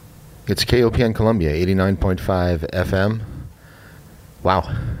It's KOPN Columbia, 89.5 FM. Wow.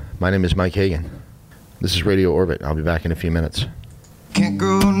 My name is Mike Hagan. This is Radio Orbit. I'll be back in a few minutes. Can't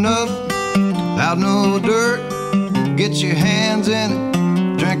grow nothing without no dirt. Get your hands in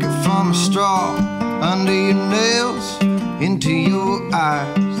it, drink it from a straw. Under your nails, into your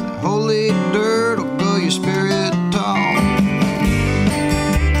eyes. That holy dirt will grow your spirit tall.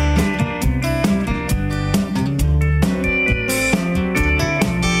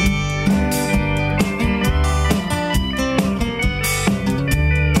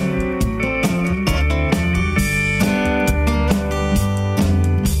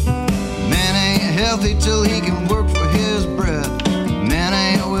 Till he can work for his bread. Man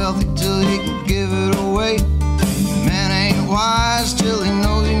ain't wealthy till he can give it away. Man ain't wise till he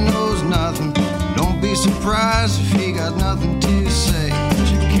knows nothing. Don't be surprised if he got nothing to say.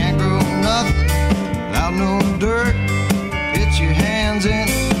 But you can't grow nothing without no dirt. Get your hands in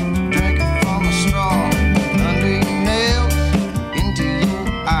it, drink it from a straw. Under your nails, into your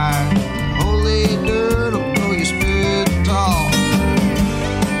eyes. Holy dirt will grow your spirit tall.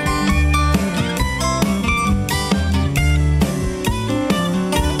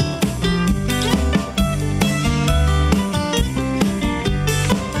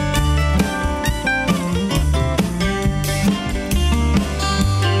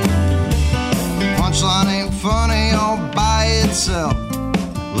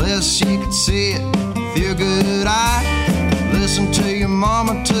 Unless you can see it with your good eye. Listen to your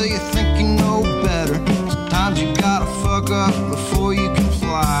mama till you think you know better. Sometimes you gotta fuck up before you can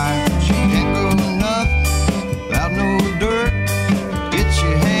fly. But you can't grow nothing without no dirt. Get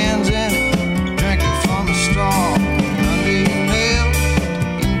your hands in it, drink it from a straw. Under your nails,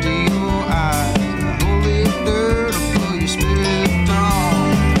 into your eyes. The holy dirt will blow your spirit tall.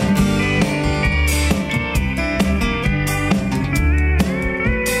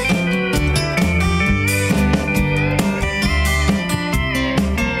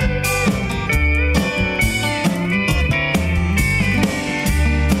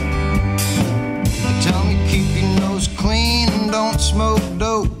 Smoke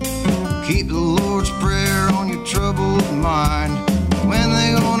dope, keep the Lord's Prayer on your troubled mind. When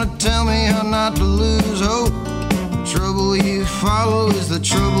they gonna tell me how not to lose hope? The trouble you follow is the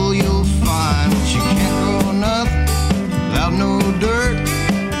trouble you'll find. But you can't grow nothing without no dirt.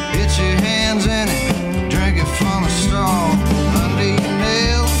 Get your hands in it, drink it from a straw. Under your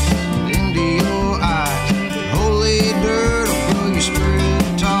nails, into your eyes. Holy dirt will grow your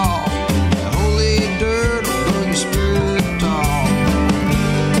spirit tall. Holy dirt will grow your spirit tall.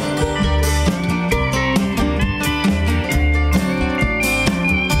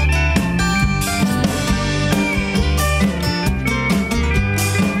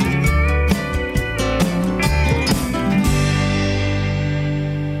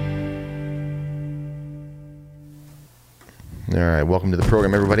 All right, welcome to the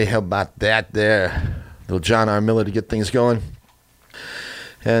program, everybody. How about that there? Little John R. Miller to get things going.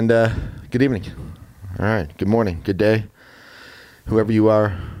 And good evening. All right, good morning, good day. Whoever you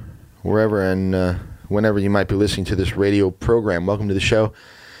are, wherever and whenever you might be listening to this radio program, welcome to the show.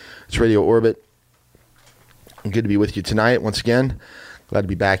 It's Radio Orbit. Good to be with you tonight once again. Glad to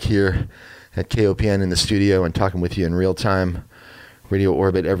be back here at KOPN in the studio and talking with you in real time. Radio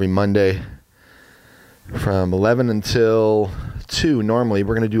Orbit every Monday from 11 until 2. Normally,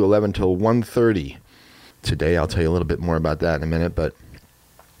 we're going to do 11 till 1:30 today. I'll tell you a little bit more about that in a minute. But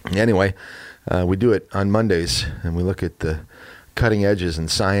anyway, we do it on Mondays, and we look at the cutting edges in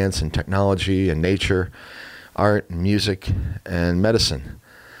science and technology and nature, art and music and medicine.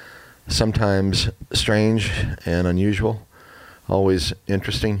 Sometimes strange and unusual, always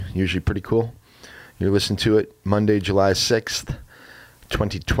interesting, usually pretty cool. You're listening to it Monday, July 6th,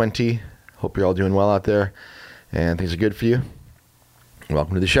 2020. Hope you're all doing well out there and things are good for you.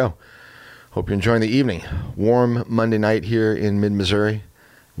 Welcome to the show. Hope you're enjoying the evening. Warm Monday night here in mid-Missouri.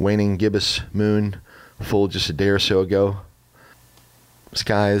 Waning gibbous moon, full just a day or so ago.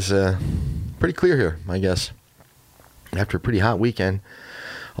 Sky is pretty clear here, I guess, after a pretty hot weekend.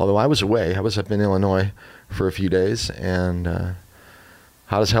 Although I was away. I was up in Illinois for a few days, and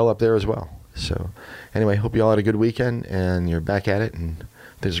hot as hell up there as well. So anyway, hope you all had a good weekend, and you're back at it, and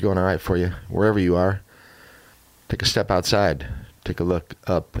things are going all right for you, wherever you are. Take a step outside. Take a look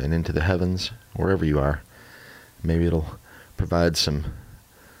up and into the heavens, wherever you are. Maybe it'll provide some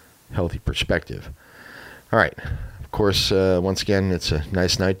healthy perspective. All right. Of course, once again, it's a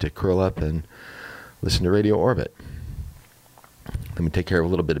nice night to curl up and listen to Radio Orbit. Let me take care of a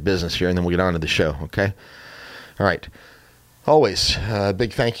little bit of business here, and then we'll get on to the show, okay? All right. Always a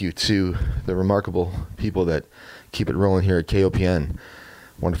big thank you to the remarkable people that keep it rolling here at KOPN.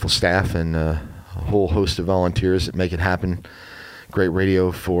 wonderful staff and a whole host of volunteers that make it happen. Great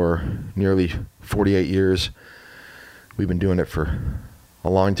radio for nearly 48 years. We've been doing it for a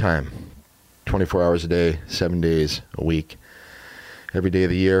long time. 24 hours a day, 7 days a week. Every day of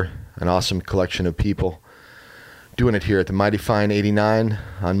the year, an awesome collection of people doing it here at the Mighty Fine 89.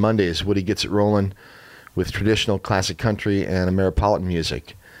 On Mondays, Woody gets it rolling with traditional classic country and Ameripolitan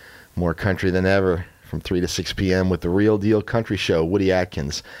music. More country than ever from 3 to 6 p.m. with the Real Deal Country Show, Woody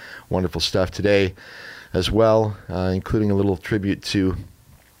Atkins. Wonderful stuff today as well, including a little tribute to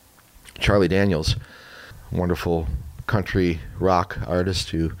Charlie Daniels, wonderful country rock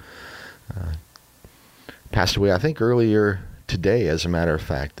artist who passed away, I think, earlier today, as a matter of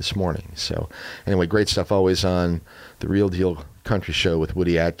fact, this morning. So anyway, great stuff always on the Real Deal Country Show with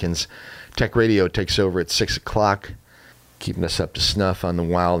Woody Atkins. Tech Radio takes over at 6 o'clock, keeping us up to snuff on the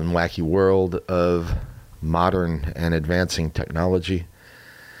wild and wacky world of modern and advancing technology.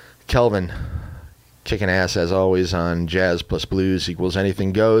 Kelvin, kicking ass as always on Jazz plus Blues equals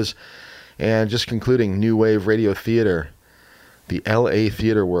Anything Goes. And just concluding, New Wave Radio Theater, the LA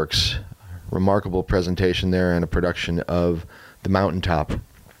Theater Works. Remarkable presentation there and a production of The Mountaintop.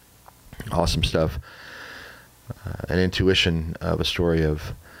 Awesome stuff. An intuition of a story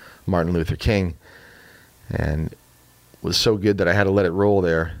of Martin Luther King. And it was so good that I had to let it roll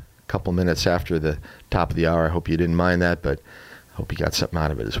there a couple minutes after the top of the hour. I hope you didn't mind that, but I hope you got something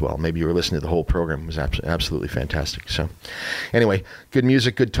out of it as well. Maybe you were listening to the whole program. It was absolutely fantastic. So anyway, good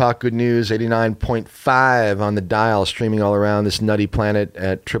music, good talk, good news. 89.5 on the dial, streaming all around this nutty planet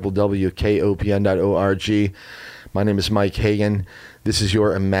at www.kopn.org. My name is Mike Hagan. This is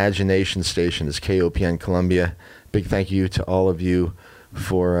your imagination station. This is KOPN Columbia. Big thank you to all of you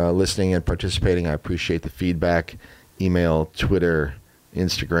for listening and participating. I appreciate the feedback. Email, Twitter,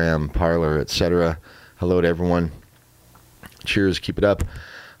 Instagram, Parler, etc. Hello to everyone. Cheers, keep it up.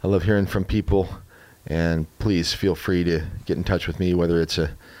 I love hearing from people, and please feel free to get in touch with me, whether it's a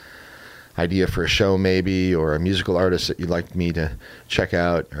idea for a show maybe, or a musical artist that you'd like me to check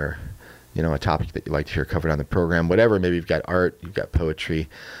out, or a topic that you'd like to hear covered on the program, whatever. Maybe you've got art, you've got poetry.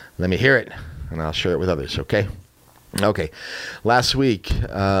 Let me hear it, and I'll share it with others, okay? Okay, last week,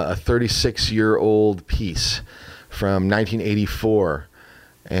 a 36-year-old piece from 1984,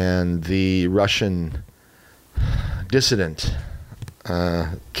 and the Russian dissident,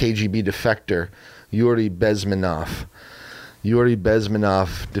 KGB defector, Yuri Bezmenov. Yuri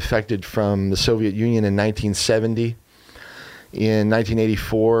Bezmenov defected from the Soviet Union in 1970. In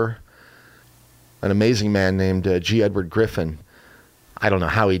 1984, an amazing man named G. Edward Griffin. I don't know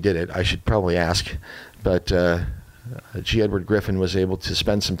how he did it. I should probably ask. But G. Edward Griffin was able to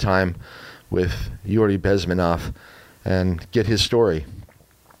spend some time with Yuri Bezmenov and get his story.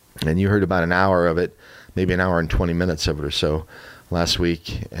 And you heard about an hour of it, maybe an hour and 20 minutes of it or so last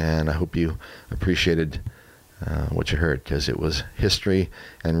week. And I hope you appreciated what you heard, because it was history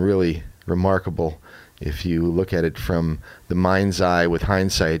and really remarkable if you look at it from the mind's eye with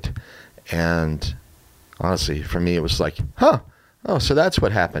hindsight. And honestly, for me, it was like, oh, so that's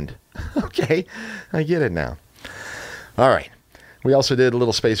what happened. Okay, I get it now. All right. We also did a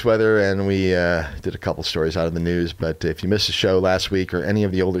little space weather, and we did a couple stories out of the news. But if you missed the show last week, or any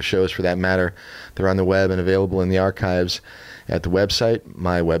of the older shows for that matter, they're on the web and available in the archives at the website.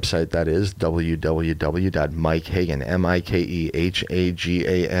 My website, that is www.mikehagan,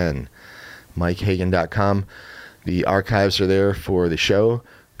 MikeHagan, MikeHagan.com. The archives are there for the show.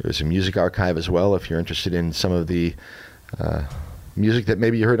 There's a music archive as well if you're interested in some of the music that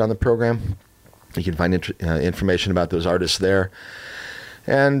maybe you heard on the program. You can find information about those artists there.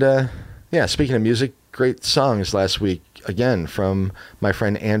 And, speaking of music, great songs last week, again, from my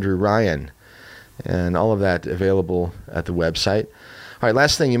friend Andrew Ryan. And all of that available at the website. All right,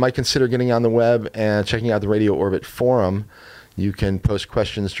 last thing, you might consider getting on the web and checking out the Radio Orbit forum. You can post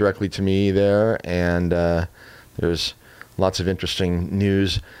questions directly to me there, and there's lots of interesting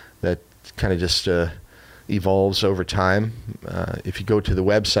news that kind of just evolves over time. If you go to the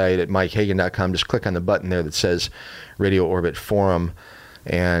website at mikehagan.com, just click on the button there that says Radio Orbit Forum,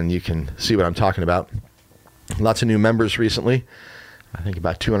 and you can see what I'm talking about. Lots of new members recently. I think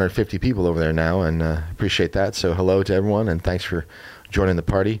about 250 people over there now, and appreciate that. So hello to everyone, and thanks for joining the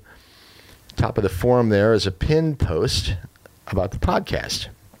party. Top of the forum there is a pinned post about the podcast.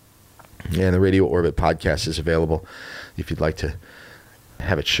 And the Radio Orbit podcast is available if you'd like to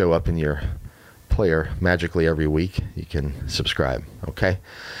have it show up in your player magically every week. You can subscribe, okay?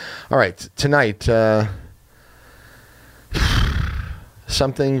 All right, tonight,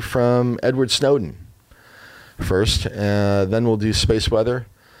 something from Edward Snowden first, then we'll do space weather,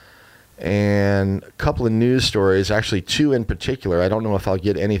 and a couple of news stories, actually two in particular. I don't know if I'll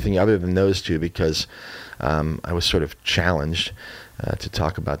get anything other than those two because I was sort of challenged to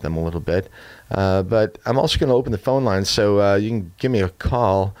talk about them a little bit. But I'm also going to open the phone line, so you can give me a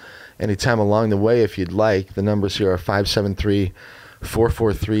call anytime along the way if you'd like. The numbers here are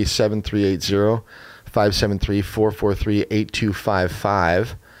 573-443-7380,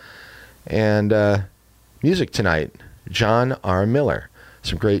 573-443-8255. And music tonight, John R. Miller.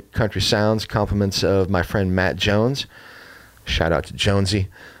 Some great country sounds, compliments of my friend Matt Jones. Shout out to Jonesy,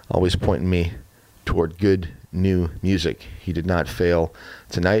 always pointing me toward good new music. He did not fail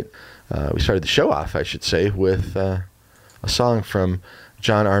tonight. We started the show off, I should say, with a song from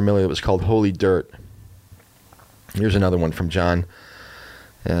John R. Miller that was called Holy Dirt. Here's another one from John,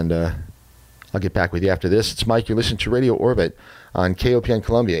 and I'll get back with you after this. It's Mike. You're listening to Radio Orbit on KOPN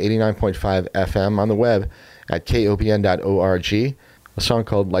Columbia, 89.5 FM, on the web at kopn.org. A song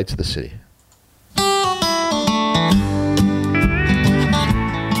called Lights of the City.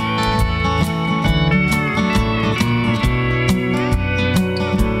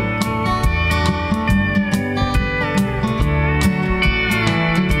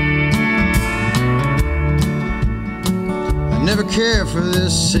 I never cared for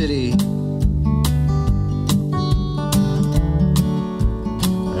this city,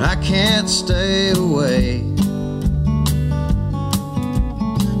 but I can't stay away.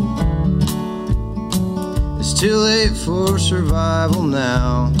 It's too late for survival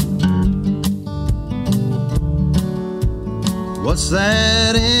now. What's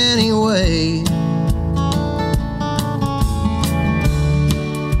that anyway?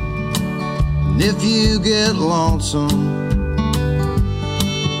 And if you get lonesome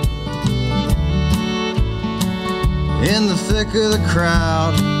in the thick of the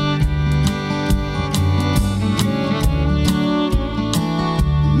crowd,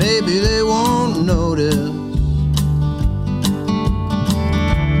 maybe they won't notice.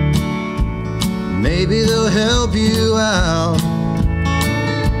 Maybe they'll help you out.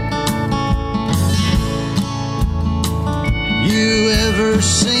 You ever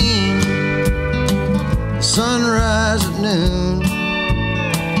seen the sunrise at noon?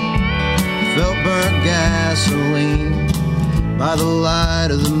 Felt burnt gasoline by the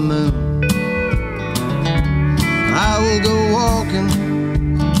light of the moon. I will go walking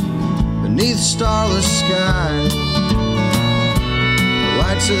beneath starless skies. The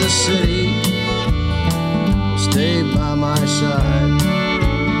lights of the city will stay by my side.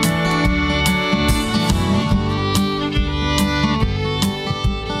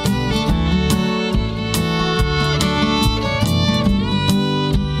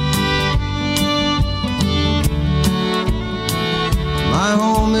 My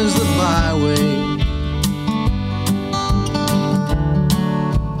home is the byway.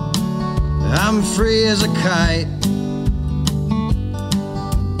 I'm free as a kite.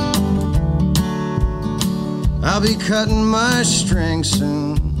 I'll be cutting my string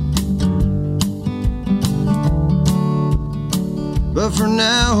soon. But for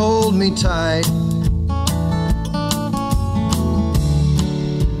now, hold me tight.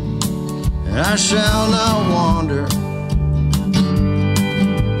 And I shall not wander.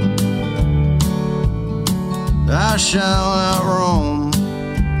 I shall not roam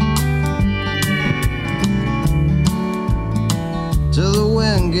till the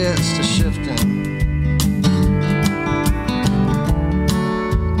wind gets to shifting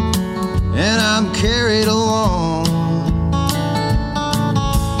and I'm carried along.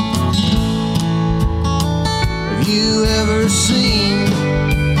 Have you ever seen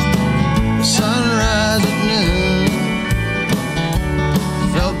the sunrise at noon?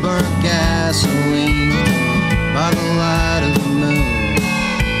 Felt burnt gasoline by the light of the moon.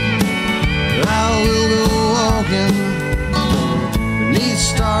 I will go walking beneath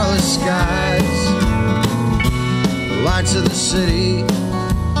starless skies. The lights of the city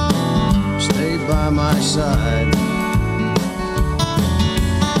stay by my side.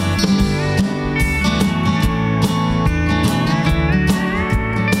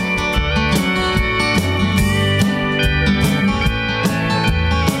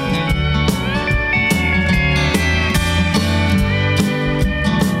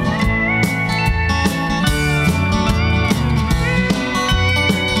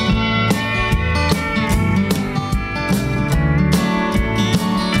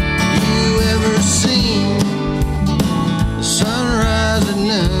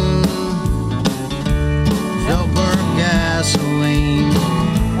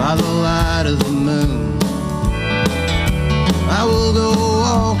 By the light of the moon, I will go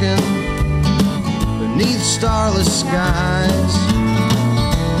walking beneath starless skies.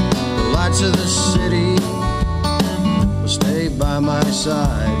 The lights of the city will stay by my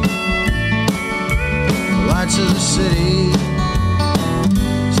side. The lights of the city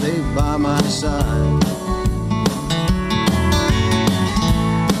stay by my side.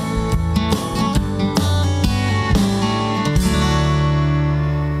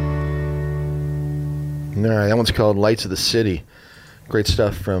 All right, that one's called Lights of the City. Great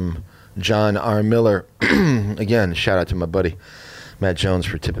stuff from John R. Miller. Again, shout out to my buddy Matt Jones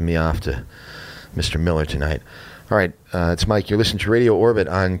for tipping me off to Mr. Miller tonight. All right, it's Mike. You're listening to Radio Orbit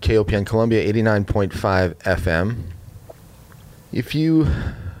on KOPN Columbia 89.5 FM. If you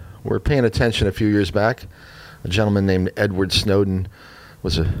were paying attention a few years back, a gentleman named Edward Snowden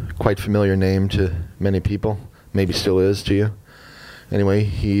was a quite familiar name to many people. Maybe still is to you. Anyway,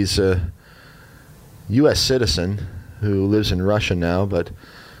 he's a U.S. citizen who lives in Russia now, but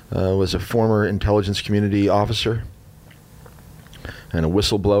was a former intelligence community officer and a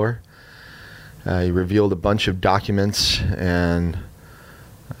whistleblower. He revealed a bunch of documents and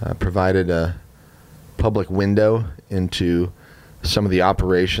provided a public window into some of the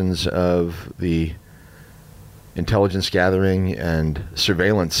operations of the intelligence gathering and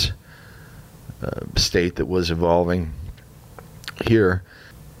surveillance state that was evolving here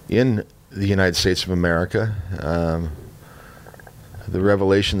in the United States of America. The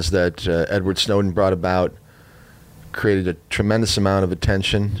revelations that Edward Snowden brought about created a tremendous amount of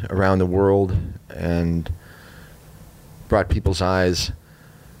attention around the world and brought people's eyes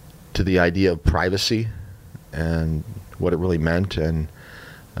to the idea of privacy and what it really meant, and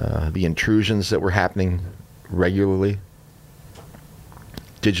the intrusions that were happening regularly,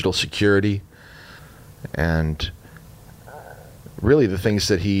 digital security, and really the things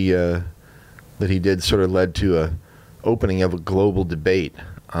that he did sort of led to a opening of a global debate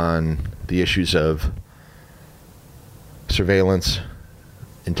on the issues of surveillance,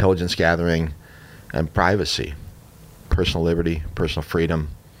 intelligence gathering, and privacy, personal liberty, personal freedom,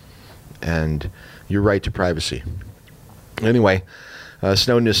 and your right to privacy. Anyway,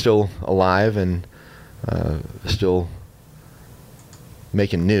 Snowden is still alive and still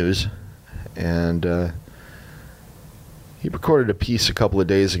making news, and he recorded a piece a couple of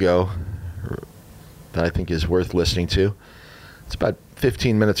days ago that I think is worth listening to. It's about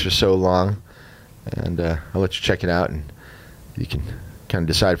 15 minutes or so long, and I'll let you check it out, and you can kind of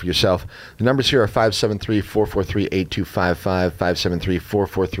decide for yourself. The numbers here are 573-443-8255,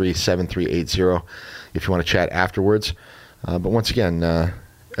 573-443-7380 if you want to chat afterwards. But once again,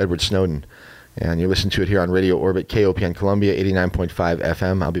 Edward Snowden, and you're listening to it here on Radio Orbit, KOPN Columbia, 89.5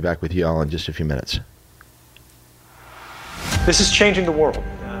 FM. I'll be back with you all in just a few minutes. This is changing the world.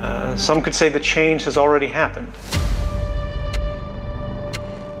 Some could say the change has already happened.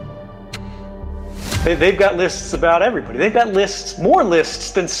 They've got lists about everybody. They've got lists, more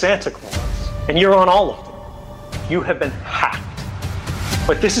lists than Santa Claus, and you're on all of them. You have been hacked.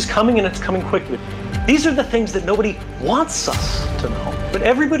 But this is coming, and it's coming quickly. These are the things that nobody wants us to know, but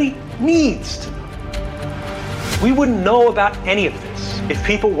everybody needs to know. We wouldn't know about any of this if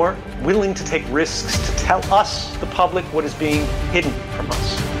people weren't willing to take risks to tell us, the public, what is being hidden from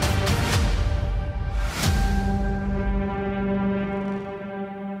us.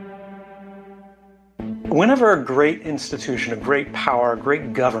 Whenever a great institution, a great power, a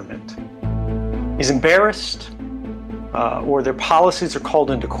great government is embarrassed or their policies are called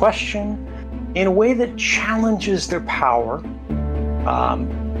into question in a way that challenges their power on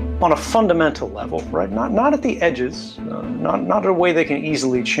a fundamental level, right? Not at the edges, not a way they can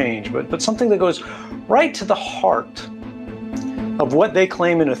easily change, but something that goes right to the heart of what they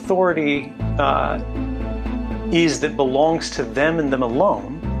claim an authority is that belongs to them and them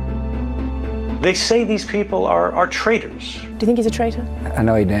alone. They say these people are traitors. Do you think he's a traitor? I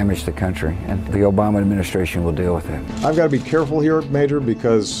know he damaged the country, and the Obama administration will deal with it. I've got to be careful here, Major,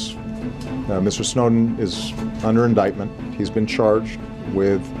 because Mr. Snowden is under indictment. He's been charged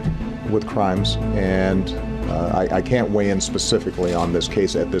with crimes, and I can't weigh in specifically on this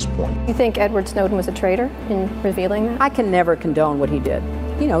case at this point. You think Edward Snowden was a traitor in revealing that? I can never condone what he did.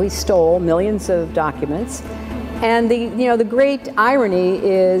 You know, he stole millions of documents. And the great irony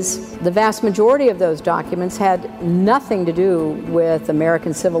is the vast majority of those documents had nothing to do with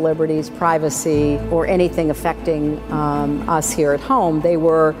American civil liberties, privacy, or anything affecting us here at home. They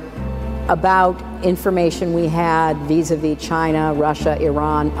were about information we had vis-a-vis China, Russia,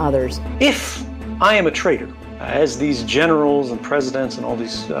 Iran, others. If I am a traitor, as these generals and presidents and all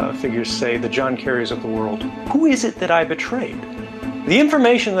these figures say, the John Kerrys of the world, who is it that I betrayed? The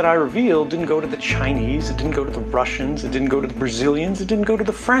information that I revealed didn't go to the Chinese, it didn't go to the Russians, it didn't go to the Brazilians, it didn't go to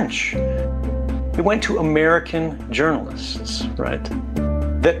the French. It went to American journalists, right?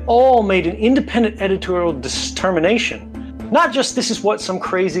 that all made an independent editorial determination. Not just this is what some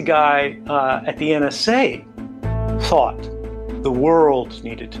crazy guy at the NSA thought the world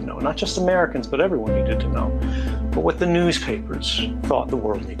needed to know. Not just Americans, but everyone needed to know. But what the newspapers thought the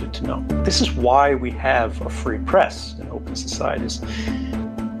world needed to know. This is why we have a free press in open societies.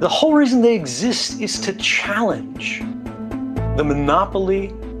 The whole reason they exist is to challenge the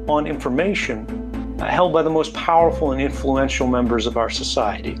monopoly on information held by the most powerful and influential members of our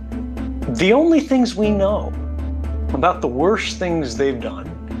society. The only things we know about the worst things they've done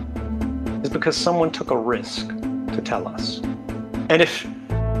is because someone took a risk to tell us. And if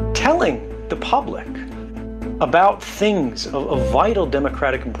telling the public about things of vital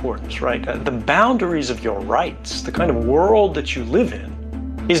democratic importance, right, the boundaries of your rights, the kind of world that you live in,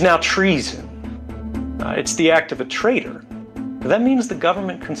 is now treason, it's the act of a traitor, that means the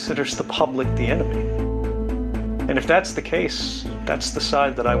government considers the public the enemy. And if that's the case, that's the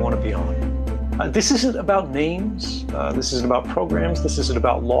side that I want to be on. This isn't about names, this isn't about programs, this isn't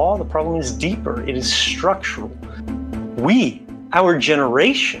about law. The problem is deeper, it is structural. We, our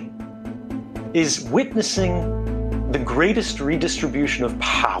generation, is witnessing the greatest redistribution of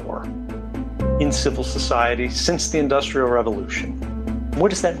power in civil society since the Industrial Revolution. What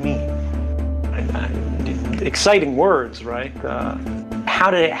does that mean? Exciting words, right? How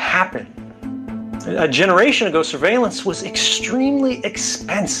did it happen? A generation ago, surveillance was extremely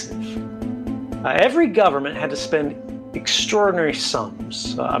expensive. Every government had to spend extraordinary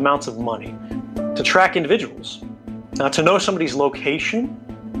sums, amounts of money, to track individuals. To know somebody's location,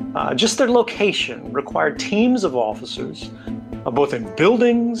 just their location required teams of officers, both in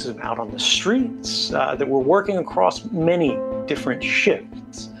buildings and out on the streets, that were working across many different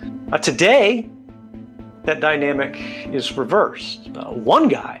shifts. Today, that dynamic is reversed. One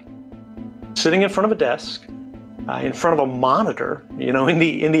guy sitting in front of a desk, in front of a monitor, in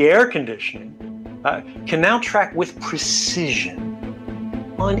the air conditioning, can now track with precision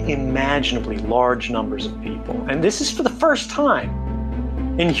unimaginably large numbers of people. And this is for the first time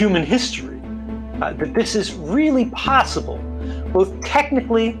in human history that this is really possible, both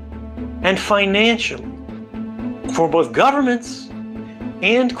technically and financially, for both governments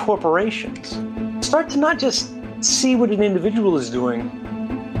and corporations. Start to not just see what an individual is doing,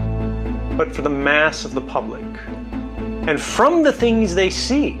 but for the mass of the public. And from the things they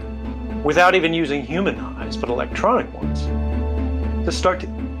see, without even using human eyes, but electronic ones, to start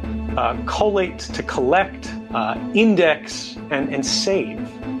to collate, to collect, index, and save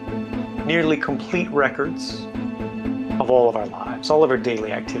nearly complete records of all of our lives, all of our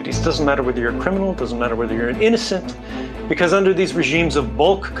daily activities. It doesn't matter whether you're a criminal, it doesn't matter whether you're an innocent, because under these regimes of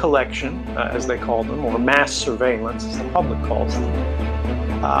bulk collection, as they call them, or mass surveillance, as the public calls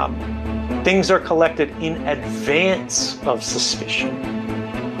them, things are collected in advance of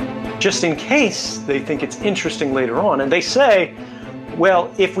suspicion, just in case they think it's interesting later on. And they say,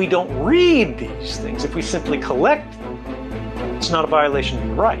 well, if we don't read these things, if we simply collect them, it's not a violation of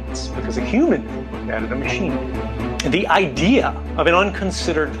your rights, because a human looked at it, a machine. The idea of an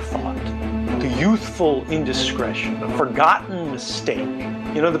unconsidered thought, the youthful indiscretion, a forgotten mistake,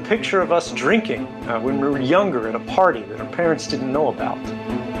 the picture of us drinking when we were younger at a party that our parents didn't know about,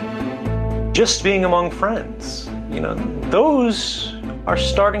 just being among friends, those are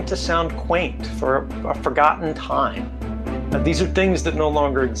starting to sound quaint for a forgotten time. These are things that no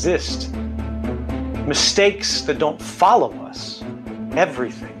longer exist. Mistakes that don't follow us.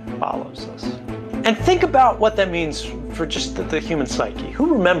 Everything follows us. And think about what that means for just the human psyche.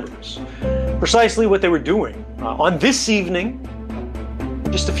 Who remembers precisely what they were doing on this evening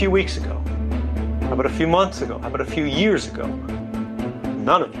just a few weeks ago? How about a few months ago? How about a few years ago?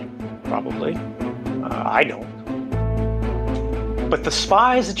 None of you, probably. I don't. But the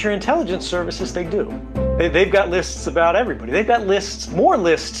spies at your intelligence services, they do. They've got lists about everybody. They've got more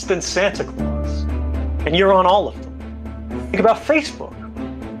lists than Santa Claus. And you're on all of them. Think about Facebook.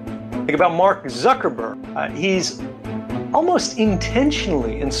 Think about Mark Zuckerberg. He's almost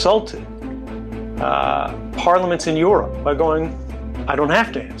intentionally insulted parliaments in Europe by going, I don't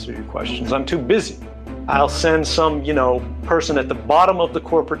have to answer your questions. I'm too busy. I'll send some, person at the bottom of the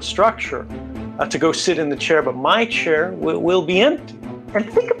corporate structure to go sit in the chair, but my chair will be empty. And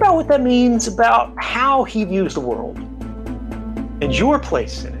think about what that means about how he views the world and your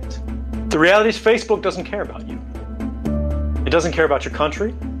place in it. The reality is Facebook doesn't care about you. It doesn't care about your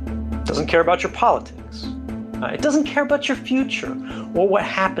country. It doesn't care about your politics. It doesn't care about your future or what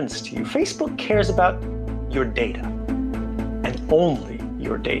happens to you. Facebook cares about your data and only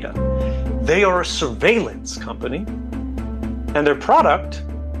your data. They are a surveillance company, and their product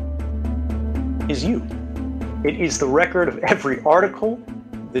is you. It is the record of every article,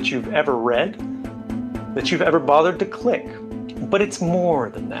 that you've ever read, that you've ever bothered to click. But it's more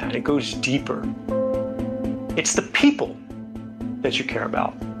than that. It goes deeper. It's the people that you care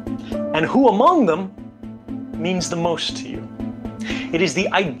about, and who among them means the most to you. It is the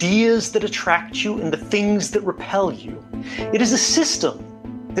ideas that attract you and the things that repel you. It is a system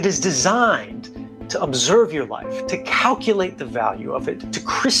that is designed to observe your life, to calculate the value of it, to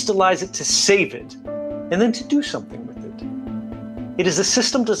crystallize it, to save it, and then to do something with it. It is a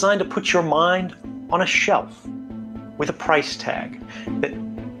system designed to put your mind on a shelf with a price tag that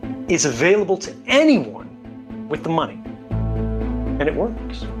is available to anyone with the money. And it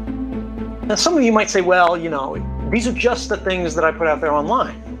works. Now, some of you might say, well, these are just the things that I put out there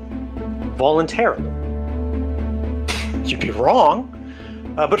online, voluntarily. You'd be wrong,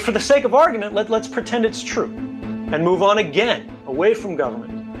 but for the sake of argument, let's pretend it's true and move on again, away from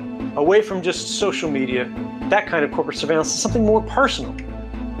government, away from just social media, that kind of corporate surveillance, to something more personal.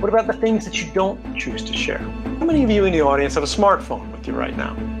 What about the things that you don't choose to share? How many of you in the audience have a smartphone with you right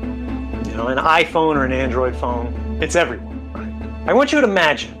now? An iPhone or an Android phone. It's everyone, right? I want you to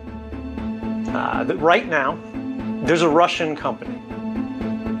imagine that right now, there's a Russian company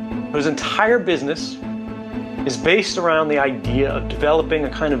whose entire business is based around the idea of developing a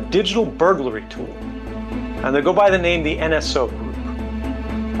kind of digital burglary tool. And they go by the name the NSO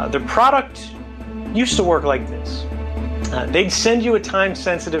Group. Their product used to work like this. They'd send you a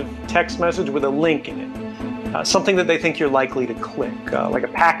time-sensitive text message with a link in it, something that they think you're likely to click, like a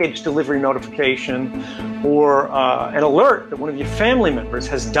package delivery notification or an alert that one of your family members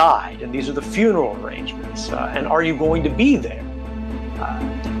has died, and these are the funeral arrangements, and are you going to be there?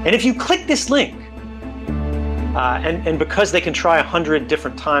 And if you click this link, and because they can try 100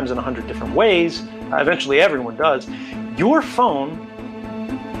 different times in 100 different ways, eventually everyone does, your phone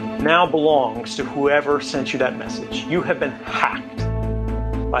now belongs to whoever sent you that message. You have been hacked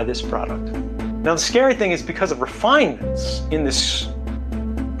by this product. Now, the scary thing is, because of refinements in this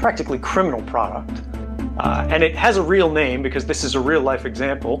practically criminal product, and it has a real name because this is a real life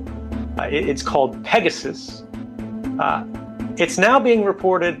example, it's called Pegasus. It's now being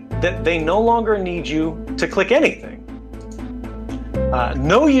reported that they no longer need you to click anything.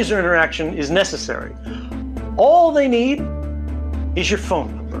 No user interaction is necessary. All they need is your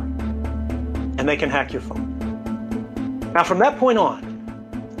phone number, and they can hack your phone. Now, from that point on,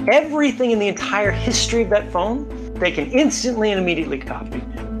 everything in the entire history of that phone, they can instantly and immediately copy.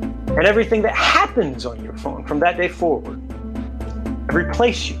 And everything that happens on your phone from that day forward, every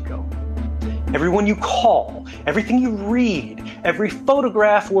place you go, everyone you call, everything you read, every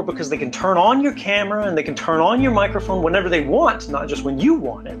photograph, or because they can turn on your camera and they can turn on your microphone whenever they want, not just when you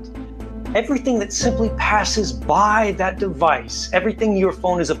want it. Everything that simply passes by that device, everything your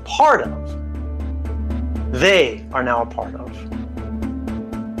phone is a part of, they are now a part of.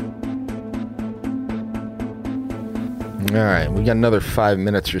 All right, we got another 5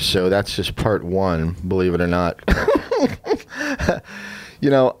 minutes or so. That's just part one, believe it or not.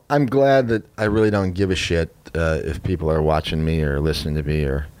 I'm glad that I really don't give a shit if people are watching me or listening to me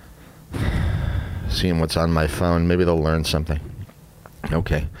or seeing what's on my phone. Maybe they'll learn something.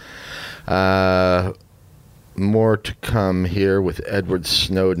 Okay. More to come here with Edward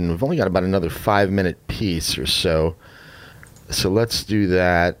Snowden. We've only got about another 5-minute piece or so. So let's do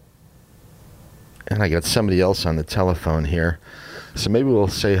that. And I got somebody else on the telephone here. So maybe we'll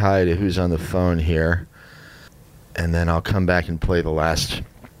say hi to who's on the phone here. And then I'll come back and play the last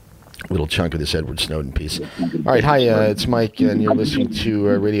little chunk of this Edward Snowden piece. All right, hi, it's Mike, and you're listening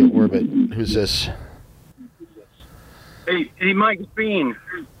to Radio Orbit. Who's this? Hey, Mike, it's Bean.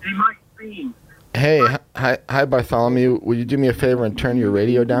 Hey, hi, Bartholomew. Will you do me a favor and turn your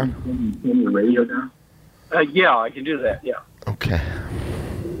radio down? Yeah, I can do that. Yeah. Okay.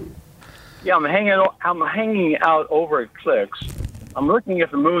 Yeah, I'm hanging out over at Clicks. I'm looking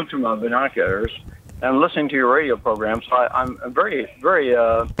at the moon through my binoculars. I'm listening to your radio program, so I'm very, very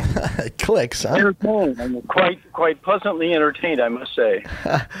Clicks, huh? entertained. I'm quite pleasantly entertained, I must say.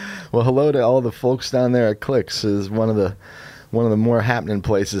 Well, hello to all the folks down there at Clicks. Is one of the more happening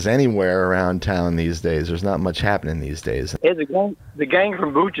places anywhere around town these days. There's not much happening these days. Hey, the gang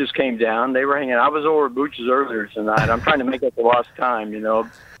from Booch's came down. They were hanging. I was over at Booch's earlier tonight. I'm trying to make up the lost time,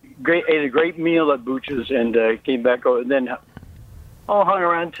 Ate a great meal at Booch's and came back over, and then all hung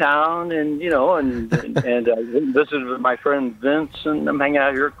around town and visited with my friend Vince, and I'm hanging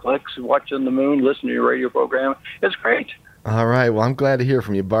out here at Clicks, watching the moon, listening to your radio program. It's great. All right. Well, I'm glad to hear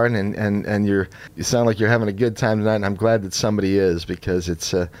from you, Barton, and you sound like you're having a good time tonight, and I'm glad that somebody is, because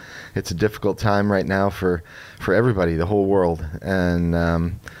it's a difficult time right now for everybody, the whole world, and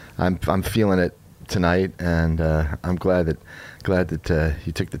I'm feeling it tonight, and I'm glad that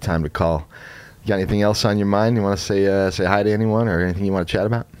you took the time to call. You got anything else on your mind? You want to say hi to anyone, or anything you want to chat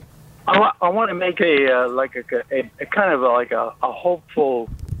about? I want to make a kind of like a hopeful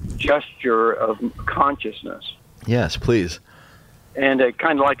gesture of consciousness. Yes, please. And a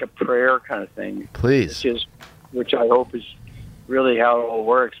kind of like a prayer kind of thing. Please. Which I hope is really how it all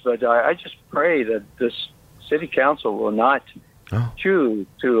works. But I just pray that this city council will not choose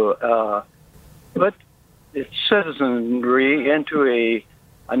to put its citizenry into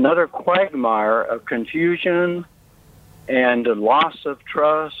another quagmire of confusion and loss of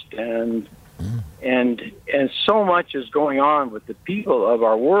trust, and so much is going on with the people of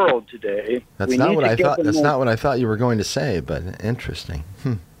our world today. That's not what I thought. That's not what I thought you were going to say, but interesting.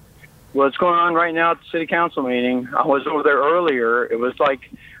 Well, it's going on right now at the city council meeting. I was over there earlier. It was like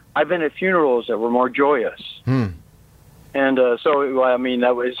I've been at funerals that were more joyous, and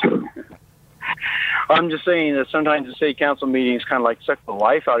that was. I'm just saying that sometimes the city council meetings kind of like suck the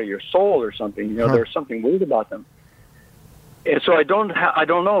life out of your soul or something. There's something weird about them. And so I don't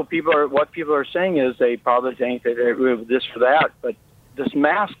know. What people are saying is they probably think that they're this or that, but this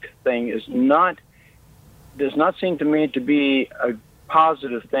mask thing does not seem to me to be a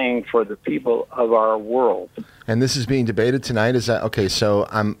positive thing for the people of our world. And this is being debated tonight. Is that okay? So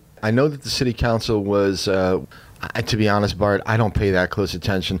I know that the city council was. To be honest, Bart, I don't pay that close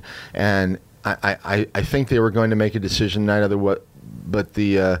attention, and I think they were going to make a decision tonight, but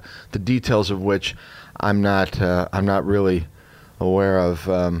the details of which I'm not really aware of,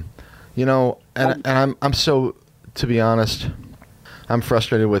 and I'm so, to be honest, I'm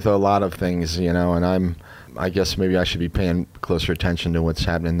frustrated with a lot of things, and I guess maybe I should be paying closer attention to what's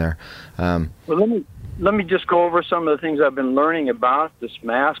happening there. Well, let me just go over some of the things I've been learning about this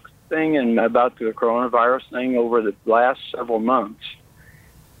mask thing and about the coronavirus thing over the last several months.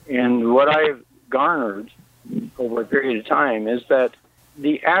 And what I've garnered over a period of time is that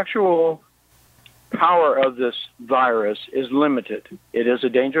the actual power of this virus is limited. It is a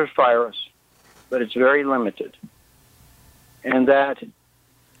dangerous virus, but it's very limited. And that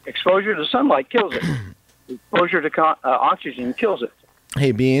exposure to sunlight kills it. Exposure to oxygen kills it.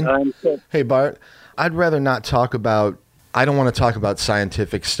 Hey, Bean. Hey, Bart. I'd rather not talk about... I don't want to talk about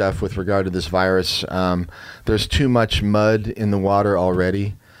scientific stuff with regard to this virus. There's too much mud in the water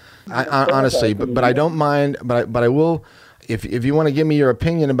already. Honestly, but I don't mind. But I will... If you want to give me your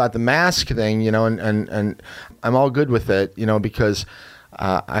opinion about the mask thing, and I'm all good with it, because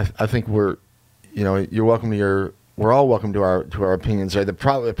I think we're welcome to we're all welcome to our opinions. The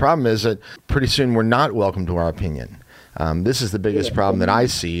problem is that pretty soon we're not welcome to our opinion. This is the biggest problem that I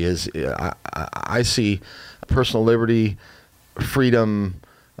see. I see personal liberty, freedom,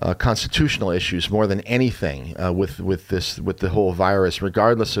 constitutional issues more than anything with the whole virus,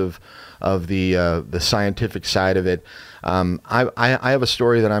 regardless of the scientific side of it. I have a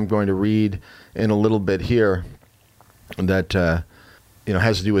story that I'm going to read in a little bit here that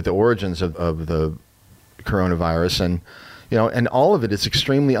has to do with the origins of the coronavirus, and all of it is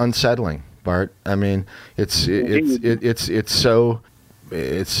extremely unsettling, Bart. I mean, it's so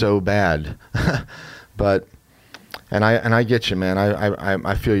bad, but. And I get you, man.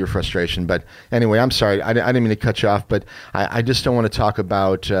 I feel your frustration. But anyway, I'm sorry. I didn't mean to cut you off. But I just don't want to talk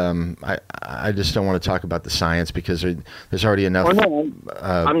about. I just don't want to talk about the science because there's already enough. Well, no,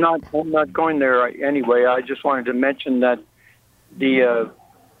 I'm not going there anyway. I just wanted to mention that there are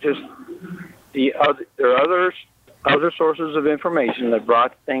other sources of information that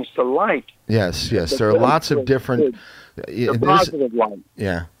brought things to light. Yes. There are lots of different. To positive light.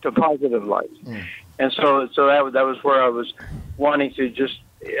 Yeah. To positive light. Mm. And so that was where I was wanting to just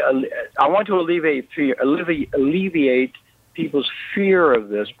I want to alleviate people's fear of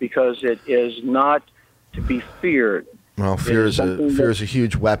this because it is not to be feared. Well, fear is a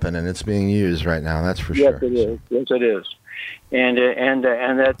huge weapon, and it's being used right now. That's for sure. Yes, it is. Yes, it is. And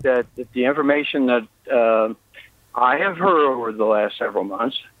that the information that I have heard over the last several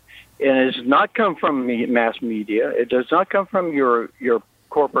months, and it does not come from mass media. It does not come from your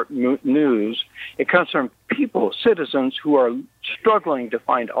corporate news. It comes from people, citizens who are struggling to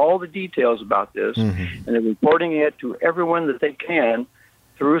find all the details about this, and they're reporting it to everyone that they can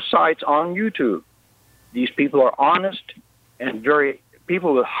through sites on YouTube. These people are honest and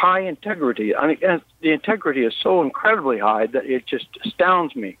people with high integrity. I mean, the integrity is so incredibly high that it just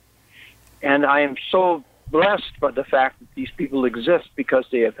astounds me. And I am so blessed by the fact that these people exist because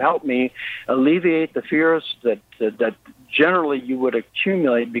they have helped me alleviate the fears that generally you would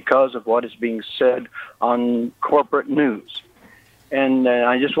accumulate because of what is being said on corporate news. And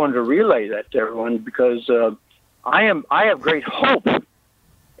I just wanted to relay that to everyone because I have great hope, and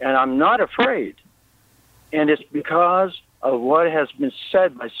I'm not afraid. And it's because of what has been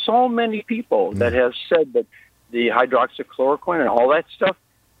said by so many people that have said that the hydroxychloroquine and all that stuff,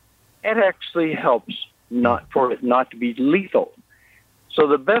 it actually helps for it not to be lethal. So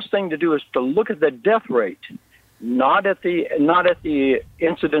the best thing to do is to look at the death rate, not at the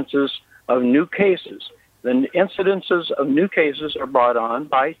incidences of new cases. The incidences of new cases are brought on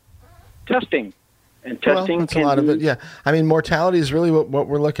by testing. And testing that's a lot of it, yeah. I mean, mortality is really what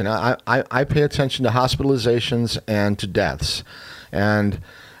we're looking at. I pay attention to hospitalizations and to deaths, and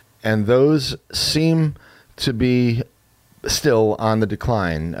those seem to be still on the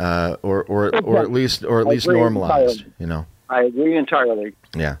decline, or at least normalized. Entirely. You know, I agree entirely.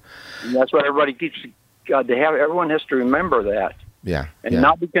 Yeah, and that's what everybody keeps. Everyone has to remember that. Yeah, and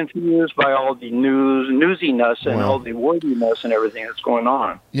not be confused by all the newsiness and all the wordiness and everything that's going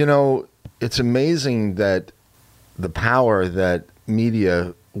on. You know, it's amazing that the power that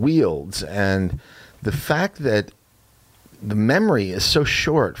media wields and the fact that the memory is so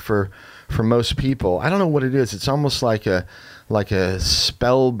short for most people. I don't know what it is. It's almost like a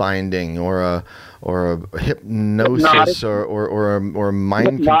spell binding or a hypnosis or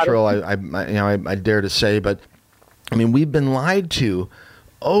mind control. I dare to say, but I mean, we've been lied to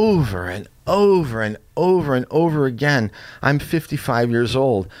over and over and over and over again. I'm 55 years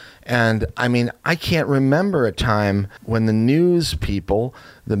old, and I mean, I can't remember a time when the news people,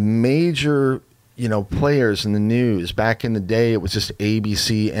 the major, players in the news, back in the day, it was just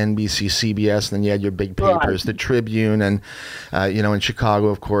ABC, NBC, CBS, and then you had your big papers, the Tribune, and, in Chicago,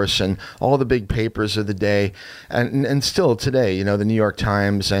 of course, and all the big papers of the day, and still today, the New York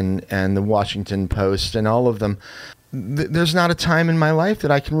Times and the Washington Post and all of them. There's not a time in my life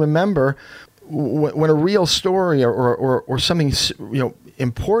that I can remember when a real story or something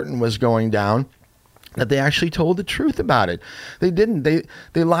important was going down that they actually told the truth about it. They didn't.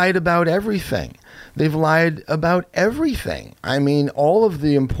 They lied about everything. They've lied about everything. I mean, all of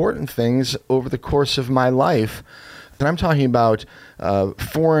the important things over the course of my life, and I'm talking about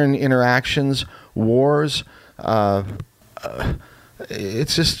foreign interactions, wars.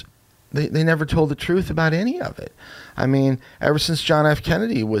 It's just they never told the truth about any of it. I mean, ever since John F.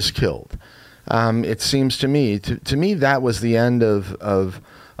 Kennedy was killed, it seems to me, that was the end of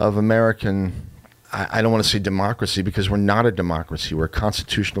American. I don't want to say democracy, because we're not a democracy. We're a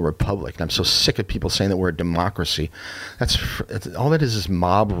constitutional republic. And I'm so sick of people saying that we're a democracy. That's all that is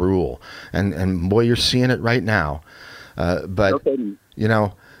mob rule. And boy, you're seeing it right now. But,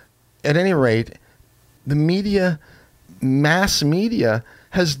 at any rate, the media, mass media,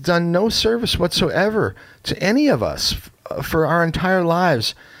 has done no service whatsoever to any of us for our entire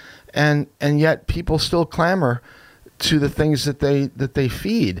lives. And yet people still clamor to the things that they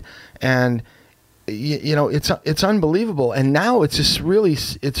feed. And it's unbelievable. And now it's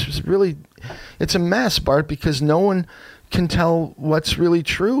a mess, Bart, because no one can tell what's really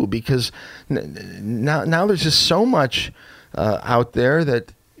true, because now there's just so much out there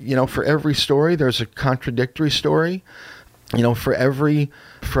that, for every story there's a contradictory story. For every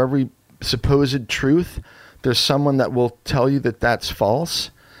supposed truth, there's someone that will tell you that that's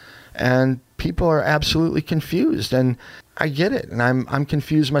false, and people are absolutely confused. And I get it, and I'm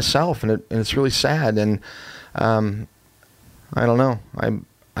confused myself, and it's really sad. And I don't know.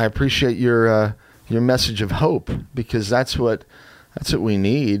 I appreciate your message of hope, because that's what we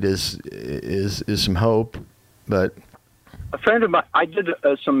need is some hope. But a friend of mine, I did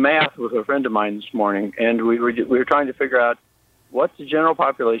some math with a friend of mine this morning, and we were trying to figure out what the general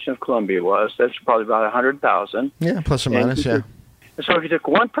population of Colombia was. That's probably about 100,000. Yeah, plus or minus, yeah. So if you took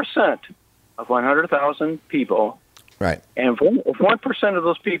 1% of 100,000 people, right, and if 1% of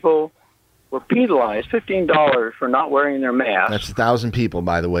those people were penalized $15 for not wearing their mask. That's 1,000 people,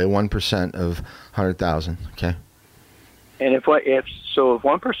 by the way. 1% of 100,000. Okay. And if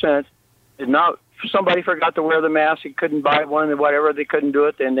 1% did not, somebody forgot to wear the mask, he couldn't buy one, whatever, they couldn't do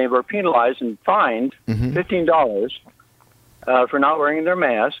it, then they were penalized and fined $15 for not wearing their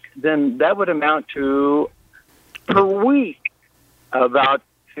mask. Then that would amount to per week about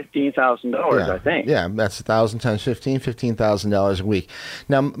 $15,000, I think. Yeah, that's 1,000 times 15, $15,000 a week.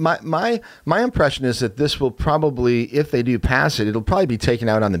 Now, my impression is that this will probably, if they do pass it, it'll probably be taken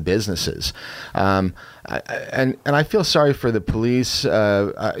out on the businesses. And I feel sorry for the police. In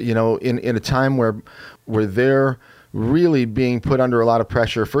a time where they're really being put under a lot of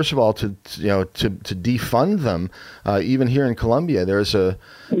pressure. First of all, to defund them. Even here in Colombia, there's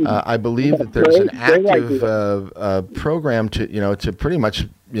I believe that there's an active program to pretty much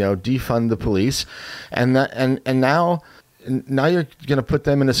defund the police, and now you're going to put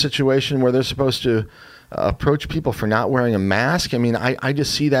them in a situation where they're supposed to approach people for not wearing a mask. I mean, I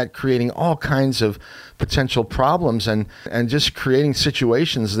just see that creating all kinds of potential problems and just creating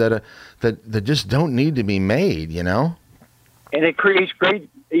situations that just don't need to be made, you know? And it creates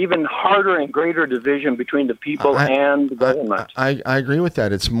even harder and greater division between the people and the government. I agree with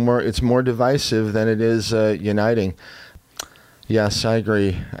that. It's more divisive than it is uniting. Yes, I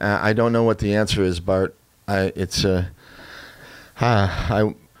agree. I don't know what the answer is, Bart.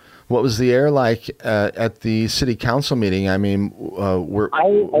 What was the air like at the city council meeting? I mean, I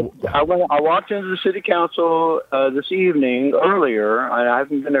walked into the city council this evening earlier. I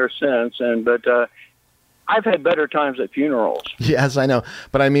haven't been there since, but I've had better times at funerals. Yes, I know.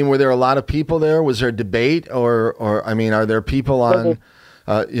 But I mean, were there a lot of people there? Was there debate, or I mean, are there people on?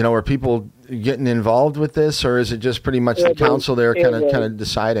 Are people getting involved with this, or is it just pretty much the council there kind of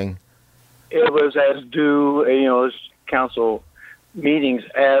deciding? It was as as council meetings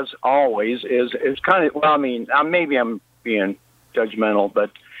as always is kind of, well, I mean, maybe I'm being judgmental,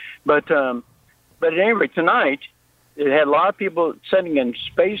 but at any rate, tonight it had a lot of people sitting in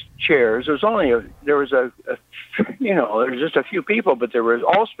space chairs. There was just a few people, but they were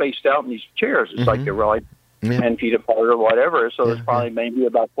all spaced out in these chairs. It's like they were like 10 feet apart or whatever. So there's probably maybe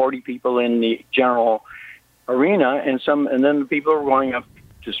about 40 people in the general arena, and then the people were going up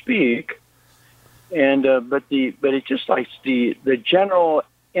to speak. And but it just like the general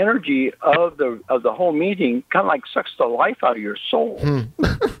energy of the whole meeting kind of like sucks the life out of your soul.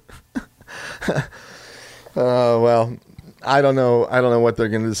 Well, I don't know what they're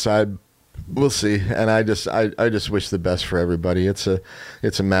going to decide. We'll see. And I just wish the best for everybody. It's a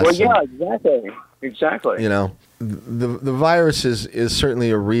mess. Well, yeah, exactly. You know, the virus is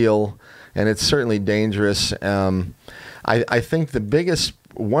certainly real, and it's certainly dangerous. I think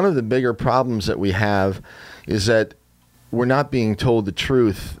one of the bigger problems that we have is that we're not being told the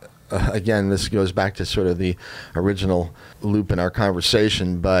truth. Again, this goes back to sort of the original loop in our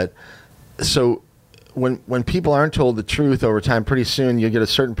conversation. But so when people aren't told the truth over time, pretty soon you get a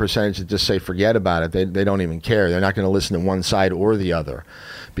certain percentage that just say, forget about it. They don't even care. They're not going to listen to one side or the other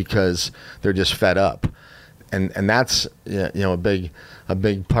because they're just fed up. And that's a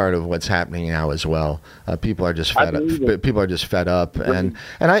big part of what's happening now as well. People are just fed up. People are just fed up, and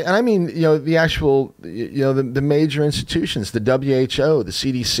I mean the actual the major institutions, the WHO, the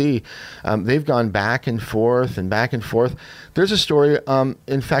CDC, they've gone back and forth and back and forth. There's a story.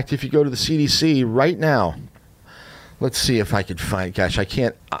 In fact, if you go to the CDC right now, let's see if I could find. Gosh, I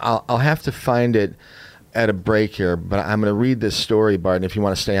can't. I'll have to find it at a break here, but I'm going to read this story, Barton, if you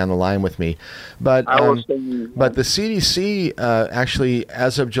want to stay on the line with me. But the CDC actually,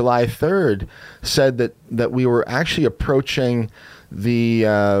 as of July 3rd, said that we were actually approaching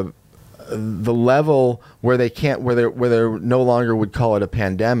the level where they no longer would call it a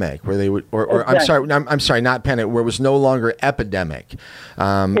pandemic, where they would, or exactly. I'm sorry, not pandemic, where it was no longer epidemic.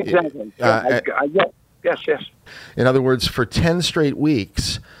 Exactly. Yes. In other words, for 10 straight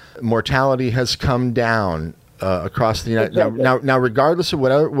weeks, mortality has come down across the United States. Now, regardless of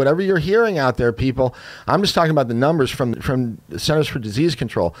whatever you're hearing out there, people, I'm just talking about the numbers from the Centers for Disease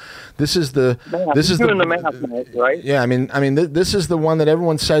Control. This is the math, right? Yeah, I mean, this is the one that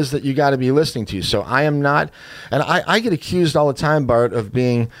everyone says that you got to be listening to. So I am not, and I get accused all the time, Bart, of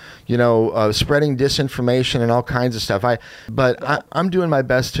being, spreading disinformation and all kinds of stuff. I'm doing my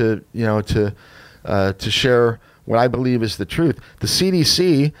best to share what I believe is the truth. The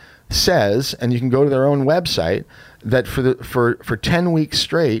CDC says, and you can go to their own website, that for 10 weeks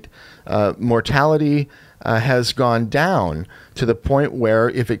straight, mortality has gone down to the point where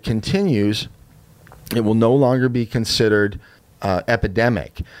if it continues, it will no longer be considered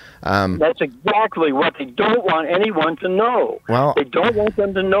epidemic. That's exactly what they don't want anyone to know. Well, they don't want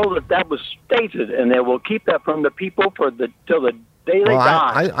them to know that was stated, and they will keep that from the people till the day they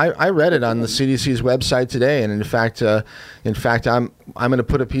die. I read it on the CDC's website today, and in fact, I'm going to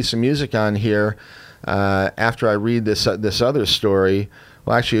put a piece of music on here after I read this other story.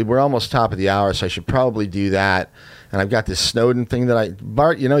 Well, actually, we're almost top of the hour, so I should probably do that. And I've got this Snowden thing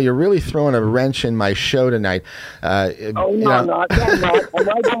Bart, you're really throwing a wrench in my show tonight. I'm not.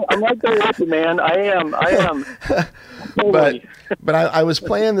 I'm right there with you, man. I am. Totally. But I was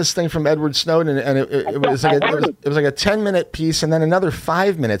playing this thing from Edward Snowden, and it was like a 10-minute piece, and then another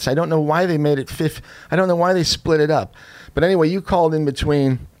 5 minutes. I don't know why they made it I don't know why they split it up. But anyway, you called in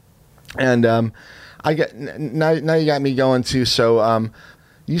between, and now you got me going too. So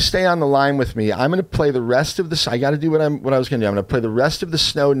you stay on the line with me. I'm going to play the rest of this. I got to do what I was going to do. I'm going to play the rest of the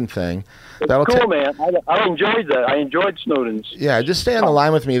Snowden thing. That's cool, man. I enjoyed that. I enjoyed Snowden's. Yeah, just stay on the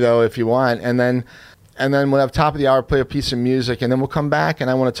line with me though if you want, and then and then we'll have top of the hour, play a piece of music, and then we'll come back, and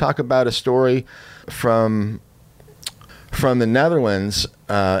I want to talk about a story from the Netherlands.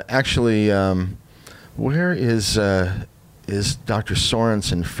 Actually, where is Dr.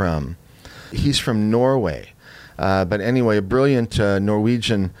 Sorensen from? He's from Norway. But anyway, a brilliant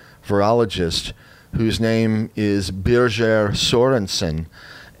Norwegian virologist whose name is Birger Sorensen.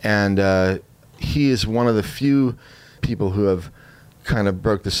 And he is one of the few people who have kind of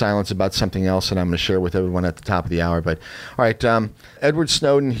broke the silence about something else that I'm going to share with everyone at the top of the hour. But all right, Edward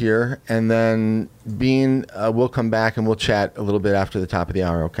Snowden here, and then Bean, we'll come back and we'll chat a little bit after the top of the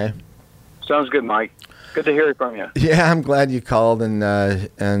hour, okay? Sounds good, Mike. Good to hear from you. Yeah, I'm glad you called, and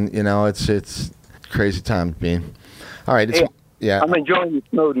you know, it's crazy times, Bean. All right, yeah. I'm enjoying the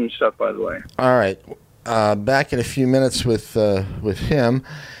Snowden stuff, by the way. All right, back in a few minutes with him.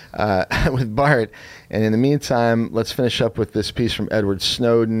 With Bart, and in the meantime, let's finish up with this piece from Edward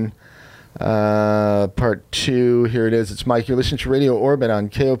Snowden, part 2. Here it is. It's Mike. You're listening to Radio Orbit on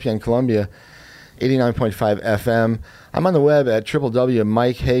KOPN Columbia, 89.5 FM. I'm on the web at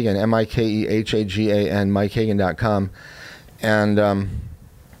www.mikehagan, M-I-K-E-H-A-G-A-N, MikeHagan.com. And,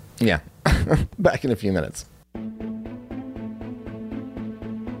 yeah, back in a few minutes.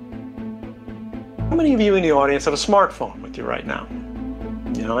 How many of you in the audience have a smartphone with you right now?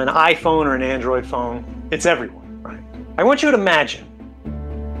 You know, an iPhone or an Android phone. It's everyone, right? I want you to imagine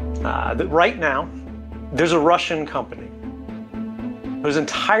that right now there's a Russian company whose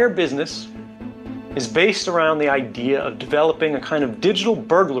entire business is based around the idea of developing a kind of digital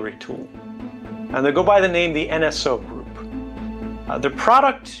burglary tool. And they go by the name the NSO Group. Their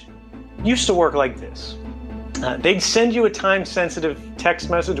product used to work like this. They'd send you a time-sensitive text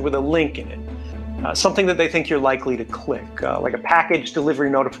message with a link in it. Something that they think you're likely to click, like a package delivery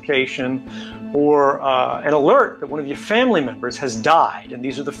notification or an alert that one of your family members has died, and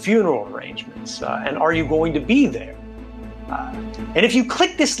these are the funeral arrangements, and are you going to be there? And if you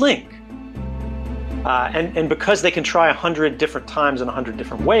click this link, and because they can try 100 different times in 100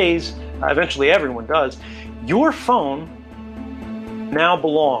 different ways, eventually everyone does, your phone now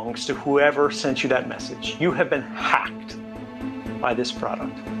belongs to whoever sent you that message. You have been hacked by this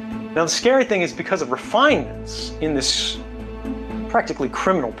product. Now, the scary thing is because of refinements in this practically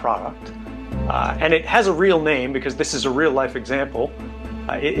criminal product, and it has a real name because this is a real-life example.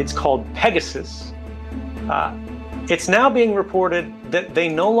 It's called Pegasus. It's now being reported that they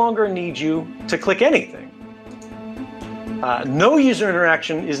no longer need you to click anything. No user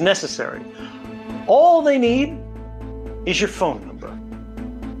interaction is necessary. All they need is your phone number,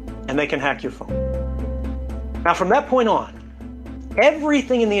 and they can hack your phone. Now, from that point on,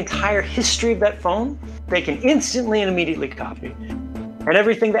 everything in the entire history of that phone, they can instantly and immediately copy. And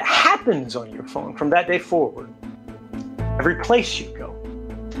everything that happens on your phone from that day forward, every place you go,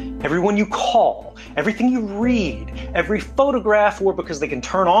 everyone you call, everything you read, every photograph, or because they can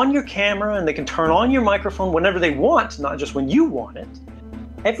turn on your camera and they can turn on your microphone whenever they want, not just when you want it,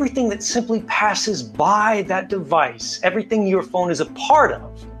 everything that simply passes by that device, everything your phone is a part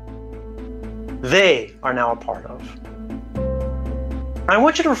of, they are now a part of. I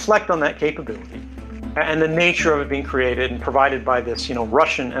want you to reflect on that capability and the nature of it being created and provided by this,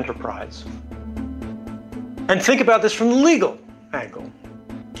 Russian enterprise. And think about this from the legal angle.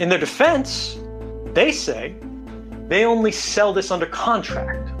 In their defense, they say they only sell this under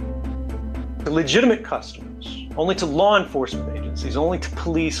contract to legitimate customers, only to law enforcement agencies, only to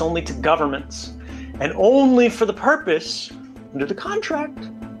police, only to governments, and only for the purpose, under the contract,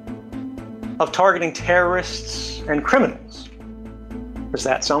 of targeting terrorists and criminals. Does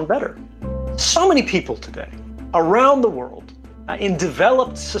that sound better? So many people today, around the world, in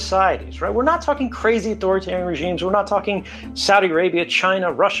developed societies, right? We're not talking crazy authoritarian regimes. We're not talking Saudi Arabia, China,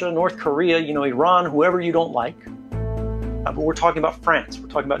 Russia, North Korea, Iran, whoever you don't like. But we're talking about France. We're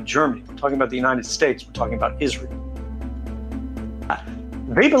talking about Germany. We're talking about the United States. We're talking about Israel.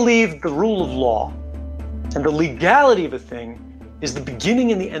 They believe the rule of law and the legality of a thing is the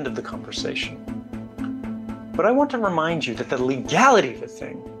beginning and the end of the conversation. But I want to remind you that the legality of a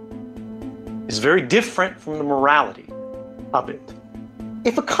thing is very different from the morality of it.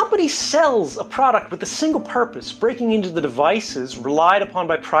 If a company sells a product with a single purpose, breaking into the devices relied upon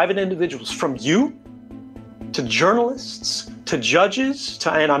by private individuals, from you to journalists to judges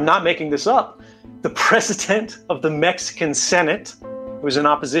to, and I'm not making this up, the president of the Mexican Senate, who was in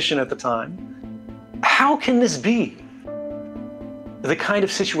opposition at the time, how can this be the kind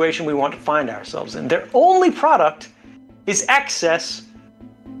of situation we want to find ourselves in? Their only product is access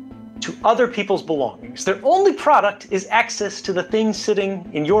to other people's belongings. Their only product is access to the things sitting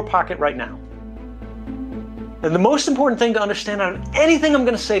in your pocket right now. And the most important thing to understand out of anything I'm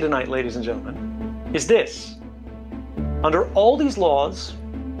going to say tonight, ladies and gentlemen, is this. Under all these laws,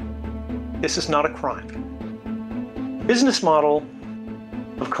 this is not a crime. Business model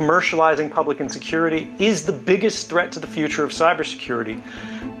of commercializing public insecurity is the biggest threat to the future of cybersecurity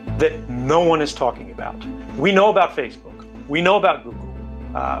that no one is talking about. We know about Facebook. We know about Google.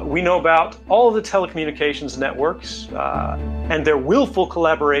 We know about all of the telecommunications networks and their willful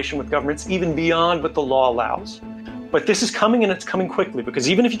collaboration with governments, even beyond what the law allows. But this is coming, and it's coming quickly, because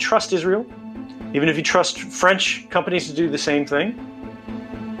even if you trust Israel, even if you trust French companies to do the same thing,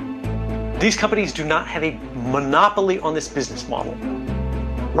 these companies do not have a monopoly on this business model.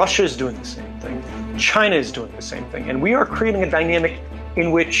 Russia is doing the same thing. China is doing the same thing. And we are creating a dynamic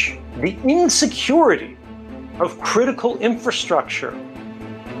in which the insecurity of critical infrastructure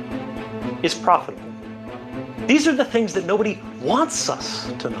is profitable. These are the things that nobody wants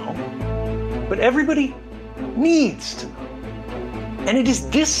us to know, but everybody needs to know. And it is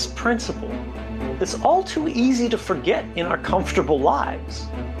this principle that's all too easy to forget in our comfortable lives,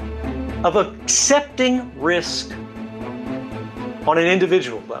 of accepting risk on an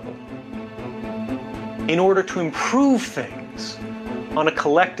individual level in order to improve things on a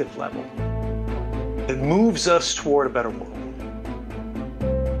collective level that moves us toward a better world.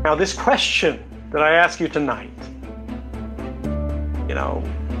 Now, this question that I ask you tonight,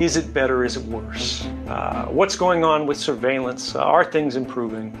 is it better, is it worse? What's going on with surveillance? Are things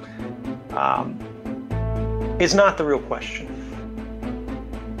improving? Is not the real question.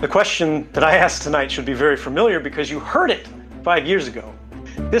 The question that I asked tonight should be very familiar because you heard it 5 years ago.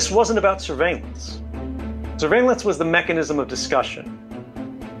 This wasn't about surveillance. Surveillance was the mechanism of discussion,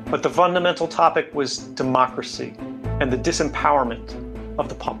 but the fundamental topic was democracy and the disempowerment of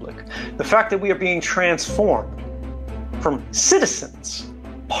the public. The fact that we are being transformed from citizens,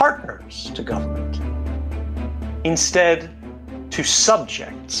 partners to government, instead to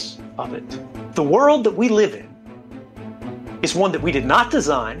subjects of it. The world that we live in is one that we did not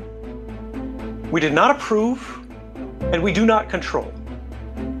design, we did not approve, and we do not control.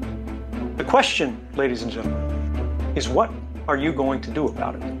 The question, ladies and gentlemen, is what are you going to do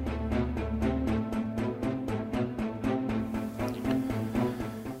about it?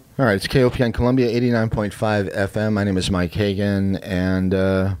 All right, it's KOPN Columbia, 89.5 FM. My name is Mike Hagan, and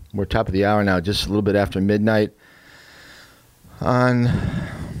we're top of the hour now, just a little bit after midnight on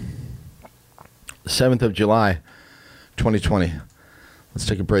the 7th of July, 2020. Let's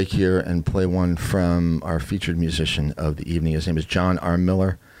take a break here and play one from our featured musician of the evening. His name is John R.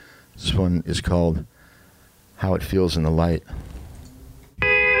 Miller. This one is called How It Feels in the Light.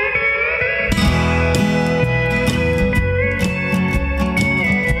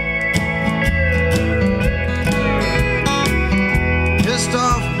 Pissed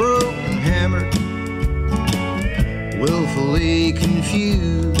off, broken, hammered, willfully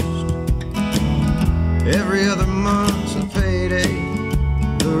confused. Every other month's a payday,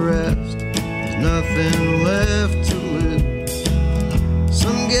 the rest is nothing left to lose.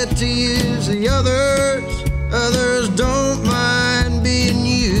 Some get to use the others don't mind being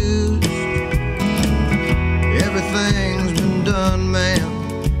used. Everything's been done, man,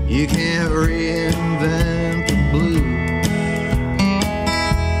 you can't reinvent the blues.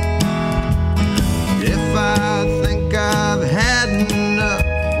 If I think I've had enough,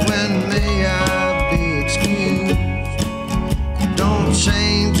 when may I be excused? Don't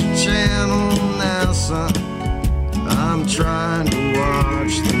change the channel now, son, I'm trying to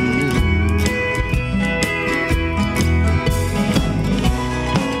watch the news.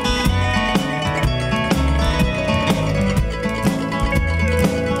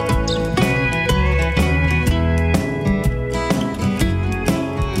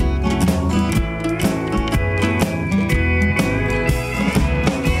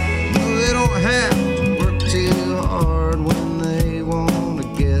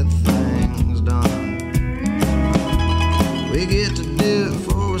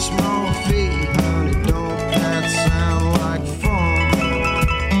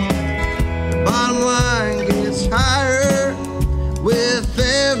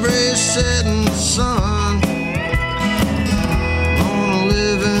 Setting sun on a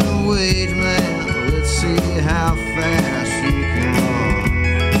living wage, man. Let's see how fast you can run.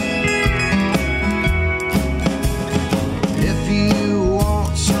 If you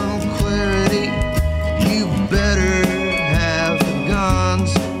want some clarity, you better have the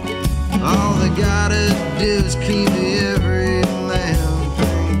guns. All they gotta do is keep every man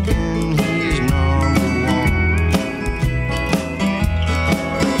thinking he's number one.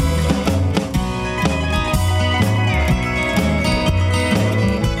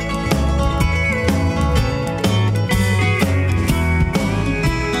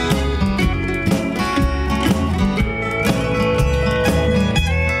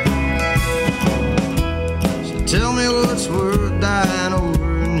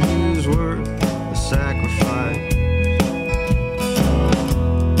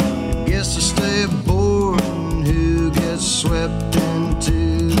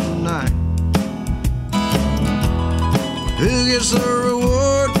 gets the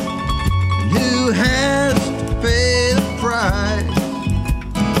reward and who has to pay the price?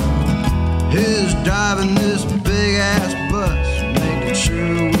 Who's driving this big ass bus, making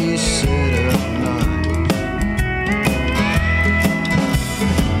sure we sit up night?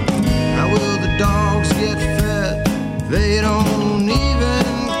 How will the dogs get fed? They don't even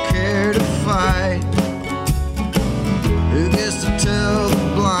care to fight. Who gets to tell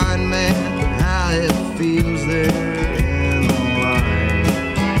the blind man how it feels there?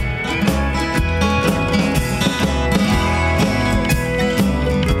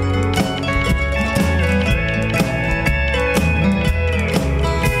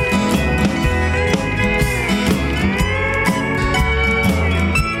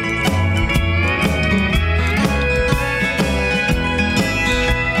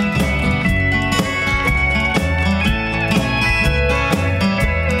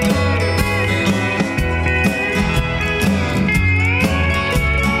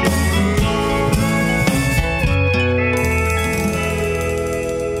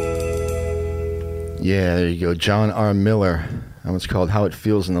 Yeah, there you go. John R. Miller. That one's called How It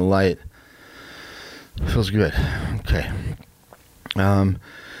Feels in the Light. Feels good. Okay.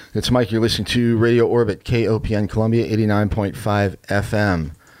 It's Mike. You're listening to Radio Orbit, KOPN Columbia, 89.5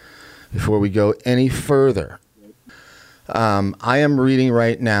 FM. Before we go any further, I am reading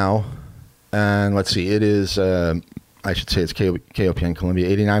right now, and let's see, it is, I should say it's KOPN Columbia,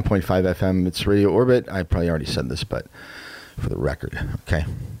 89.5 FM. It's Radio Orbit. I probably already said this, but for the record, okay.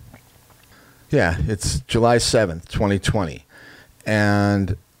 Yeah, it's July 7th, 2020,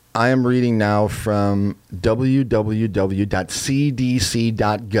 and I am reading now from www.cdc.gov,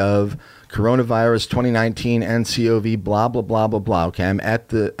 coronavirus 2019 NCOV, blah blah blah blah blah. Okay, I'm at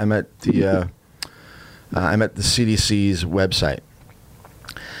the CDC's website.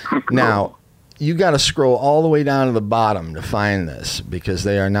 Now, you got to scroll all the way down to the bottom to find this because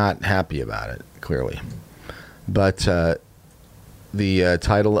they are not happy about it, clearly. But the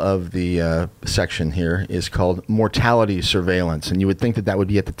title of the section here is called Mortality Surveillance. And you would think that would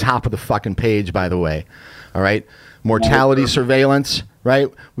be at the top of the fucking page, by the way. All right? Mortality surveillance, right?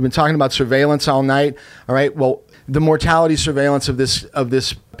 We've been talking about surveillance all night. All right? Well, the mortality surveillance of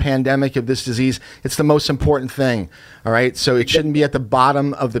this pandemic, of this disease, it's the most important thing. All right? So it shouldn't be at the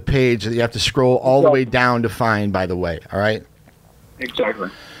bottom of the page that you have to scroll all the way down to find, by the way. All right? Exactly.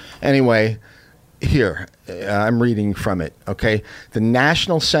 Anyway, here, I'm reading from it, okay? The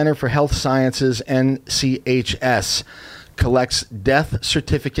National Center for Health Sciences, NCHS, collects death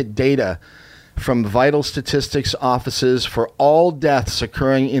certificate data from vital statistics offices for all deaths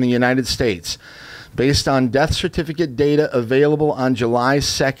occurring in the United States. Based on death certificate data available on July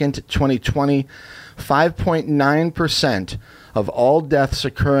 2nd, 2020, 5.9% of all deaths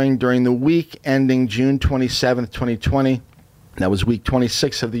occurring during the week ending June 27th, 2020, that was week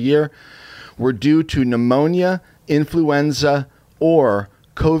 26 of the year, were due to pneumonia, influenza, or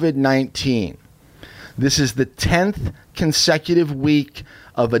COVID-19. This is the 10th consecutive week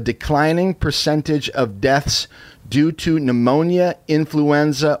of a declining percentage of deaths due to pneumonia,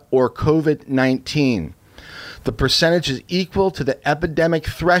 influenza, or COVID-19. The percentage is equal to the epidemic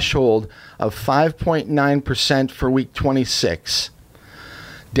threshold of 5.9% for week 26.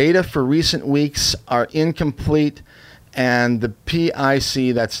 Data for recent weeks are incomplete, and the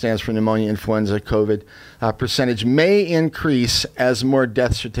PIC, that stands for pneumonia, influenza, COVID, percentage may increase as more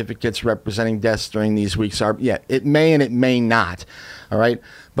death certificates representing deaths during these weeks are. Yeah, it may and it may not. All right.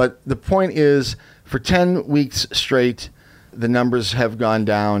 But the point is, for 10 weeks straight, the numbers have gone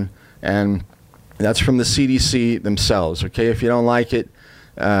down, and that's from the CDC themselves. Okay. If you don't like it,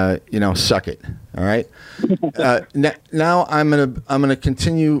 suck it. All right. Now I'm gonna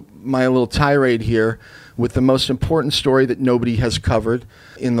continue my little tirade here with the most important story that nobody has covered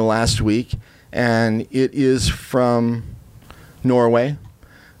in the last week, and it is from Norway,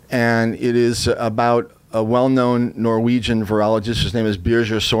 and it is about a well-known Norwegian virologist. His name is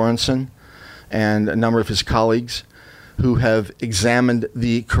Birger Sorensen, and a number of his colleagues who have examined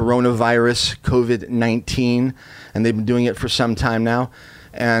the coronavirus, COVID-19, and they've been doing it for some time now.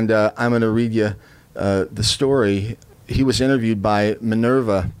 And I'm going to read you the story. He was interviewed by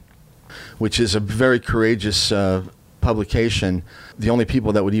Minerva, which is a very courageous publication. The only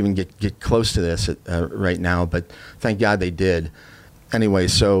people that would even get close to this right now, but thank God they did. Anyway,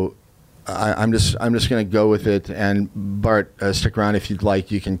 so I'm just going to go with it. And Bart, stick around if you'd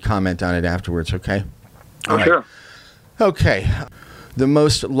like. You can comment on it afterwards. Okay. Oh, right. Sure. Okay. The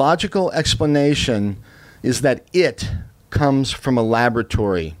most logical explanation is that it comes from a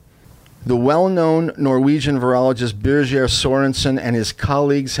laboratory. The well-known Norwegian virologist Birger Sorensen and his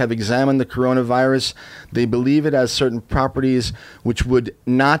colleagues have examined the coronavirus. They believe it has certain properties which would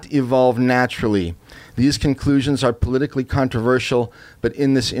not evolve naturally. These conclusions are politically controversial, but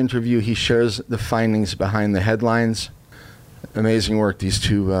in this interview he shares the findings behind the headlines. Amazing work these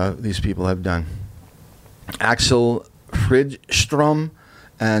people have done. Axel Fridström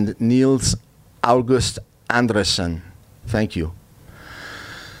and Niels August Andresen. Thank you.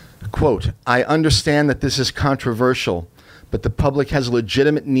 Quote, I understand that this is controversial, but the public has a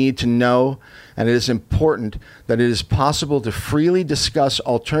legitimate need to know, and it is important that it is possible to freely discuss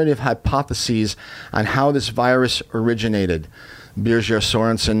alternative hypotheses on how this virus originated. Birger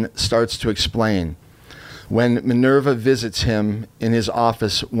Sorensen starts to explain when Minerva visits him in his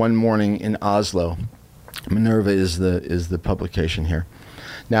office one morning in Oslo. Minerva is the publication here.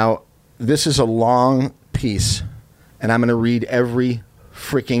 Now, this is a long piece, and I'm going to read every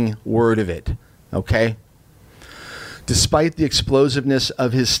freaking word of it, okay? Despite the explosiveness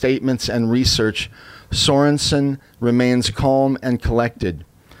of his statements and research, Sorensen remains calm and collected.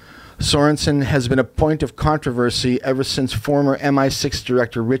 Sorensen has been a point of controversy ever since former MI6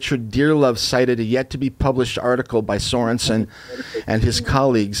 director Richard Dearlove cited a yet-to-be-published article by Sorensen and his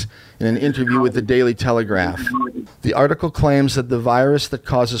colleagues in an interview with the Daily Telegraph. The article claims that the virus that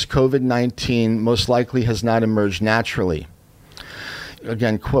causes COVID-19 most likely has not emerged naturally.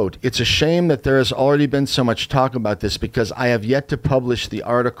 Again, quote, it's a shame that there has already been so much talk about this because I have yet to publish the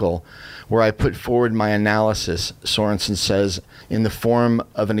article where I put forward my analysis, Sorensen says, in the form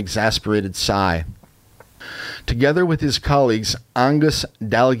of an exasperated sigh. Together with his colleagues, Angus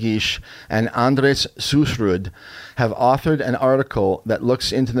Dalgish and Andres Susrud have authored an article that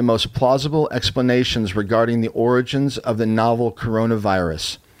looks into the most plausible explanations regarding the origins of the novel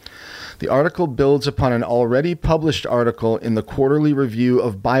coronavirus. The article builds upon an already published article in the Quarterly Review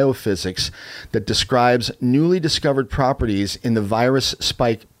of Biophysics that describes newly discovered properties in the virus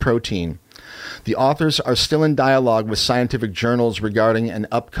spike protein. The authors are still in dialogue with scientific journals regarding an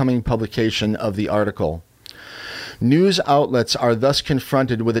upcoming publication of the article. News outlets are thus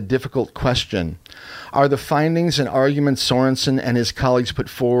confronted with a difficult question. Are the findings and arguments Sorensen and his colleagues put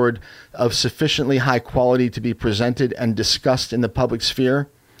forward of sufficiently high quality to be presented and discussed in the public sphere?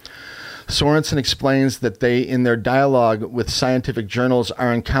 Sorensen explains that they, in their dialogue with scientific journals,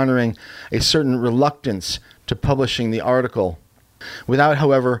 are encountering a certain reluctance to publishing the article, without,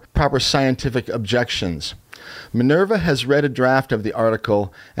 however, proper scientific objections. Minerva has read a draft of the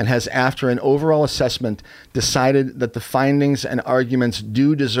article and has, after an overall assessment, decided that the findings and arguments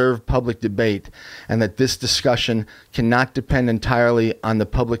do deserve public debate and that this discussion cannot depend entirely on the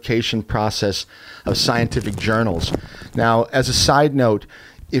publication process of scientific journals. Now, as a side note,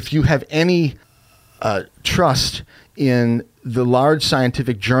 if you have any trust in the large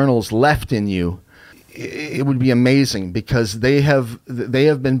scientific journals left in you, it would be amazing because they have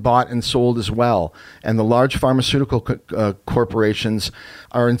been bought and sold as well, and the large pharmaceutical corporations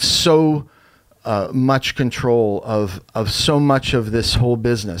are in so much control of so much of this whole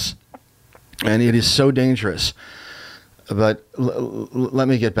business, and it is so dangerous. But let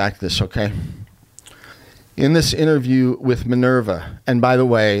me get back to this, okay? In this interview with Minerva, and by the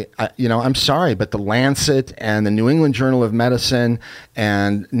way, I'm sorry, but the Lancet and the New England Journal of Medicine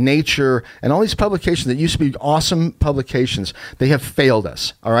and Nature and all these publications that used to be awesome publications, they have failed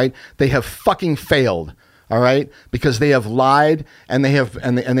us, all right? They have fucking failed, all right? Because they have lied and they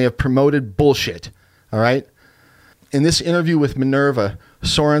have promoted bullshit, all right? In this interview with Minerva,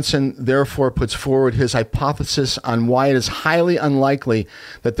 Sorensen therefore puts forward his hypothesis on why it is highly unlikely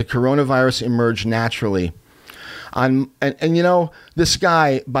that the coronavirus emerged naturally. And this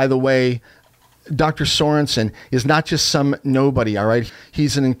guy, by the way, Dr. Sorensen, is not just some nobody, all right?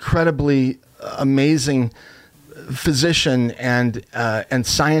 He's an incredibly amazing physician and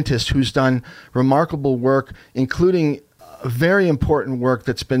scientist who's done remarkable work, including very important work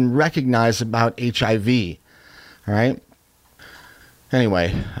that's been recognized about HIV, all right?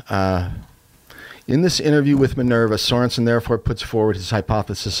 Anyway, in this interview with Minerva, Sorensen therefore puts forward his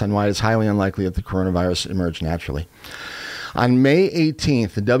hypothesis on why it is highly unlikely that the coronavirus emerged naturally. On May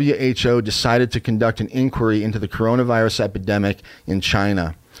 18th, the WHO decided to conduct an inquiry into the coronavirus epidemic in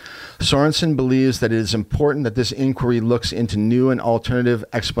China. Sorensen believes that it is important that this inquiry looks into new and alternative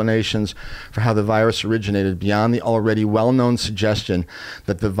explanations for how the virus originated beyond the already well-known suggestion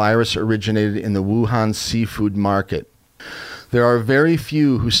that the virus originated in the Wuhan seafood market. There are very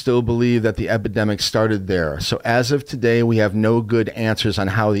few who still believe that the epidemic started there. So as of today, we have no good answers on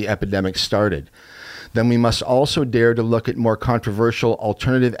how the epidemic started. Then we must also dare to look at more controversial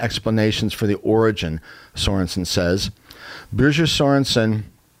alternative explanations for the origin, Sorensen says. Birger Sorensen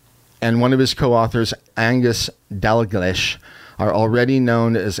and one of his co-authors, Angus Dalgleish, are already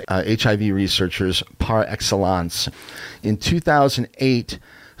known as HIV researchers par excellence. In 2008,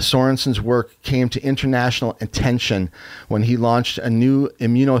 Sorensen's work came to international attention when he launched a new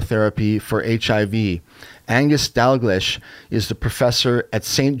immunotherapy for HIV. Angus Dalgleish is the professor at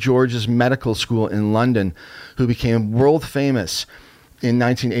St. George's Medical School in London who became world famous in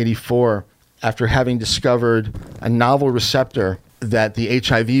 1984 after having discovered a novel receptor that the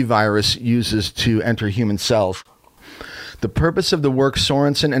HIV virus uses to enter human cells. The purpose of the work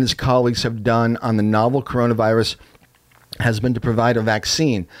Sorensen and his colleagues have done on the novel coronavirus has been to provide a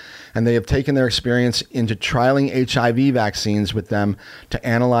vaccine, and they have taken their experience into trialing HIV vaccines with them to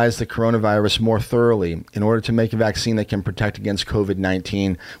analyze the coronavirus more thoroughly in order to make a vaccine that can protect against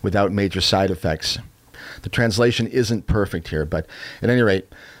COVID-19 without major side effects. The translation isn't perfect here, but at any rate,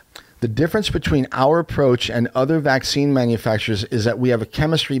 the difference between our approach and other vaccine manufacturers is that we have a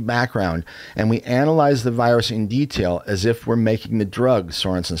chemistry background and we analyze the virus in detail as if we're making the drug,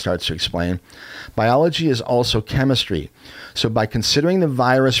 Sorensen starts to explain. Biology is also chemistry. So by considering the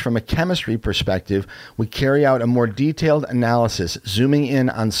virus from a chemistry perspective, we carry out a more detailed analysis, zooming in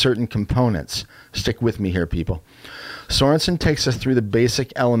on certain components. Stick with me here, people. Sorensen takes us through the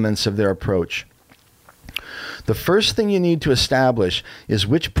basic elements of their approach. The first thing you need to establish is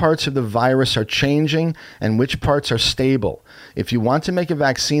which parts of the virus are changing and which parts are stable. If you want to make a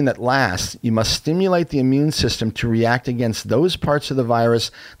vaccine that lasts, you must stimulate the immune system to react against those parts of the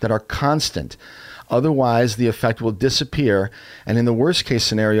virus that are constant. Otherwise, the effect will disappear and, in the worst case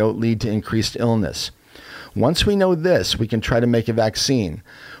scenario, lead to increased illness. Once we know this, we can try to make a vaccine.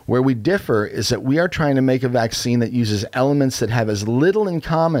 Where we differ is that we are trying to make a vaccine that uses elements that have as little in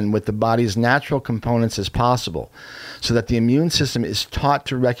common with the body's natural components as possible, so that the immune system is taught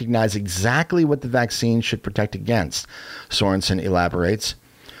to recognize exactly what the vaccine should protect against, Sorensen elaborates.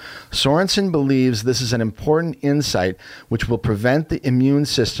 Sorensen believes this is an important insight which will prevent the immune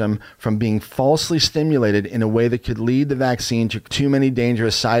system from being falsely stimulated in a way that could lead the vaccine to too many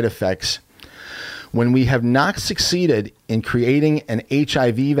dangerous side effects. When we have not succeeded in creating an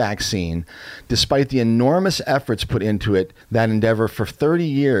HIV vaccine, despite the enormous efforts put into that endeavor for 30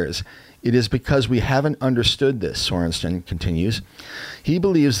 years, it is because we haven't understood this, Sorensen continues. He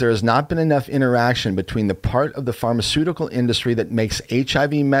believes there has not been enough interaction between the part of the pharmaceutical industry that makes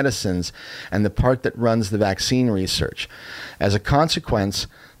HIV medicines and the part that runs the vaccine research. As a consequence,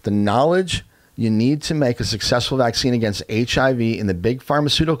 the knowledge you need to make a successful vaccine against HIV in the big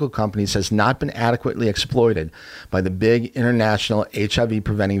pharmaceutical companies has not been adequately exploited by the big international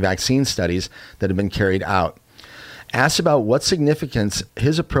HIV-preventing vaccine studies that have been carried out. Asked about what significance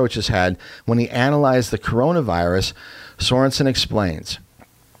his approach has had when he analyzed the coronavirus, Sorensen explains,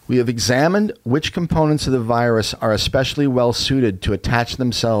 "We have examined which components of the virus are especially well suited to attach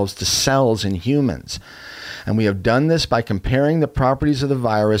themselves to cells in humans. And we have done this by comparing the properties of the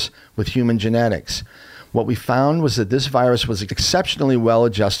virus with human genetics. What we found was that this virus was exceptionally well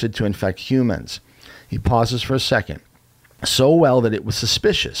adjusted to infect humans." He pauses for a second. "So well that it was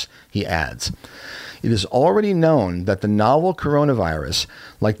suspicious," he adds. It is already known that the novel coronavirus,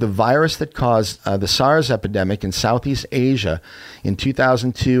 like the virus that caused the SARS epidemic in Southeast Asia in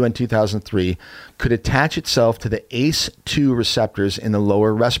 2002 and 2003, could attach itself to the ACE2 receptors in the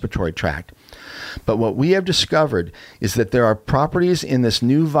lower respiratory tract. But what we have discovered is that there are properties in this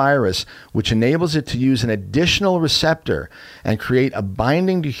new virus which enables it to use an additional receptor and create a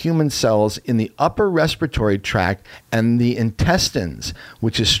binding to human cells in the upper respiratory tract and the intestines,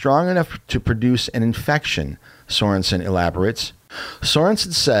 which is strong enough to produce an infection, Sorensen elaborates.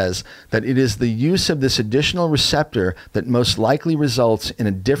 Sorensen says that it is the use of this additional receptor that most likely results in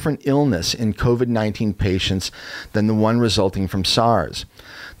a different illness in COVID-19 patients than the one resulting from SARS.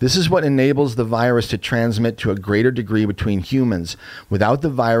 This is what enables the virus to transmit to a greater degree between humans without the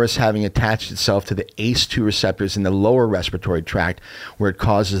virus having attached itself to the ACE2 receptors in the lower respiratory tract where it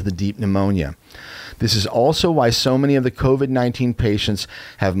causes the deep pneumonia. This is also why so many of the COVID-19 patients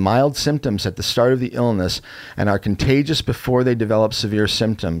have mild symptoms at the start of the illness and are contagious before they develop severe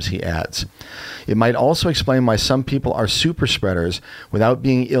symptoms, he adds. It might also explain why some people are super spreaders without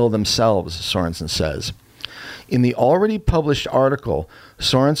being ill themselves, Sorensen says. In the already published article,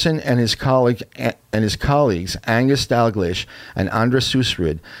 Sorensen and his colleagues Angus Dalgleish and Andres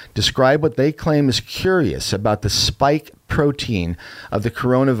Susrid describe what they claim is curious about the spike protein of the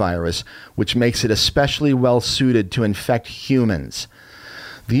coronavirus, which makes it especially well suited to infect humans.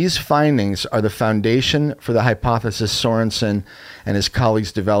 These findings are the foundation for the hypothesis Sorensen and his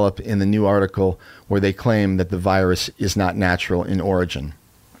colleagues develop in the new article where they claim that the virus is not natural in origin.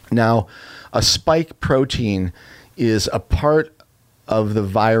 Now, a spike protein is a part of the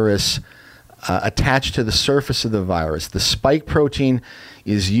virus attached to the surface of the virus. The spike protein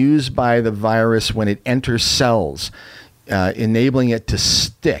is used by the virus when it enters cells, enabling it to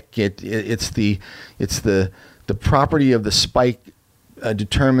stick. It's the property of the spike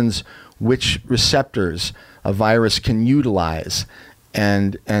determines which receptors a virus can utilize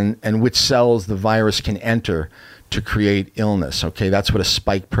and which cells the virus can enter to create illness. Okay, that's what a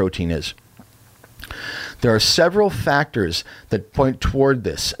spike protein is. There are several factors that point toward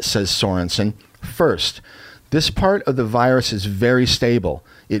this, says Sorensen. First, this part of the virus is very stable.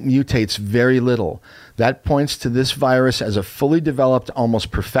 It mutates very little. That points to this virus as a fully developed,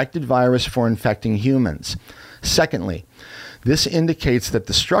 almost perfected virus for infecting humans. Secondly, this indicates that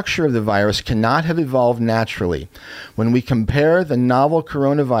the structure of the virus cannot have evolved naturally. When we compare the novel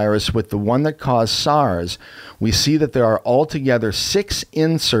coronavirus with the one that caused SARS, we see that there are altogether 6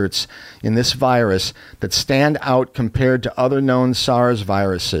 inserts in this virus that stand out compared to other known SARS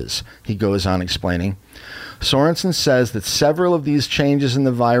viruses, he goes on explaining. Sorensen says that several of these changes in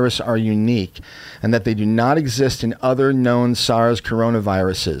the virus are unique and that they do not exist in other known SARS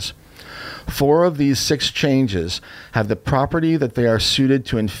coronaviruses. 4 of these 6 changes have the property that they are suited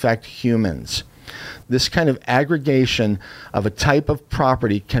to infect humans. This kind of aggregation of a type of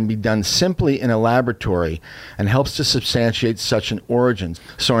property can be done simply in a laboratory and helps to substantiate such an origin,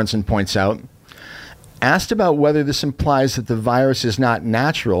 Sorensen points out. Asked about whether this implies that the virus is not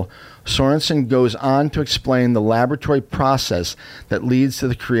natural, Sorensen goes on to explain the laboratory process that leads to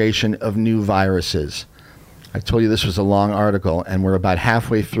the creation of new viruses. I told you this was a long article, and we're about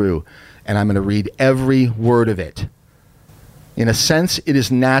halfway through, and I'm going to read every word of it. In a sense, it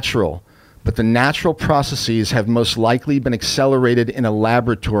is natural, but the natural processes have most likely been accelerated in a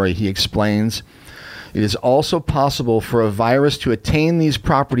laboratory, he explains. It is also possible for a virus to attain these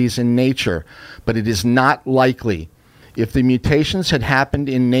properties in nature, but it is not likely. If the mutations had happened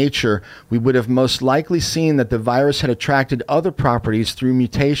in nature, we would have most likely seen that the virus had attracted other properties through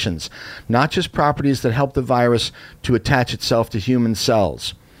mutations, not just properties that help the virus to attach itself to human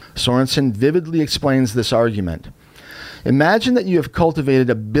cells. Sorensen vividly explains this argument. Imagine that you have cultivated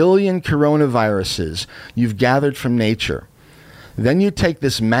 1 billion coronaviruses you've gathered from nature. Then you take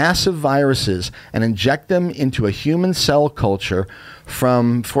this mass of viruses and inject them into a human cell culture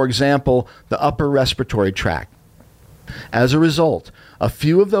from, for example, the upper respiratory tract. As a result, a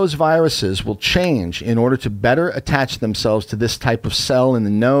few of those viruses will change in order to better attach themselves to this type of cell in the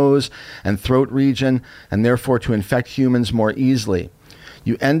nose and throat region, and therefore to infect humans more easily.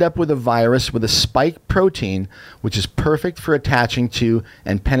 You end up with a virus with a spike protein, which is perfect for attaching to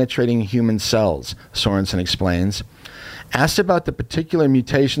and penetrating human cells, Sorensen explains. Asked about the particular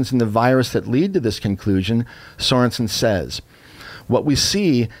mutations in the virus that lead to this conclusion, Sorensen says, what we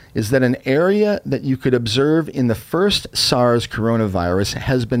see is that an area that you could observe in the first SARS coronavirus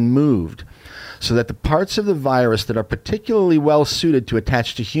has been moved, so that the parts of the virus that are particularly well suited to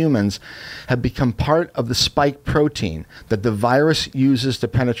attach to humans have become part of the spike protein that the virus uses to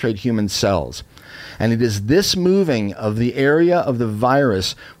penetrate human cells. And it is this moving of the area of the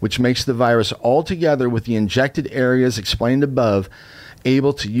virus which makes the virus, altogether with the injected areas explained above,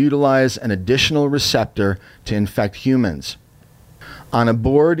 able to utilize an additional receptor to infect humans. On a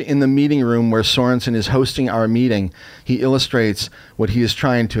board in the meeting room where Sorensen is hosting our meeting, he illustrates what he is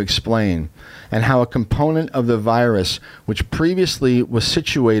trying to explain, and how a component of the virus, which previously was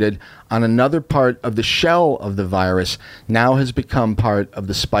situated on another part of the shell of the virus, now has become part of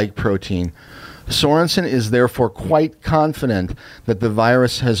the spike protein. Sorensen is therefore quite confident that the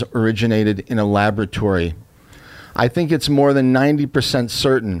virus has originated in a laboratory. I think it's more than 90%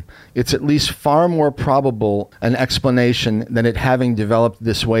 certain. It's at least far more probable an explanation than it having developed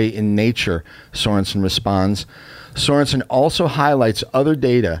this way in nature, Sorensen responds. Sorensen also highlights other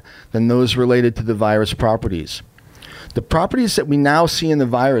data than those related to the virus properties. The properties that we now see in the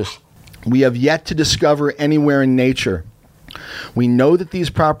virus, we have yet to discover anywhere in nature. We know that these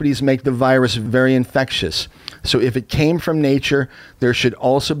properties make the virus very infectious. So if it came from nature, there should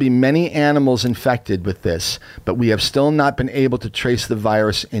also be many animals infected with this, but we have still not been able to trace the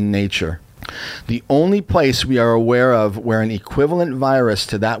virus in nature. The only place we are aware of where an equivalent virus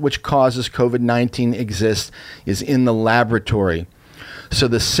to that which causes COVID-19 exists is in the laboratory. So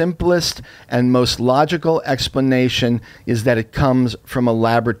the simplest and most logical explanation is that it comes from a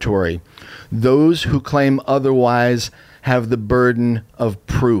laboratory. Those who claim otherwise have the burden of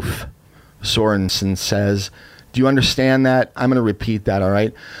proof, Sorensen says. Do you understand that? I'm going to repeat that, all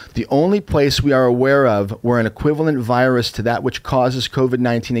right? The only place we are aware of where an equivalent virus to that which causes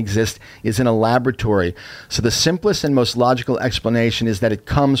COVID-19 exists is in a laboratory. So the simplest and most logical explanation is that it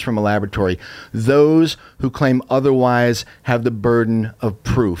comes from a laboratory. Those who claim otherwise have the burden of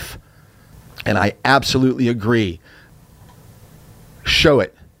proof. And I absolutely agree. Show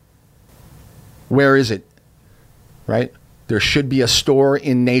it. Where is it? Right? There should be a store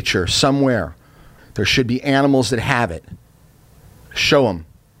in nature somewhere. There should be animals that have it. Show them.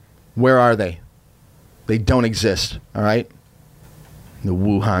 Where are they? They don't exist, all right? The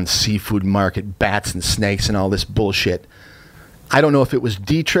Wuhan seafood market, bats and snakes and all this bullshit. I don't know if it was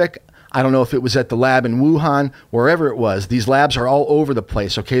Dietrich. I don't know if it was at the lab in Wuhan, wherever it was. These labs are all over the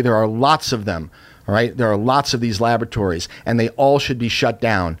place, okay? There are lots of them, all right? There are lots of these laboratories, and they all should be shut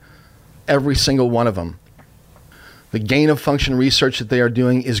down. Every single one of them. The gain-of-function research that they are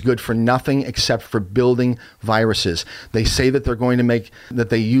doing is good for nothing except for building viruses. They say that they're going to that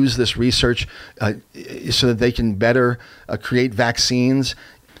they use this research so that they can better create vaccines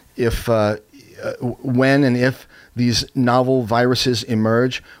when and if these novel viruses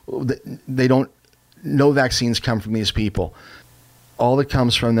emerge. No vaccines come from these people. All that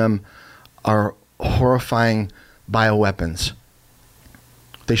comes from them are horrifying bioweapons.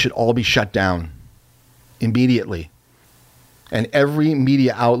 They should all be shut down immediately. And every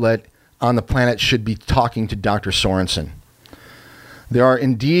media outlet on the planet should be talking to Dr. Sorensen. There are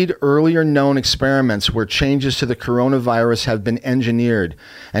indeed earlier known experiments where changes to the coronavirus have been engineered.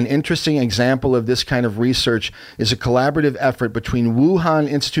 An interesting example of this kind of research is a collaborative effort between Wuhan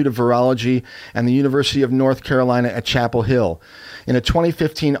Institute of Virology and the University of North Carolina at Chapel Hill. In a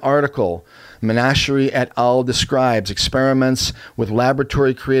 2015 article, Menashri et al. Describes experiments with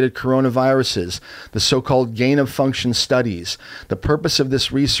laboratory-created coronaviruses, the so-called gain-of-function studies. The purpose of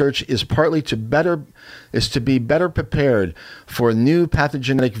this research is partly to be better prepared for new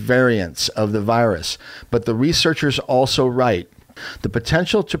pathogenic variants of the virus. But the researchers also write, the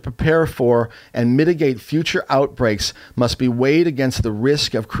potential to prepare for and mitigate future outbreaks must be weighed against the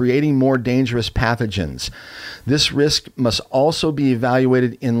risk of creating more dangerous pathogens. This risk must also be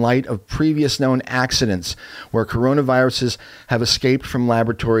evaluated in light of previous known accidents where coronaviruses have escaped from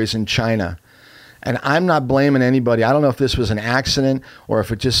laboratories in China. And I'm not blaming anybody. I don't know if this was an accident or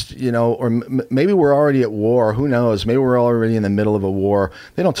if it just, or maybe we're already at war. Who knows? Maybe we're already in the middle of a war.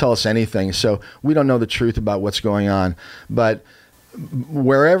 They don't tell us anything, so we don't know the truth about what's going on. But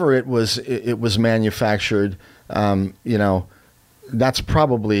wherever it was manufactured, that's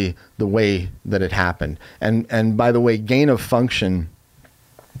probably the way that it happened. And by the way, gain of function,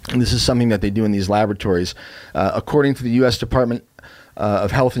 and this is something that they do in these laboratories, according to the U.S. Department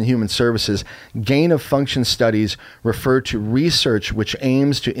of Health and Human Services, gain of function studies refer to research which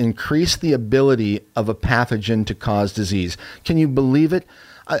aims to increase the ability of a pathogen to cause disease. Can you believe it?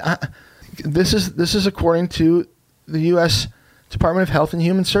 This is according to the U.S. Department of Health and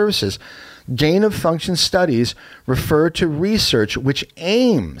Human Services. Gain of function studies refer to research which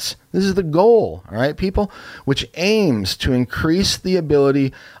aims, this is the goal, all right, people, which aims to increase the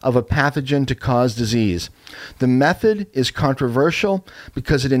ability of a pathogen to cause disease. The method is controversial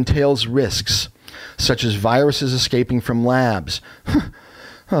because it entails risks, such as viruses escaping from labs.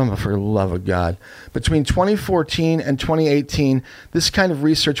 Oh, for the love of God. Between 2014 and 2018, this kind of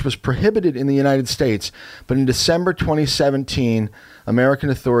research was prohibited in the United States, but in December 2017, American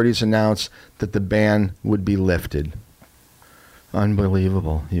authorities announced that the ban would be lifted.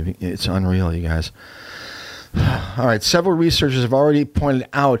 Unbelievable. It's unreal, you guys. All right, several researchers have already pointed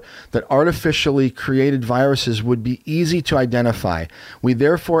out that artificially created viruses would be easy to identify. We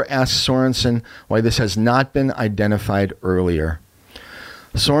therefore ask Sorensen why this has not been identified earlier.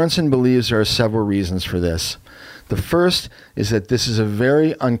 Sorensen believes there are several reasons for this. The first is that this is a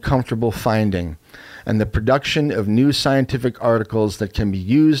very uncomfortable finding, and the production of new scientific articles that can be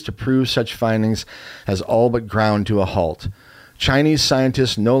used to prove such findings has all but ground to a halt. Chinese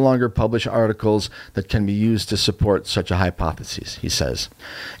scientists no longer publish articles that can be used to support such a hypothesis, he says.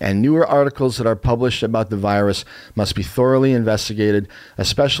 And newer articles that are published about the virus must be thoroughly investigated,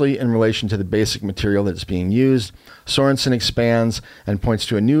 especially in relation to the basic material that is being used. Sorensen expands and points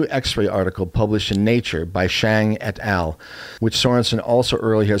to a new X-ray article published in Nature by Shang et al., which Sorensen also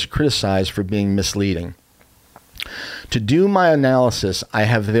earlier has criticized for being misleading. To do my analysis, I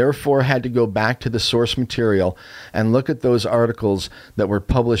have therefore had to go back to the source material and look at those articles that were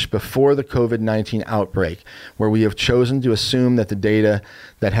published before the COVID-19 outbreak, where we have chosen to assume that the data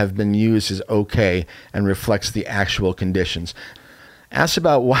that have been used is okay and reflects the actual conditions. Ask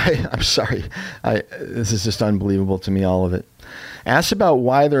about why, I'm sorry, this is just unbelievable to me, all of it. Asked about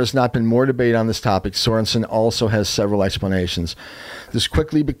why there has not been more debate on this topic, Sorensen also has several explanations. This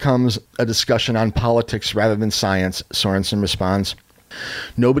quickly becomes a discussion on politics rather than science, Sorensen responds.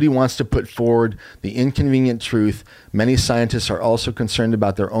 Nobody wants to put forward the inconvenient truth. Many scientists are also concerned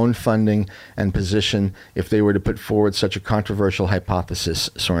about their own funding and position if they were to put forward such a controversial hypothesis,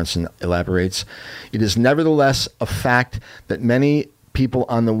 Sorensen elaborates. It is nevertheless a fact that many people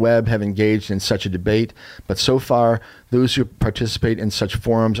on the web have engaged in such a debate, but so far, those who participate in such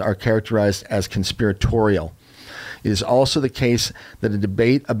forums are characterized as conspiratorial. It is also the case that a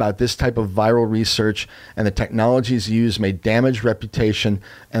debate about this type of viral research and the technologies used may damage reputation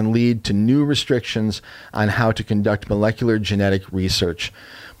and lead to new restrictions on how to conduct molecular genetic research.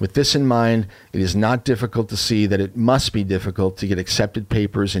 With this in mind, it is not difficult to see that it must be difficult to get accepted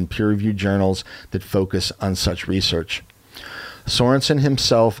papers in peer-reviewed journals that focus on such research. Sorensen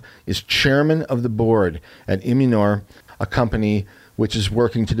himself is chairman of the board at Immunor, a company which is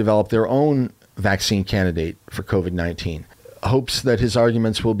working to develop their own vaccine candidate for COVID-19. Hopes that his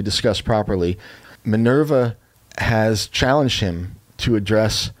arguments will be discussed properly. Minerva has challenged him to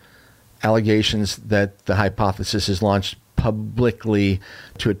address allegations that the hypothesis is launched publicly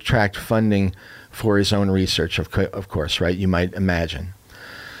to attract funding for his own research, of course, right? You might imagine.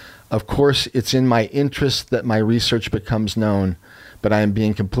 Of course, it's in my interest that my research becomes known, but I am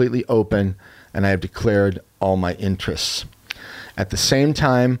being completely open and I have declared all my interests. At the same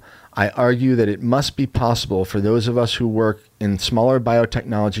time, I argue that it must be possible for those of us who work in smaller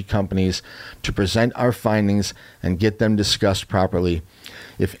biotechnology companies to present our findings and get them discussed properly.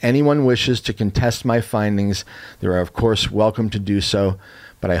 If anyone wishes to contest my findings, they are of course welcome to do so,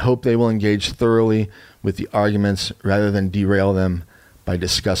 but I hope they will engage thoroughly with the arguments rather than derail them by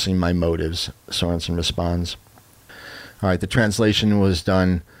discussing my motives, Sorensen responds. All right, the translation was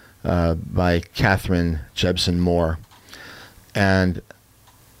done by Catherine Jebsen Moore. And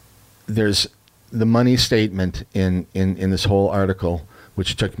there's the money statement in this whole article,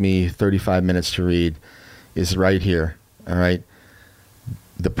 which took me 35 minutes to read, is right here. All right.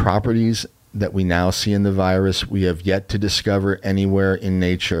 The properties that we now see in the virus, we have yet to discover anywhere in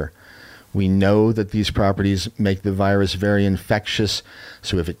nature. We know that these properties make the virus very infectious.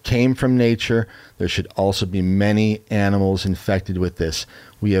 So if it came from nature, there should also be many animals infected with this.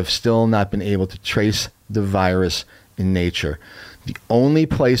 We have still not been able to trace the virus in nature. The only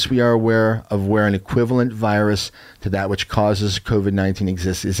place we are aware of where an equivalent virus to that which causes COVID-19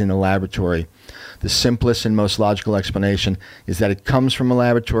 exists is in a laboratory. The simplest and most logical explanation is that it comes from a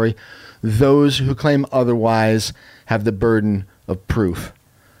laboratory. Those who claim otherwise have the burden of proof.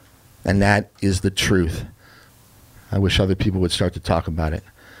 And that is the truth. I wish other people would start to talk about it.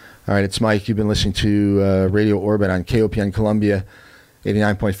 All right, it's Mike. You've been listening to Radio Orbit on KOPN Columbia,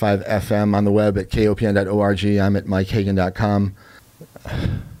 89.5 FM, on the web at kopn.org. I'm at mikehagan.com.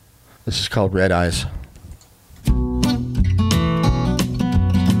 This is called Red Eyes.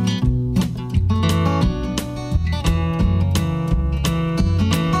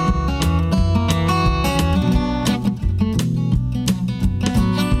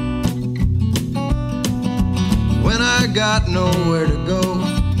 When I got nowhere to go,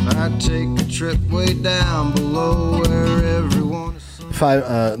 I'd take a trip way down below where everyone is.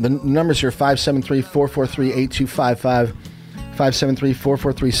 The numbers here, 573-443-8255,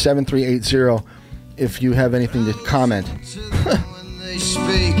 573-443-7380, if you have anything to comment. When they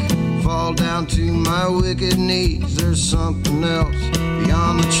speak, fall down to my wicked knees. There's something else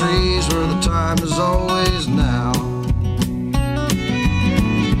beyond the trees where the time is always now.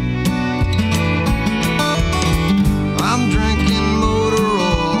 I'm drinking motor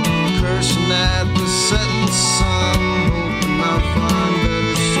oil, cursing at the setting sun, hoping I'll find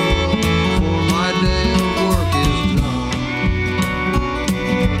better soil before my day of work is done.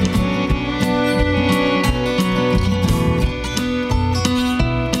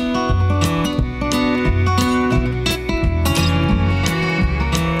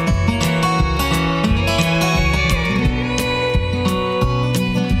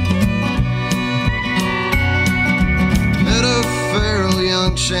 Met a fairly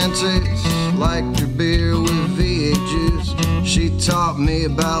young chanteuse, liked her beer with V8 juice. She taught me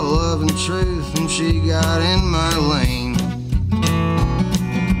about love and truth, and she got in my lane.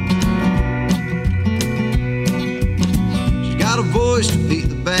 She's got a voice to beat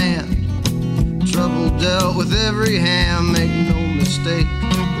the band. Trouble dealt with every hand, make no mistake.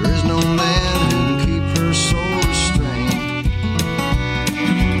 There is no man who can keep her soul restrained.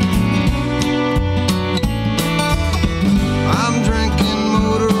 I'm drinking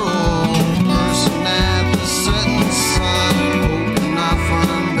motor oil, cursing at the setting sun, hoping I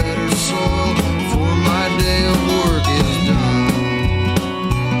find better soil before my day of work is done.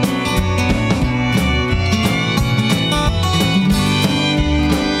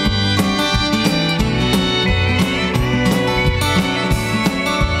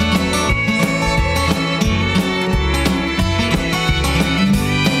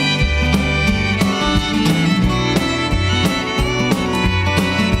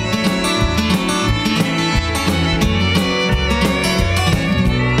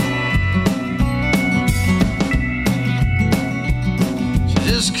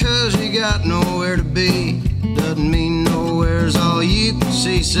 got nowhere to be. Doesn't mean nowhere's all you can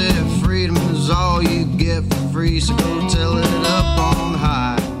see. Said freedom is all you get for free, so go tell it up on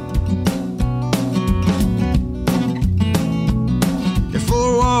high. Your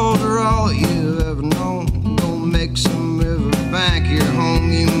four walls are all you've ever known. Go make some riverbank your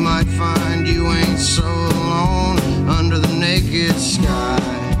home. You might find you ain't so alone under the naked sky.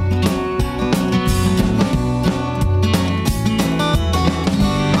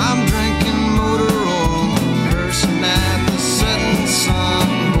 I'm drinking motor oil, cursing at the setting sun,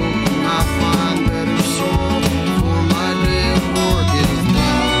 hoping I find better soil before my day of work is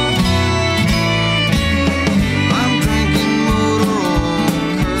done. I'm drinking motor oil,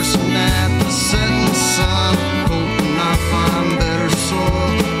 cursing at the setting sun, hoping I find better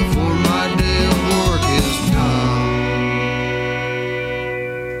soil before my day of work is done.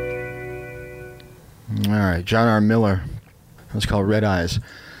 All right, John R. Miller. It's called Red Eyes.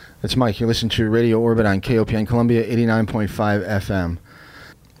 It's Mike. You listen to Radio Orbit on KOPN Columbia, 89.5 FM.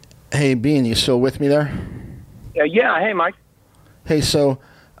 Hey, Bean, you still with me there? Yeah. Hey, Mike. Hey, so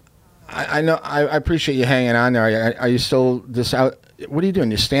I know I appreciate you hanging on there. Are you still just out? What are you doing?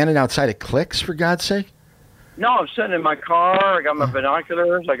 You're standing outside of Clicks, for God's sake? No, I'm sitting in my car. I got my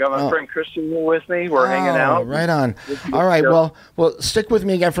binoculars. I got my friend Kristen here with me. We're hanging out. Right on. All right. Well, stick with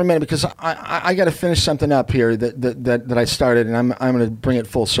me again for a minute because I got to finish something up here that I started, and I'm going to bring it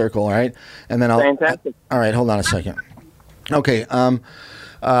full circle. All right, and then I'll. Fantastic. All right. Hold on a second. Okay. On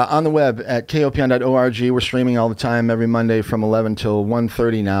the web at kopn.org, we're streaming all the time every Monday from 11 till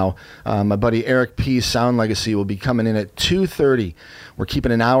 1:30 now. My buddy Eric P's Sound Legacy will be coming in at 2:30. We're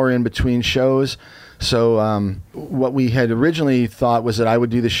keeping an hour in between shows. So what we had originally thought was that I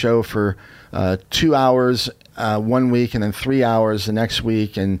would do the show for 2 hours 1 week and then 3 hours the next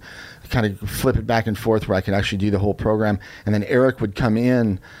week and kind of flip it back and forth where I could actually do the whole program. And then Eric would come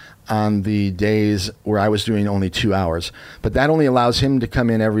in on the days where I was doing only 2 hours. But that only allows him to come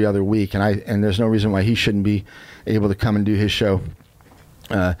in every other week. And there's no reason why he shouldn't be able to come and do his show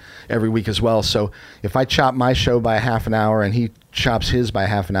every week as well. So if I chop my show by a half an hour and he chops his by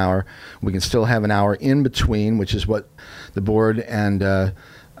half an hour, we can still have an hour in between, which is what the board and the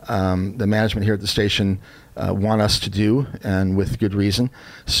management here at the station want us to do, and with good reason.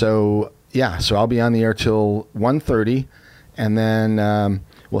 So yeah, so I'll be on the air till 1:30, and then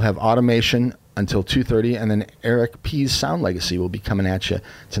we'll have automation until 2:30, and then Eric P's Sound Legacy will be coming at you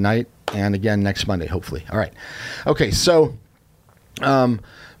tonight and again next Monday, hopefully. All right. Okay, so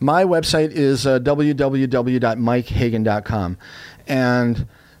my website is www.mikehagan.com. And,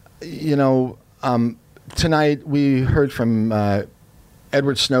 you know, tonight we heard from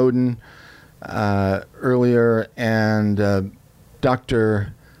Edward Snowden earlier, and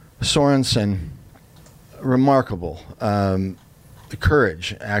Dr. Sorensen. Remarkable. The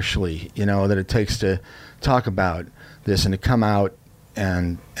courage, actually, you know, that it takes to talk about this and to come out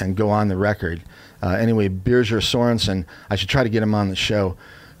and go on the record. Anyway, Birger Sorensen, I should try to get him on the show,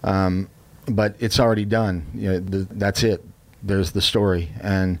 but it's already done. You know, that's it. There's the story.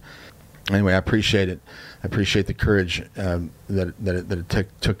 And anyway, I appreciate it. I appreciate the courage that it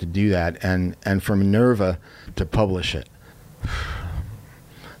took to do that, and for Minerva to publish it.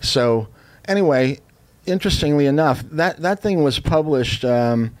 So anyway, interestingly enough, that thing was published.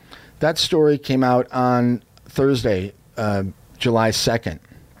 That story came out on Thursday, July 2nd.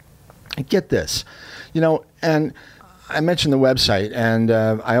 Get this, you know, and I mentioned the website, and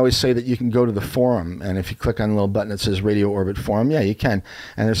I always say that you can go to the forum, and if you click on the little button that says Radio Orbit Forum, yeah, you can.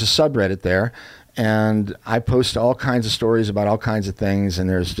 And there's a subreddit there, and I post all kinds of stories about all kinds of things, and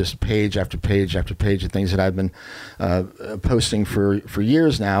there's just page after page after page of things that I've been posting for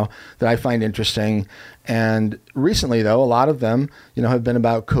years now that I find interesting. And recently, though, a lot of them, you know, have been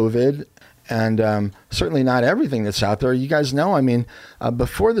about COVID. And certainly not everything that's out there. You guys know, I mean,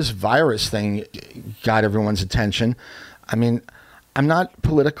 before this virus thing got everyone's attention, I mean, I'm not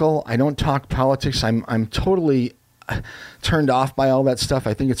political. I don't talk politics. I'm totally turned off by all that stuff.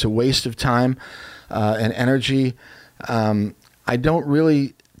 I think it's a waste of time and energy. I don't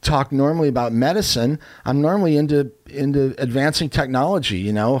really talk normally about medicine. I'm normally into advancing technology,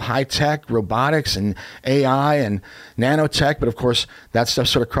 you know, high tech, robotics and AI and nanotech. But of course, that stuff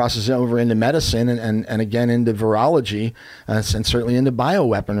sort of crosses over into medicine and again into virology and certainly into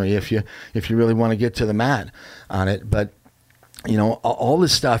bioweaponry if you really want to get to the mat on it. But you know, all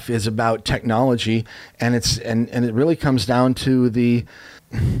this stuff is about technology, and it really comes down to the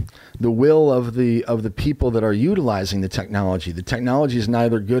will of the people that are utilizing the technology. The technology is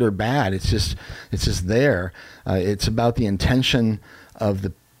neither good or bad. It's just there. It's about the intention of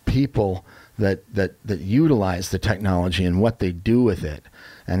the people that utilize the technology and what they do with it,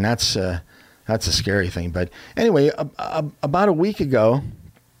 and that's a scary thing. But anyway, about a week ago,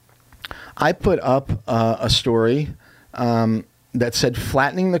 I put up a story that said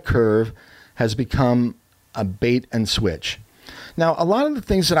flattening the curve has become a bait and switch. Now, a lot of the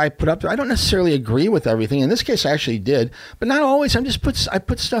things that I put up there, I don't necessarily agree with everything. In this case, I actually did, but not always. I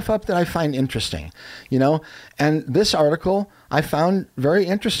put stuff up that I find interesting, And this article I found very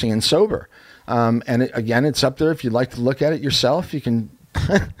interesting and sober. And again, it's up there. If you'd like to look at it yourself, you can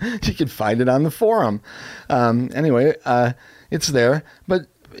you can find it on the forum. Anyway, it's there. But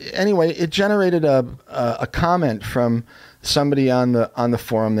anyway, it generated a comment from somebody on the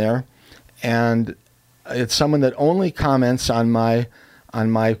forum there, and it's someone that only comments on my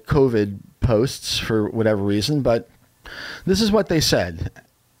COVID posts for whatever reason, but this is what they said.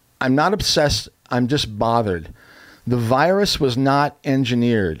 I'm not obsessed, I'm just bothered. The virus was not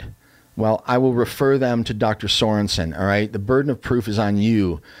engineered. Well, I will refer them to Dr. Sorensen, all right? The burden of proof is on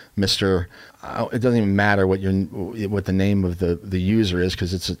you, Mr. It doesn't even matter what the name of the user is,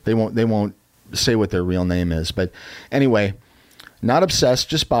 because they won't say what their real name is. But anyway, not obsessed,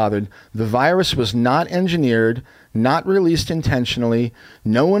 just bothered. The virus was not engineered, not released intentionally.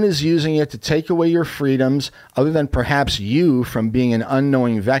 No one is using it to take away your freedoms other than perhaps you from being an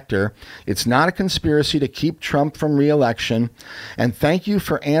unknowing vector. It's not a conspiracy to keep Trump from re-election. And thank you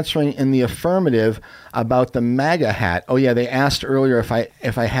for answering in the affirmative about the MAGA hat. Oh yeah, they asked earlier if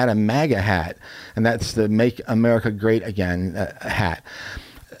I had a MAGA hat, and that's the Make America Great Again hat.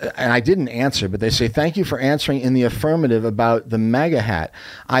 And I didn't answer, but they say, thank you for answering in the affirmative about the MAGA hat.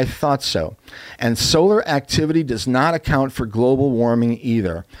 I thought so. And solar activity does not account for global warming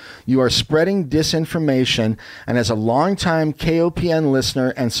either. You are spreading disinformation, and as a longtime KOPN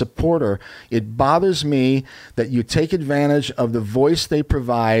listener and supporter, it bothers me that you take advantage of the voice they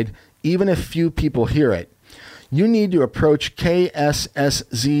provide, even if few people hear it. You need to approach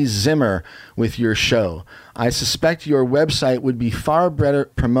KSSZ Zimmer with your show. I suspect your website would be far better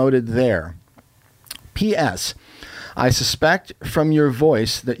promoted there. P.S. I suspect from your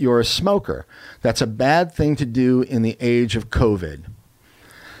voice that you're a smoker. That's a bad thing to do in the age of COVID.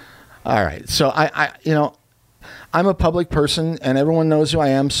 All right. So I'm a public person and everyone knows who I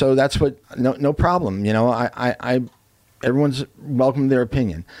am. So that's no problem. Everyone's welcome to their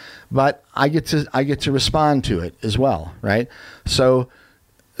opinion, but I get to respond to it as well, right? So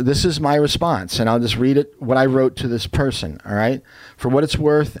this is my response, and I'll just read it, what I wrote to this person, all right? For what it's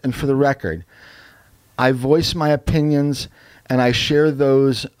worth and for the record, I voice my opinions and I share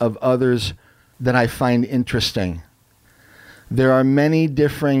those of others that I find interesting. There are many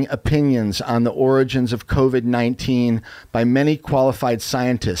differing opinions on the origins of COVID-19 by many qualified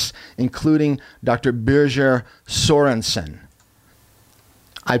scientists, including Dr. Birger Sorensen.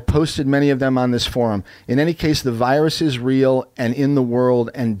 I posted many of them on this forum. In any case, the virus is real and in the world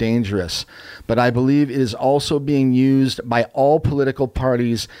and dangerous, but I believe it is also being used by all political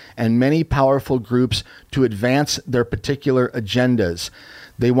parties and many powerful groups to advance their particular agendas.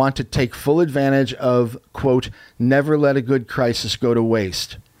 They want to take full advantage of, quote, never let a good crisis go to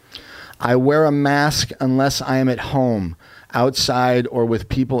waste. I wear a mask unless I am at home, outside, or with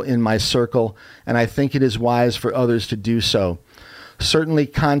people in my circle, and I think it is wise for others to do so. Certainly,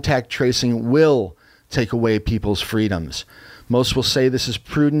 contact tracing will take away people's freedoms. Most will say this is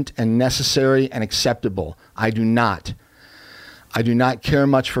prudent and necessary and acceptable. I do not. I do not care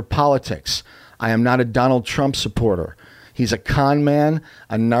much for politics. I am not a Donald Trump supporter. He's a con man,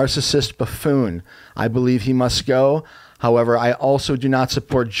 a narcissist buffoon. I believe he must go. However, I also do not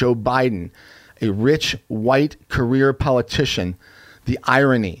support Joe Biden, a rich, white career politician. The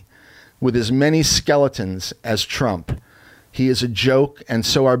irony, with as many skeletons as Trump. He is a joke, and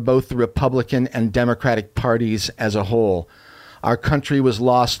so are both the Republican and Democratic parties as a whole. Our country was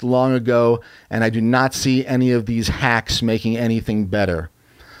lost long ago, and I do not see any of these hacks making anything better.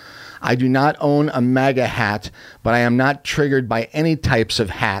 I do not own a MAGA hat, but I am not triggered by any types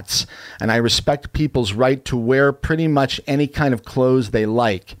of hats, and I respect people's right to wear pretty much any kind of clothes they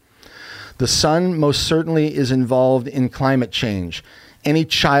like. The sun most certainly is involved in climate change. Any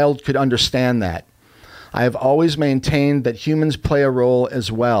child could understand that. I have always maintained that humans play a role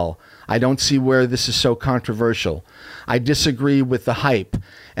as well. I don't see where this is so controversial. I disagree with the hype.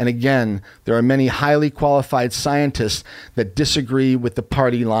 And again, there are many highly qualified scientists that disagree with the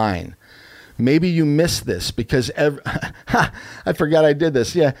party line. Maybe you missed this because I forgot I did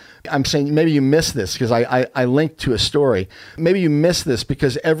this. Yeah, I'm saying maybe you missed this because I linked to a story. Maybe you missed this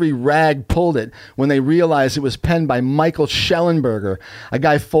because every rag pulled it when they realized it was penned by Michael Schellenberger, a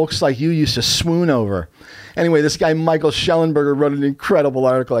guy folks like you used to swoon over. Anyway, this guy Michael Schellenberger wrote an incredible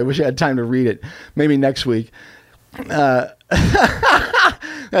article. I wish I had time to read it. Maybe next week. That's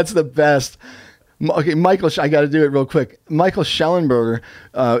the best. Okay, I got to do it real quick. Michael Schellenberger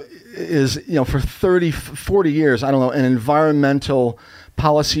is, for 40 years, I don't know, an environmental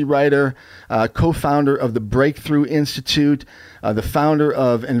policy writer, co-founder of the Breakthrough Institute, the founder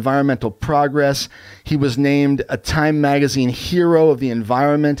of Environmental Progress. He was named a Time Magazine Hero of the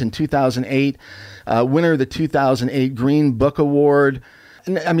Environment in 2008, winner of the 2008 Green Book Award.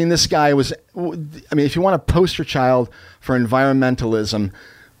 I mean, this guy was, if you want a poster child for environmentalism,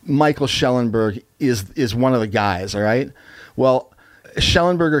 Michael Schellenberger is one of the guys, all right? Well,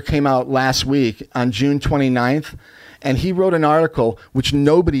 Schellenberger came out last week on June 29th, and he wrote an article which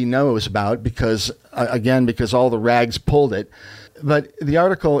nobody knows about because all the rags pulled it. But the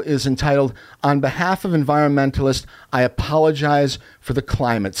article is entitled, "On Behalf of Environmentalists, I Apologize for the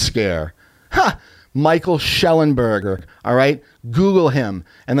Climate Scare." Ha! Michael Schellenberger, all right? Google him,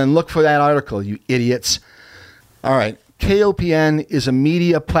 and then look for that article, you idiots. All right. KOPN is a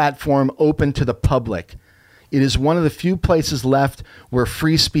media platform open to the public. It is one of the few places left where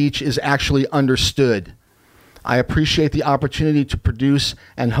free speech is actually understood. I appreciate the opportunity to produce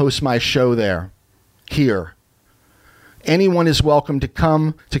and host my show there. Here. Anyone is welcome to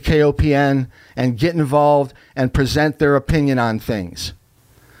come to KOPN and get involved and present their opinion on things.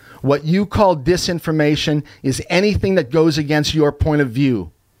 What you call disinformation is anything that goes against your point of view.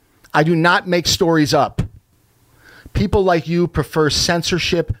 I do not make stories up. People like you prefer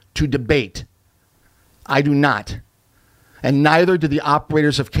censorship to debate. I do not. And neither do the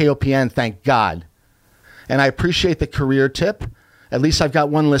operators of KOPN, thank God. And I appreciate the career tip. At least I've got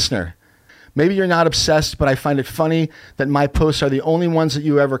one listener. Maybe you're not obsessed, but I find it funny that my posts are the only ones that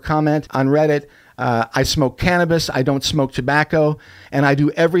you ever comment on Reddit. I smoke cannabis, I don't smoke tobacco, and I do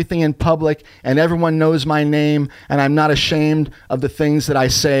everything in public, and everyone knows my name, and I'm not ashamed of the things that I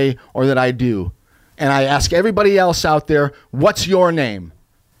say or that I do. And I ask everybody else out there, what's your name?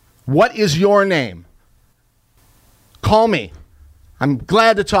 What is your name? Call me. I'm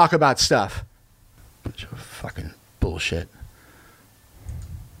glad to talk about stuff. Bunch of fucking bullshit.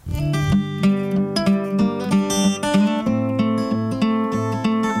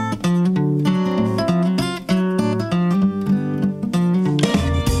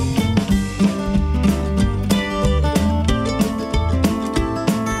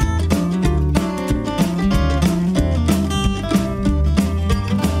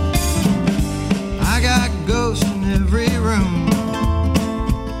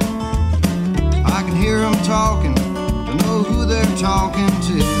 Talking, I know who they're talking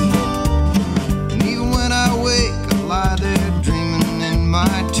to. And even when I wake, I lie there dreaming in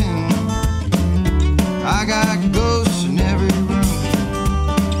my tomb. I got ghosts in every room.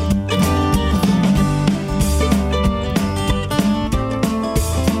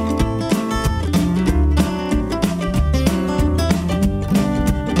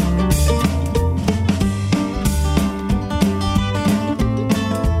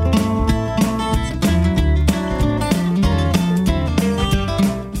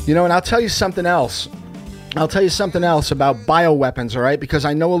 And I'll tell you something else. I'll tell you something else about bioweapons, all right? Because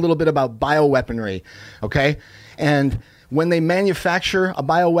I know a little bit about bioweaponry, okay? And when they manufacture a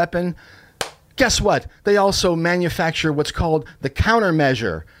bioweapon, guess what? They also manufacture what's called the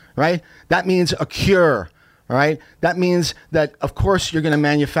countermeasure, right? That means a cure, all right? That means that, of course, you're going to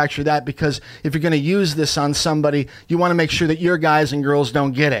manufacture that because if you're going to use this on somebody, you want to make sure that your guys and girls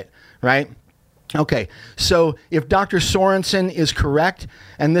don't get it, right? Okay, so if Dr. Sorensen is correct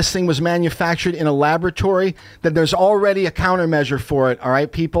and this thing was manufactured in a laboratory, then there's already a countermeasure for it, all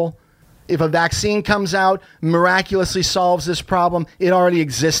right, people? If a vaccine comes out, miraculously solves this problem, it already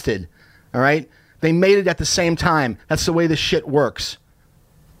existed, all right? They made it at the same time. That's the way this shit works.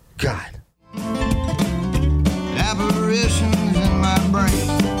 God. Apparitions in my brain.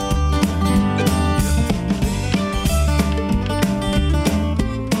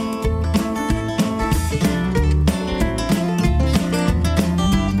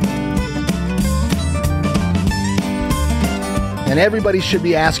 And everybody should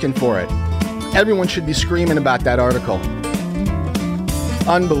be asking for it. Everyone should be screaming about that article.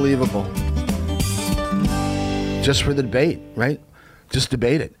 Unbelievable. Just for the debate, right? Just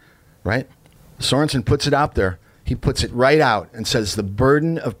debate it, right? Sorensen puts it out there. He puts it right out and says the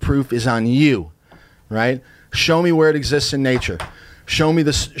burden of proof is on you, right? Show me where it exists in nature. Show me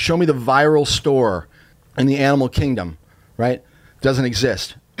the viral store in the animal kingdom, right? Doesn't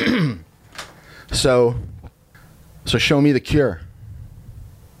exist. So show me the cure.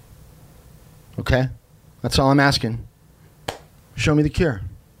 Okay? That's all I'm asking. Show me the cure.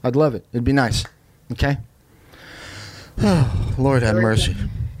 I'd love it. It'd be nice. Okay? Oh, Lord have mercy.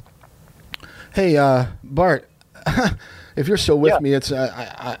 Hey, Bart, if you're still with me, it's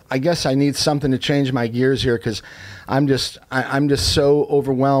I guess I need something to change my gears here, because I'm just so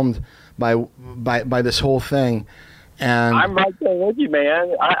overwhelmed by this whole thing. And I'm right there with you,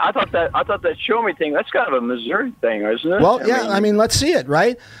 man. I thought that show me thing, that's kind of a Missouri thing, isn't it? Well, I mean, let's see it,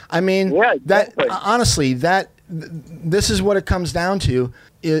 right? I mean, exactly. Honestly, this is what it comes down to,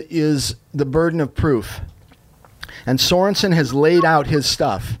 is the burden of proof. And Sorensen has laid out his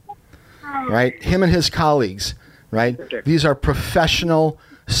stuff, right? Him and his colleagues, right? These are professional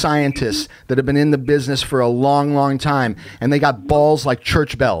scientists that have been in the business for a long, long time, and they got balls like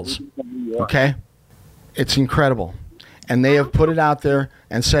church bells, okay? It's incredible. And they have put it out there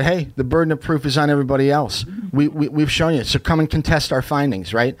and said, hey, the burden of proof is on everybody else. We've shown you, so come and contest our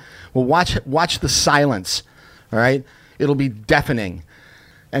findings, right? Well, watch the silence, all right? It'll be deafening.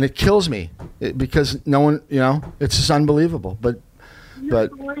 And it kills me because no one, it's just unbelievable. But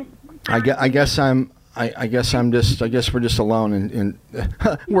I guess we're just alone, and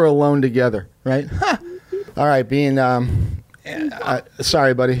we're alone together, right? All right,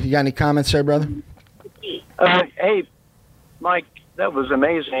 sorry, buddy. You got any comments there, brother? Hey, Mike, that was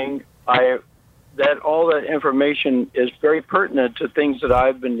amazing. That all that information is very pertinent to things that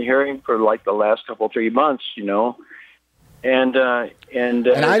I've been hearing for like the last 3 months, And I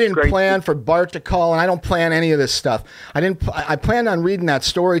didn't plan for Bart to call, and I don't plan any of this stuff. I planned on reading that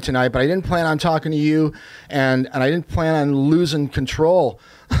story tonight, but I didn't plan on talking to you, and I didn't plan on losing control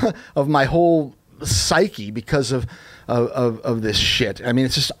of my whole psyche because of this shit. I mean,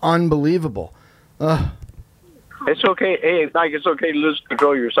 it's just unbelievable. It's okay. Hey, Mike, it's okay to lose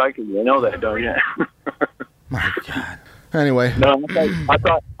control of your psyche. You know that, don't you? My God. Anyway. No, I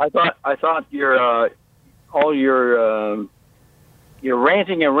thought your all your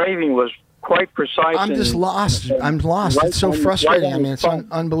ranting and raving was quite precise. I'm just lost. I'm lost. It's so frustrating. I mean, it's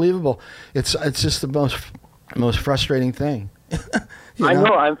unbelievable. It's just the most frustrating thing. I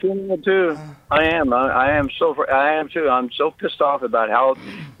know. I'm feeling it too. I am. I am too. I'm so pissed off about how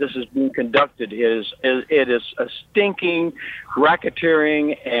this is being conducted. It is a stinking,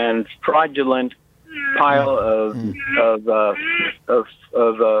 racketeering and fraudulent pile of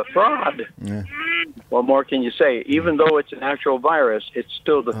fraud. Yeah. What more can you say? Even though it's an actual virus, it's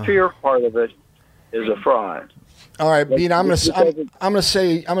still the fear part of it is a fraud. All right, Bean. I'm gonna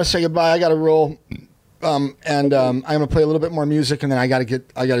say goodbye. I got to roll. I'm gonna play a little bit more music, and then I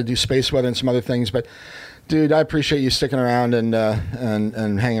gotta do space weather and some other things. But, dude, I appreciate you sticking around and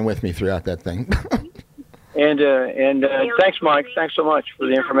hanging with me throughout that thing. and thanks, Mike. Thanks so much for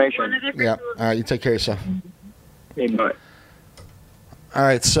the information. Yeah. All right. You take care of yourself. Hey, bye. All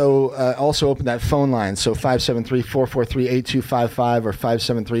right. So also open that phone line. So 573-443-8255 or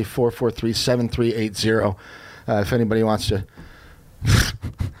 573-443-7380. If anybody wants to.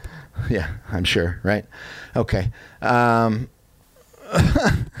 Yeah, I'm sure, right? Okay. Oh,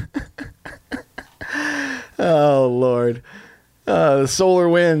 Lord. The solar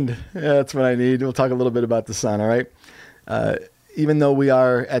wind. Yeah, that's what I need. We'll talk a little bit about the sun, all right? Even though we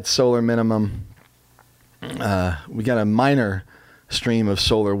are at solar minimum, we got a minor stream of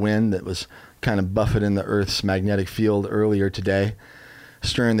solar wind that was kind of buffeting the Earth's magnetic field earlier today,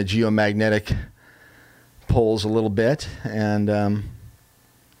 stirring the geomagnetic poles a little bit, and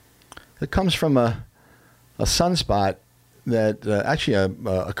it comes from a sunspot that actually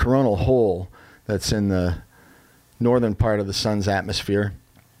a coronal hole that's in the northern part of the sun's atmosphere.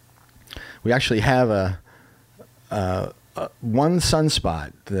 We actually have one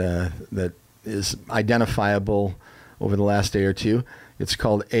sunspot that is identifiable over the last day or two. It's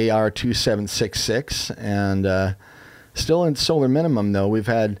called AR 2766, and still in solar minimum though. We've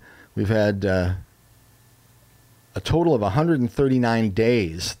had a total of 139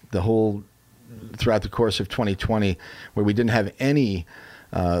 days throughout the course of 2020 where we didn't have any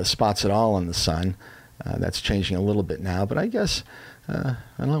spots at all on the sun. That's changing a little bit now, but I guess I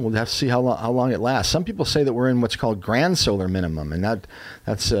don't know. We'll have to see how long it lasts. Some people say that we're in what's called grand solar minimum, and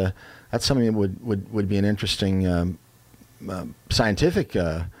that's something that would be an interesting scientific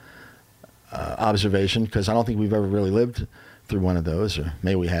observation, because I don't think we've ever really lived through one of those, or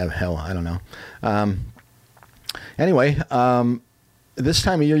maybe we have. Hell, I don't know. Anyway, this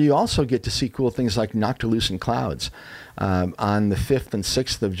time of year, you also get to see cool things like noctilucent clouds. On the 5th and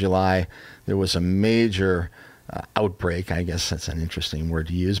 6th of July, there was a major outbreak. I guess that's an interesting word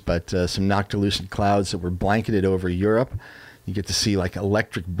to use, but some noctilucent clouds that were blanketed over Europe. You get to see like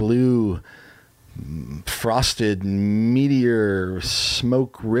electric blue, frosted meteor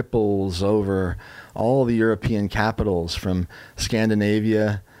smoke ripples over all the European capitals from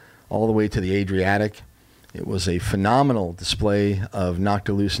Scandinavia all the way to the Adriatic. It was a phenomenal display of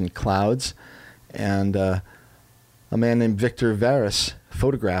noctilucent clouds, and a man named Victor Veres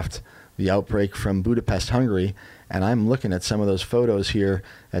photographed the outbreak from Budapest, Hungary, and I'm looking at some of those photos here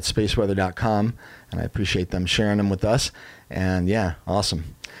at spaceweather.com, and I appreciate them sharing them with us. And yeah,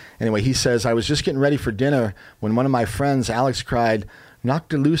 awesome. Anyway, he says, I was just getting ready for dinner when one of my friends, Alex, cried,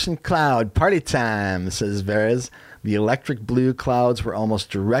 "Noctilucent cloud, party time," says Veres. The electric blue clouds were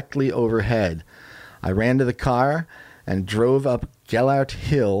almost directly overhead. I ran to the car and drove up Gellert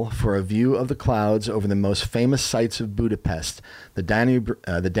Hill for a view of the clouds over the most famous sights of Budapest, the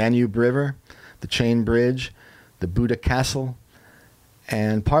Danube River, the Chain Bridge, the Buda Castle,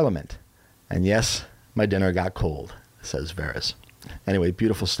 and Parliament. And yes, my dinner got cold, says Veres. Anyway,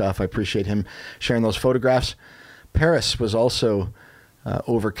 beautiful stuff. I appreciate him sharing those photographs. Paris was also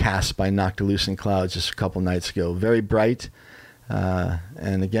overcast by noctilucent clouds just a couple nights ago. Very bright.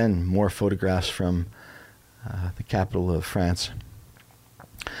 And again, more photographs from the capital of France.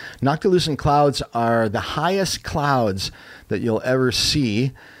 Noctilucent clouds are the highest clouds that you'll ever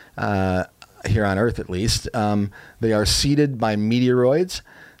see, here on Earth at least. They are seeded by meteoroids.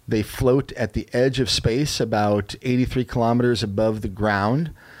 They float at the edge of space about 83 kilometers above the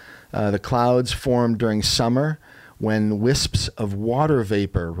ground. The clouds form during summer when wisps of water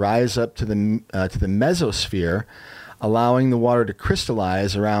vapor rise up to the mesosphere, allowing the water to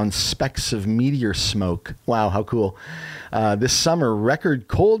crystallize around specks of meteor smoke. Wow, how cool. This summer, record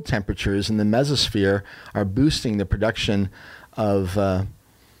cold temperatures in the mesosphere are boosting the production of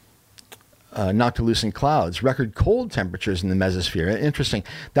noctilucent clouds. Record cold temperatures in the mesosphere. Interesting.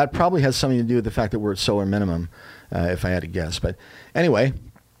 That probably has something to do with the fact that we're at solar minimum, if I had to guess. But anyway,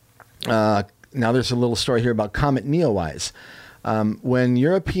 now there's a little story here about Comet Neowise. When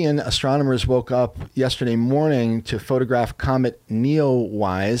European astronomers woke up yesterday morning to photograph Comet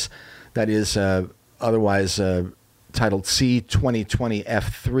Neowise, that is otherwise titled C2020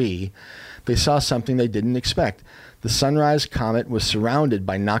 F3, they saw something they didn't expect. The sunrise comet was surrounded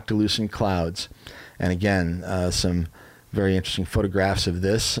by noctilucent clouds. And again, some very interesting photographs of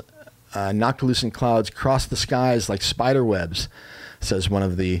this. Noctilucent clouds cross the skies like spider webs, says one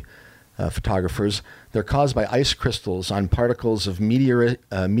of the photographers. They're caused by ice crystals on particles of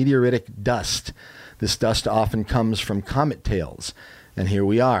meteoritic dust. This dust often comes from comet tails. And here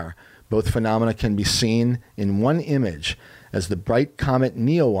we are. Both phenomena can be seen in one image, as the bright comet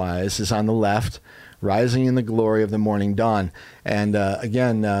Neowise is on the left, rising in the glory of the morning dawn. And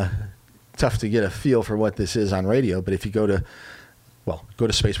again, tough to get a feel for what this is on radio, but if you go to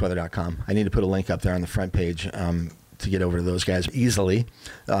spaceweather.com. I need to put a link up there on the front page to get over to those guys easily.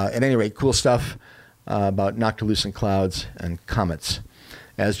 At any rate, cool stuff about noctilucent clouds and comets.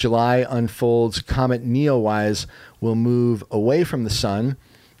 As July unfolds, Comet Neowise will move away from the sun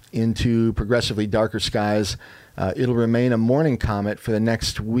into progressively darker skies. It'll remain a morning comet for the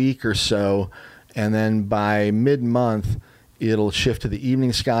next week or so, and then by mid-month, it'll shift to the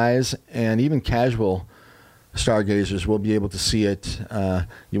evening skies, and even casual stargazers will be able to see it.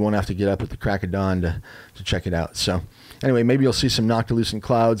 You won't have to get up at the crack of dawn to check it out. So anyway, maybe you'll see some noctilucent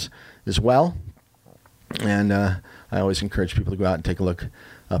clouds as well. And I always encourage people to go out and take a look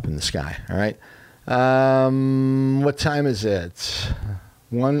up in the sky. All right. What time is it?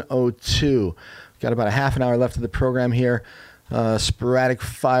 1:02. Got about a half an hour left of the program here. Sporadic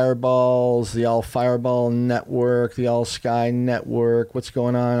fireballs, the All Fireball Network, the All Sky Network. What's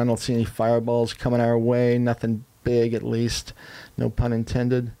going on? I don't see any fireballs coming our way. Nothing big, at least. No pun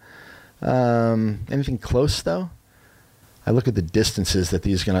intended. Anything close, though? I look at the distances that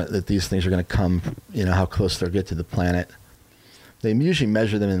these things are gonna come. You know how close they'll get to the planet. They usually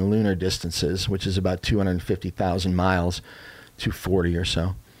measure them in lunar distances, which is about 250,000 miles, 240 or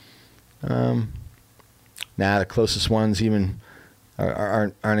so. The closest ones even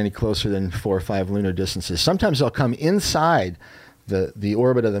aren't any closer than 4 or 5 lunar distances. Sometimes they'll come inside the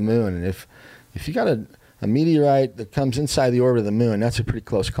orbit of the moon, and if you got a meteorite that comes inside the orbit of the moon, that's a pretty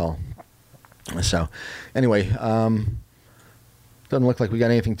close call. So, anyway, doesn't look like we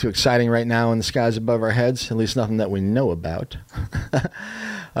got anything too exciting right now in the skies above our heads. At least nothing that we know about.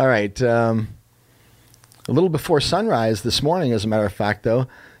 All right. A little before sunrise this morning, as a matter of fact, though,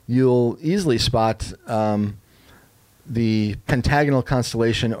 you'll easily spot the pentagonal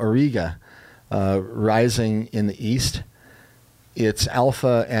constellation Auriga rising in the east. Its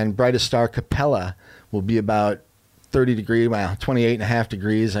alpha and brightest star Capella will be about 30 degrees, 28.5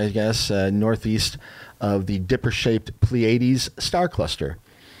 degrees, I guess, northeast of the dipper-shaped Pleiades star cluster,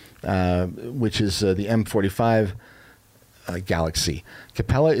 which is the M45 galaxy.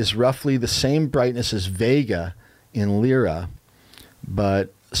 Capella is roughly the same brightness as Vega in Lyra,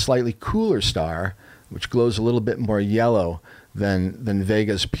 but a slightly cooler star, which glows a little bit more yellow than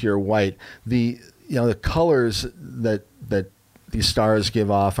Vega's pure white. The colors that these stars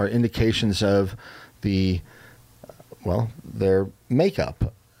give off are indications of their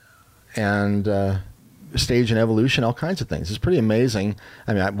makeup and stage and evolution, all kinds of things. It's pretty amazing.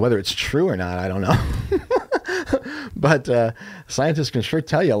 I mean, whether it's true or not, I don't know. But scientists can sure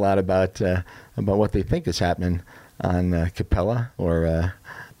tell you a lot about what they think is happening on Capella or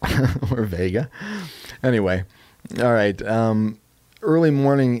Vega. Anyway, all right. Early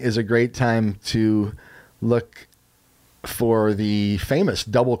morning is a great time to look for the famous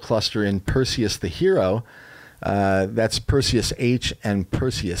double cluster in Perseus the Hero. That's Perseus H and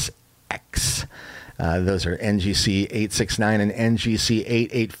Perseus X. Those are NGC 869 and NGC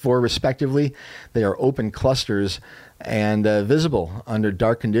 884 respectively. They are open clusters and visible under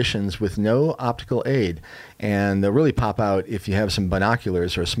dark conditions with no optical aid. And they'll really pop out if you have some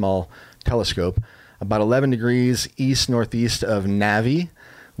binoculars or a small telescope. About 11 degrees east-northeast of Navi,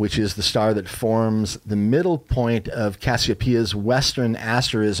 which is the star that forms the middle point of Cassiopeia's western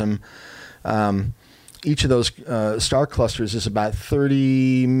asterism. Each of those star clusters is about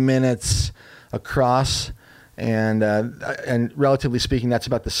 30 minutes across, and relatively speaking, that's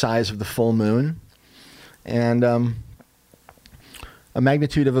about the size of the full moon, and a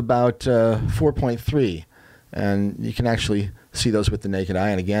magnitude of about 4.3. And you can actually see those with the naked eye,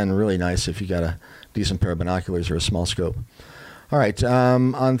 and again, really nice if you got a decent pair of binoculars or a small scope. All right,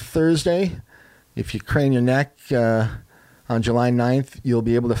 on Thursday, if you crane your neck, on July 9th, you'll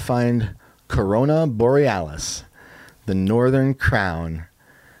be able to find Corona Borealis, the northern crown,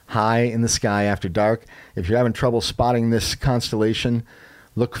 high in the sky after dark. If you're having trouble spotting this constellation,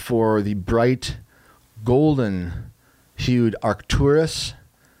 look for the bright golden-hued Arcturus.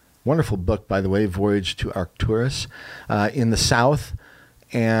 Wonderful book, by the way, Voyage to Arcturus, in the south.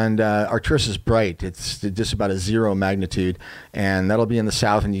 And Arcturus is bright. It's just about a 0 magnitude, and that'll be in the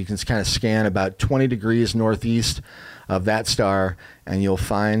south, and you can kind of scan about 20 degrees northeast of that star, and you'll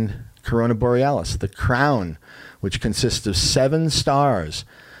find Corona Borealis, the crown, which consists of 7 stars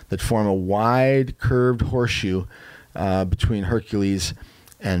that form a wide curved horseshoe between Hercules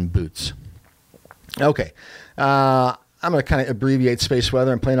and Bootes. Okay, I'm going to kind of abbreviate space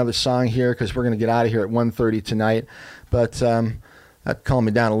weather and play another song here because we're going to get out of here at 1:30 tonight, but that calmed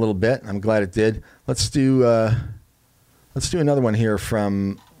me down a little bit. I'm glad it did. Let's do another one here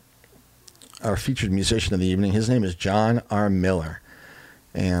from our featured musician of the evening. His name is John R. Miller,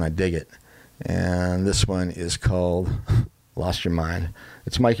 and I dig it. And this one is called Lost Your Mind.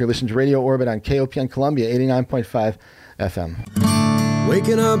 It's Mike. You're listening to Radio Orbit on KOPN Columbia, 89.5 FM.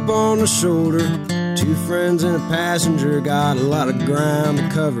 Waking up on the shoulder, 2 friends and a passenger, got a lot of ground to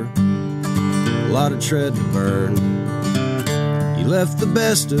cover, a lot of tread to burn. You left the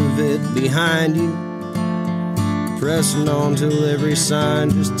best of it behind you, pressing on till every sign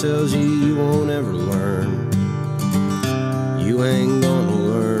just tells you you won't ever learn. You ain't gonna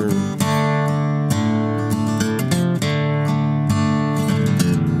learn.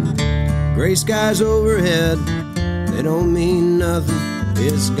 Gray skies overhead, they don't mean nothing.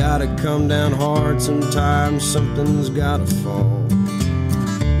 It's gotta come down hard sometimes, something's gotta fall.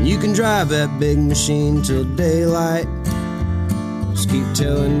 You can drive that big machine till daylight, just keep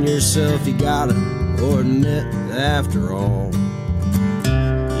telling yourself you gotta, or admit that after all,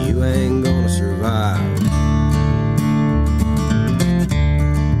 you ain't gonna survive.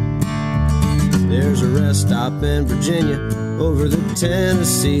 There's a rest stop in Virginia over the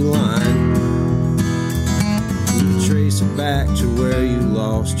Tennessee line. You can trace it back to where you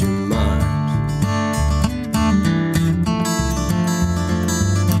lost your mind.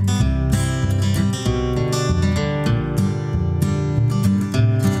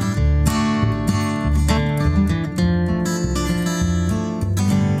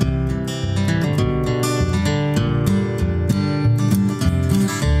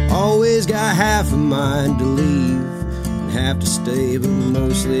 Always got half a mind to leave and half to stay, but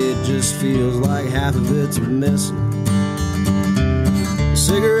mostly it just feels like half of it's missing.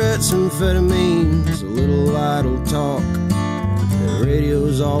 Cigarettes, amphetamines, a little idle talk. The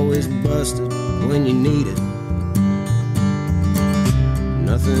radio's always busted when you need it.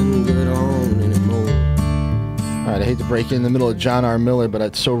 Nothing good on anymore. All right, I hate to break in the middle of John R. Miller, but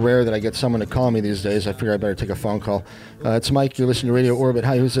it's so rare that I get someone to call me these days. I figure I better take a phone call. It's Mike. You're listening to Radio Orbit.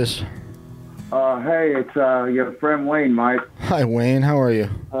 Hi, who's this? Hey, it's your friend Wayne, Mike. Hi, Wayne. How are you?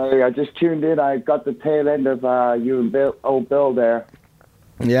 Hey, I just tuned in. I got the tail end of you and Bill there.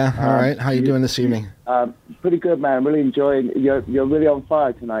 Yeah. All right. How you doing this evening? Pretty good, man. I'm really enjoying. You're really on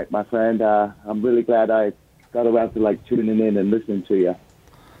fire tonight, my friend. I'm really glad I got around to tuning in and listening to you.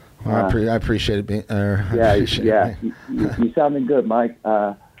 Well, I appreciate it. You sounding good, Mike.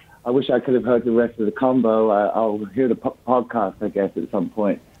 I wish I could have heard the rest of the combo. I'll hear the podcast, I guess, at some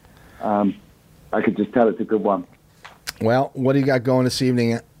point. I could just tell it's a good one. Well, what do you got going this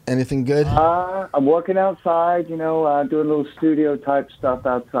evening? Anything good? I'm working outside, doing a little studio type stuff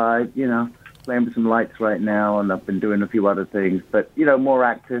outside, playing with some lights right now, and I've been doing a few other things, but, more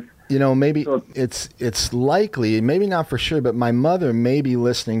active. Maybe it's likely, maybe not for sure, but my mother may be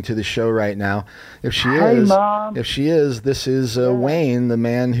listening to the show right now. If she is, Mom. this is Wayne, the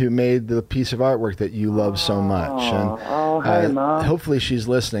man who made the piece of artwork that you love so much. And hey, Mom. hopefully she's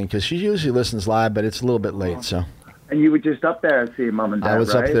listening, because she usually listens live, but it's a little bit late. So. And you were just up there seeing Mom and Dad, I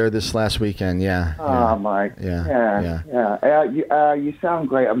was right? up there this last weekend, yeah. Oh, Mike. Yeah. You sound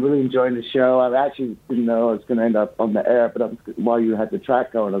great. I'm really enjoying the show. I actually didn't know I was going to end up on the air, but while you had the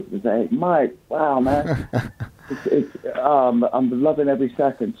track going, I was going to say, hey, Mike, wow, man. I'm loving every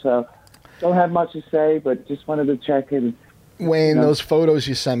second. So don't have much to say, but just wanted to check in. Wayne, those photos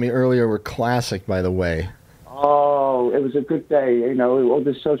you sent me earlier were classic, by the way. Oh, it was a good day. All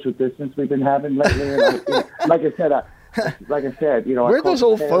the social distance we've been having lately. And like I said, where'd those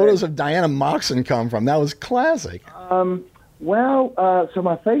old photos of Diana Moxon come from? That was classic. So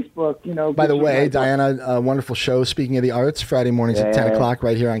my Facebook, By the way, Diana, a wonderful show, Speaking of the Arts, Friday mornings at 10 o'clock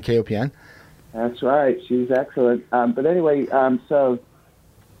right here on KOPN. That's right. She's excellent. But anyway, so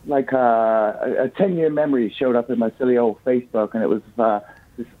a 10-year memory showed up in my silly old Facebook, and it was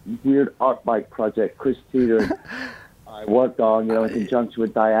this weird art bike project Chris Teeter and I worked on, in conjunction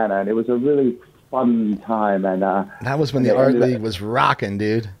with Diana, and it was a really fun time. And that was when the Art League was rocking,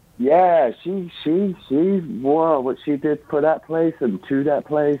 dude. Yeah, she what she did for that place and to that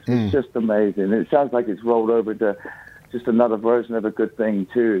place was just amazing. It sounds like it's rolled over to just another version of a good thing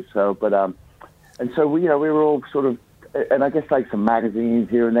too. So, but and so we were all sort of, and I guess some magazines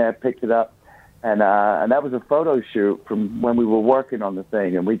here and there picked it up. And that was a photo shoot from when we were working on the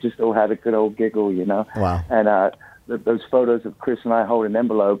thing, and we just all had a good old giggle, Wow. And those photos of Chris and I holding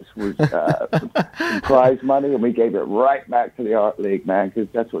envelopes was some prize money, and we gave it right back to the Art League, man, because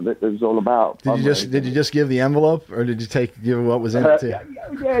that's what it was all about. Did you just give the envelope, or did you give what was in it too?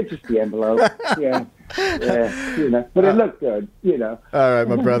 Yeah, just the envelope. Yeah. But it looked good, All right,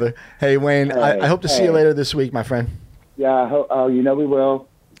 my brother. Hey, Wayne, I hope to see you later this week, my friend. Yeah, we will.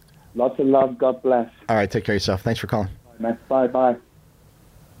 Lots of love. God bless. All right, take care of yourself. Thanks for calling. Bye.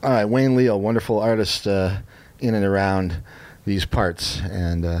 All right, Wayne Leal, wonderful artist in and around these parts,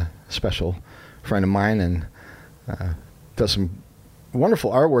 and a special friend of mine, and does some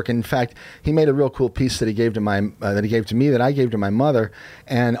wonderful artwork. In fact, he made a real cool piece that he gave to me that I gave to my mother.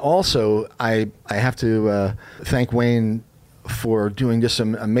 And also, I have to thank Wayne for doing just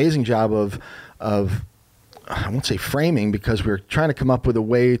an amazing job of I won't say framing, because we're trying to come up with a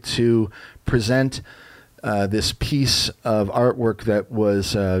way to present this piece of artwork that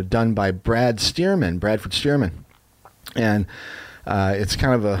was done by Bradford Stearman. And it's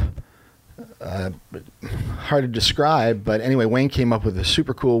kind of hard to describe, but anyway, Wayne came up with a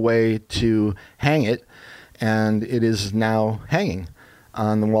super cool way to hang it, and it is now hanging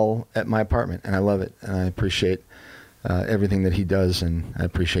on the wall at my apartment, and I love it, and I appreciate everything that he does, and I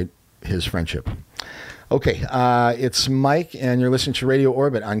appreciate his friendship. Okay, it's Mike, and you're listening to Radio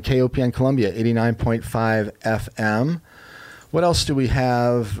Orbit on KOPN Columbia, 89.5 FM. What else do we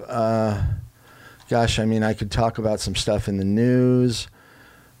have? I could talk about some stuff in the news.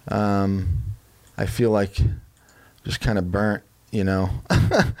 I feel like just kind of burnt,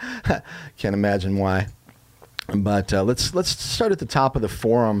 Can't imagine why. But let's start at the top of the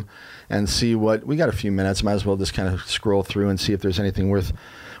forum and see what we got. A few minutes, might as well just kind of scroll through and see if there's anything worth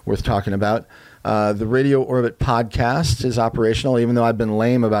talking about. The Radio Orbit podcast is operational, even though I've been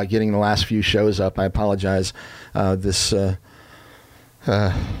lame about getting the last few shows up. I apologize. It's the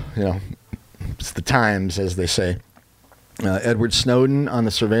times, as they say. Edward Snowden on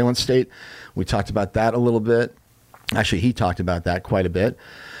the surveillance state. We talked about that a little bit. Actually, he talked about that quite a bit.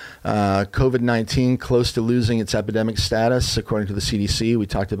 COVID-19 close to losing its epidemic status, according to the CDC. We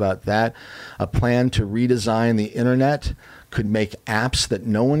talked about that. A plan to redesign the internet could make apps that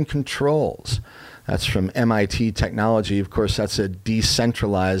no one controls. That's from MIT Technology. Of course, that's a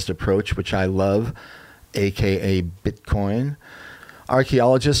decentralized approach, which I love, aka Bitcoin.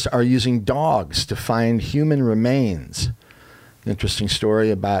 Archaeologists are using dogs to find human remains. Interesting story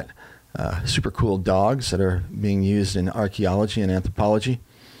about super cool dogs that are being used in archaeology and anthropology.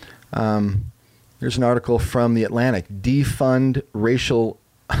 There's an article from The Atlantic, defund racial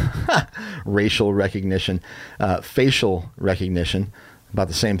recognition, facial recognition, about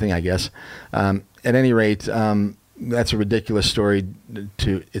the same thing, I guess. At any rate, that's a ridiculous story.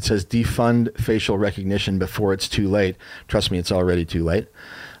 It says defund facial recognition before it's too late. Trust me, it's already too late.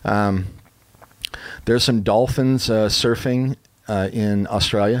 There's some dolphins surfing in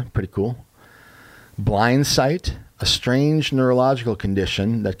Australia. Pretty cool. Blind sight, a strange neurological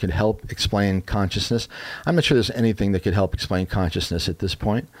condition that could help explain consciousness. I'm not sure there's anything that could help explain consciousness at this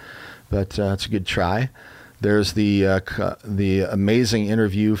point, but it's a good try. There's the amazing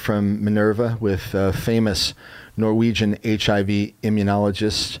interview from Minerva with famous Norwegian HIV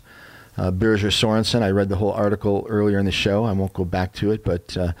immunologist Birger Sorensen. I read the whole article earlier in the show. I won't go back to it,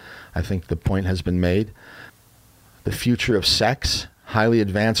 but I think the point has been made. The future of sex, highly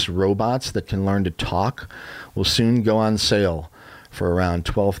advanced robots that can learn to talk, will soon go on sale for around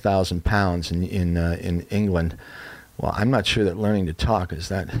 £12,000 in England. Well, I'm not sure that learning to talk is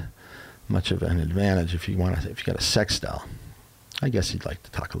that much of an advantage if you got a sex doll. I guess you'd like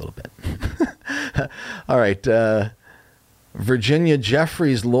to talk a little bit. All right. Virginia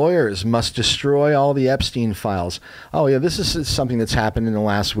Jeffries lawyers must destroy all the Epstein files. Oh, yeah, this is something that's happened in the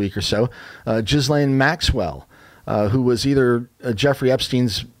last week or so. Ghislaine Maxwell, who was either Jeffrey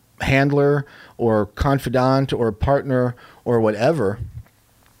Epstein's handler or confidant or partner or whatever,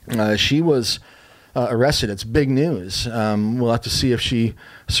 she was arrested. It's big news. We'll have to see if she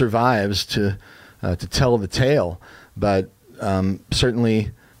survives to tell the tale. But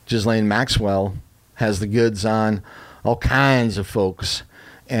certainly Ghislaine Maxwell has the goods on all kinds of folks.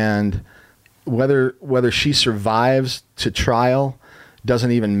 And whether she survives to trial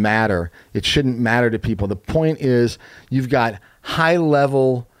doesn't even matter. It shouldn't matter to people. The point is you've got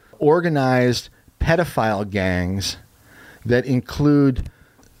high-level, organized pedophile gangs that include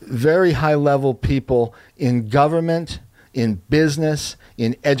very high-level people in government, in business,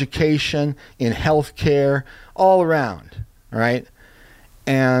 in education, in healthcare, all around, all right?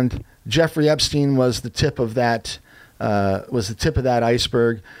 And Jeffrey Epstein was the tip of that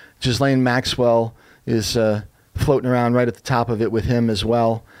iceberg. Ghislaine Maxwell is floating around right at the top of it with him as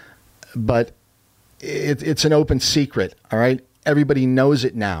well. But it's an open secret, all right? Everybody knows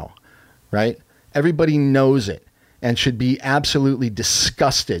it now, right? Everybody knows it and should be absolutely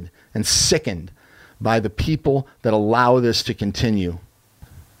disgusted and sickened by the people that allow this to continue.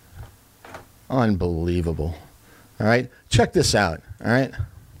 Unbelievable. All right? Check this out, all right?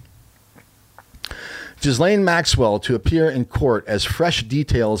 Ghislaine Maxwell to appear in court as fresh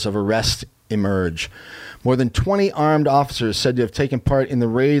details of arrest emerge. More than 20 armed officers said to have taken part in the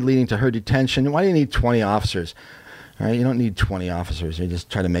raid leading to her detention. Why do you need 20 officers? All right, you don't need 20 officers. You just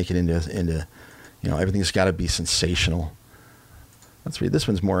try to make it into everything's got to be sensational. Let's read. This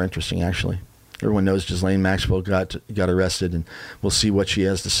one's more interesting, actually. Everyone knows Ghislaine Maxwell got arrested, and we'll see what she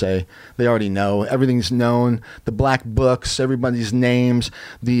has to say. They already know. Everything's known. The black books, everybody's names,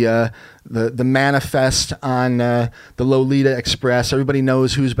 the manifest on the Lolita Express. Everybody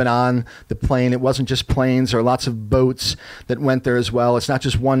knows who's been on the plane. It wasn't just planes. There are lots of boats that went there as well. It's not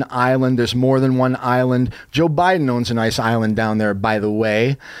just one island. There's more than one island. Joe Biden owns a nice island down there, by the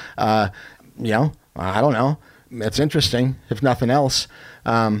way. I don't know. It's interesting, if nothing else.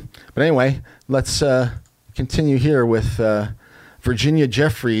 But anyway, let's continue here with Virginia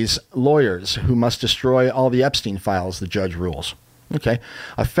Jeffries lawyers who must destroy all the Epstein files, the judge rules. Okay.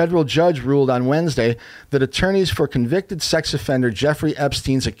 A federal judge ruled on Wednesday that attorneys for convicted sex offender Jeffrey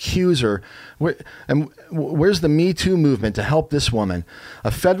Epstein's accuser, where's the Me Too movement to help this woman?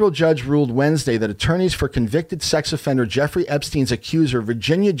 A federal judge ruled Wednesday that attorneys for convicted sex offender Jeffrey Epstein's accuser,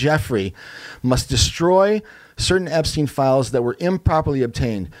 Virginia Jeffrey, must destroy certain Epstein files that were improperly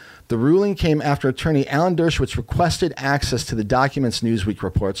obtained. The ruling came after attorney Alan Dershowitz requested access to the documents, Newsweek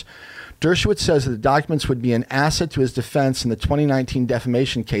reports. Dershowitz says that the documents would be an asset to his defense in the 2019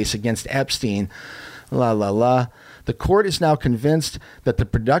 defamation case against Epstein. The court is now convinced that the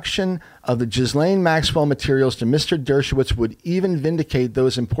production of the Ghislaine Maxwell materials to Mr. Dershowitz would even vindicate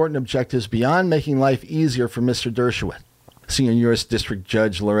those important objectives beyond making life easier for Mr. Dershowitz. Senior U.S. District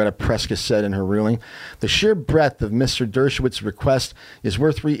Judge Loretta Preska said in her ruling, the sheer breadth of Mr. Dershowitz's request is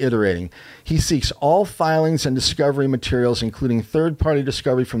worth reiterating. He seeks all filings and discovery materials, including third-party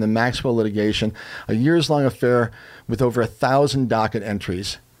discovery from the Maxwell litigation, a years-long affair with over 1,000 docket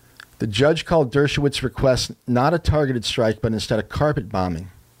entries. The judge called Dershowitz's request not a targeted strike, but instead a carpet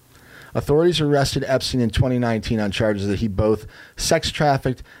bombing. Authorities arrested Epstein in 2019 on charges that he both sex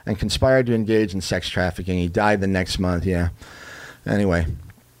trafficked and conspired to engage in sex trafficking. He died the next month, yeah. Anyway,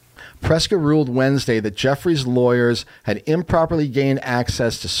 Preska ruled Wednesday that Jeffrey's lawyers had improperly gained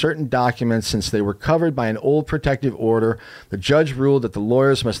access to certain documents since they were covered by an old protective order. The judge ruled that the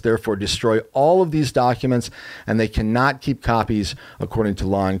lawyers must therefore destroy all of these documents and they cannot keep copies according to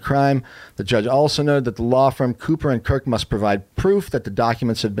Law and Crime. The judge also noted that the law firm Cooper and Kirk must provide proof that the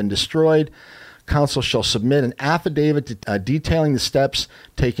documents have been destroyed. Counsel shall submit an affidavit detailing the steps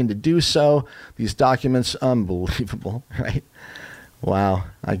taken to do so. These documents, unbelievable, right? Wow,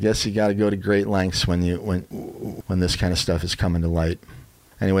 I guess you got to go to great lengths when this kind of stuff is coming to light.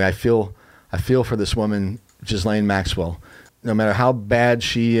 Anyway, I feel for this woman, Ghislaine Maxwell. No matter how bad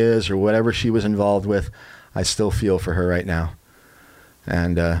she is or whatever she was involved with, I still feel for her right now.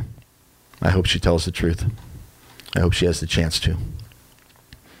 And I hope she tells the truth. I hope she has the chance to.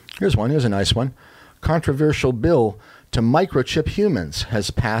 Here's one. Here's a nice one. Controversial bill to microchip humans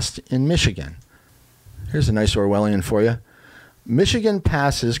has passed in Michigan. Here's a nice Orwellian for you. Michigan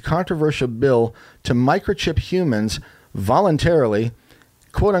passes controversial bill to microchip humans voluntarily,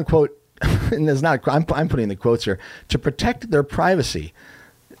 quote unquote, and there's not, I'm putting the quotes here, to protect their privacy.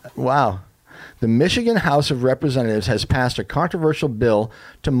 Wow. The Michigan House of Representatives has passed a controversial bill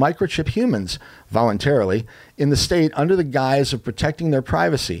to microchip humans voluntarily in the state under the guise of protecting their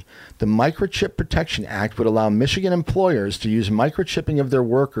privacy. The Microchip Protection Act would allow Michigan employers to use microchipping of their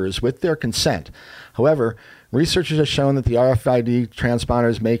workers with their consent. However, researchers have shown that the RFID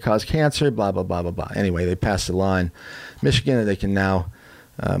transponders may cause cancer, blah, blah, blah, blah, blah. Anyway, they passed a law in Michigan that they can now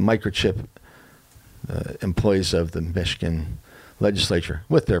microchip employees of the Michigan legislature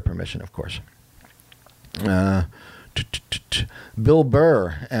with their permission, of course. Bill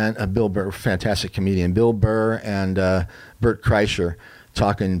Burr, fantastic comedian. Bill Burr and Bert Kreischer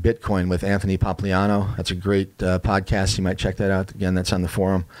talking Bitcoin with Anthony Pompliano. That's a great podcast. You might check that out. Again, that's on the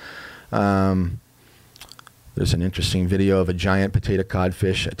forum. There's an interesting video of a giant potato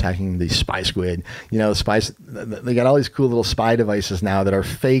codfish attacking the spy squid. You know, they got all these cool little spy devices now that are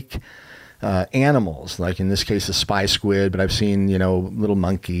fake animals, like in this case a spy squid, but I've seen, little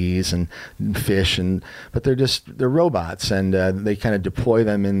monkeys and fish, but they're robots, and they kind of deploy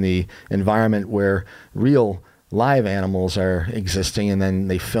them in the environment where real live animals are existing, and then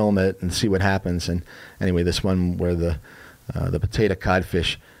they film it and see what happens. And anyway, this one where the potato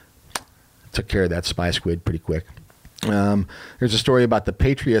codfish took care of that spy squid pretty quick. There's a story about the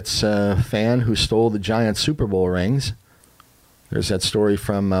Patriots fan who stole the Giants Super Bowl rings. There's that story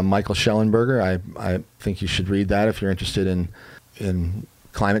from Michael Schellenberger. I think you should read that if you're interested in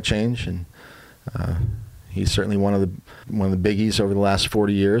climate change. And he's certainly one of the biggies over the last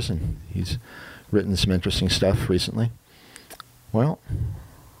 40 years, and he's written some interesting stuff recently. Well,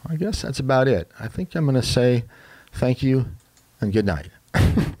 I guess that's about it. I think I'm going to say thank you and good night.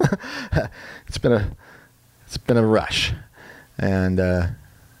 It's been a rush, and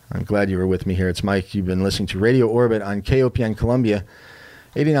I'm glad you were with me here. It's Mike. You've been listening to Radio Orbit on KOPN Columbia,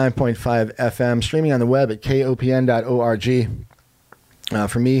 89.5 FM, streaming on the web at kopn.org.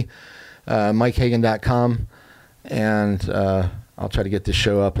 For me, MikeHagan.com, and I'll try to get this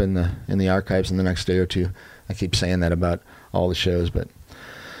show up in the archives in the next day or two. I keep saying that about all the shows, but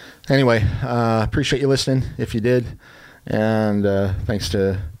anyway, appreciate you listening if you did, and thanks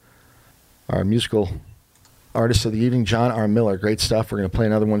to our musical artist of the evening, John R. Miller. Great stuff. We're going to play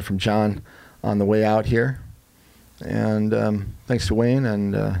another one from John on the way out here. And thanks to Wayne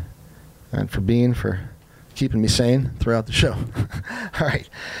and for keeping me sane throughout the show. All right.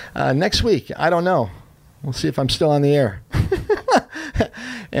 Next week, I don't know. We'll see if I'm still on the air.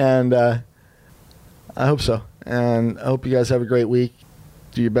 And I hope so. And I hope you guys have a great week.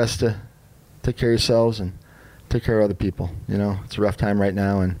 Do your best to take care of yourselves and take care of other people. It's a rough time right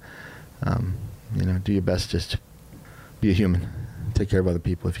now, and do your best just to be a human. Take care of other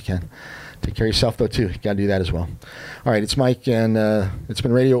people if you can. Take care of yourself, though, too. You got to do that as well. All right, it's Mike, and it's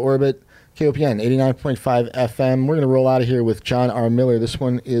been Radio Orbit, KOPN, 89.5 FM. We're going to roll out of here with John R. Miller. This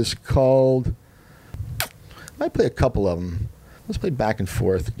one is called... I might play a couple of them. Let's play Back and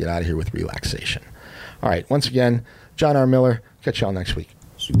Forth, get out of here with Relaxation. All right, once again, John R. Miller. Catch y'all next week.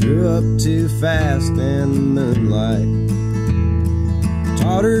 She grew up too fast in the moonlight.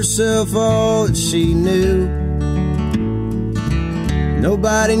 Taught herself all that she knew.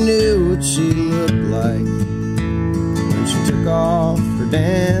 Nobody knew what she looked like when she took off her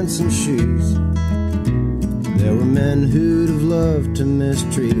dancing shoes. There were men who'd have loved to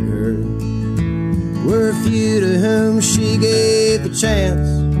mistreat her. Were a few to whom she gave the chance.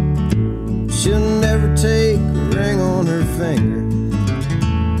 She'll never take a ring on her finger.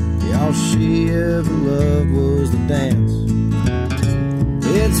 All she ever loved was the dance.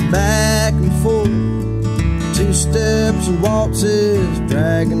 It's back and forth to two steps and waltzes,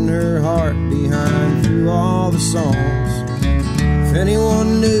 dragging her heart behind through all the songs. If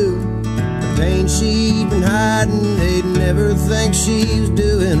anyone knew the pain she'd been hiding, they'd never think she's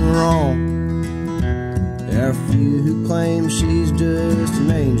doing wrong. There are few who claim she's just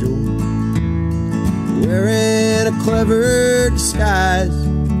an angel, wearing a clever disguise.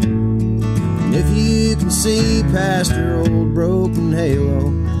 And if you can see past her old broken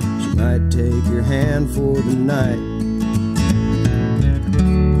halo, she might take your hand for the night.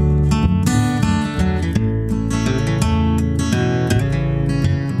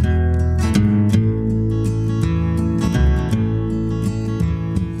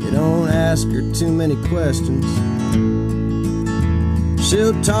 You don't ask her too many questions.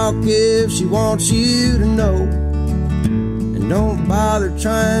 She'll talk if she wants you to know. And don't bother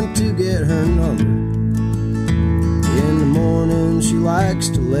trying to get her number. In the morning she likes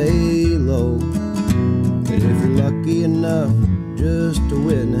to lay low. And if you're lucky enough just to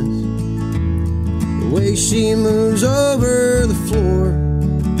witness the way she moves over the floor,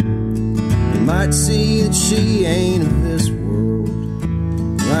 you might see that she ain't of this world.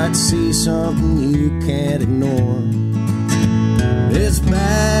 You might see something you can't ignore. It's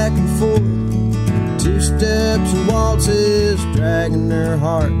back and forth, two steps and waltzes, dragging her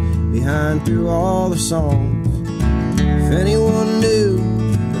heart behind through all the songs. If anyone knew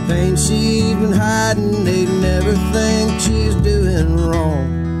the pain she'd been hiding, they'd never think she's doing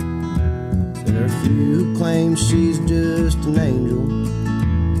wrong. There are few who claim she's just an angel,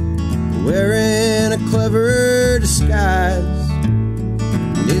 wearing a clever disguise.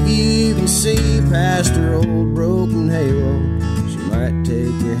 And if you can see past her old broken halo, might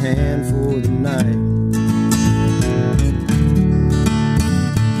take your hand for the night.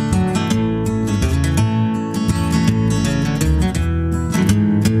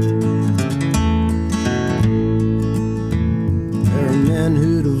 There are men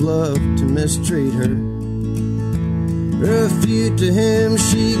who'd have loved to mistreat her. There are a few to whom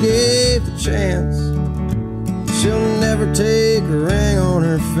she gave the chance. She'll never take a ring on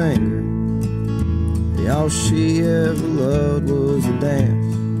her finger. All she ever loved was a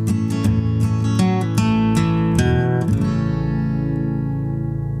dance.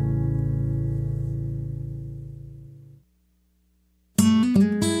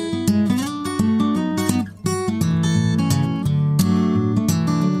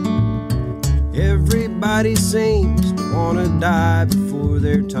 Everybody seems to want to die before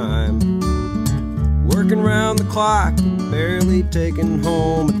their time, working round the clock and barely taking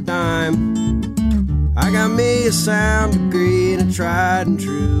home a dime. I got me a sound degree and a tried and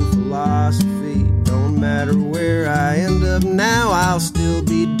true philosophy. Don't matter where I end up now, I'll still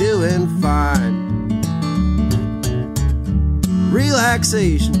be doing fine.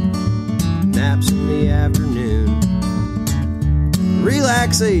 Relaxation, naps in the afternoon.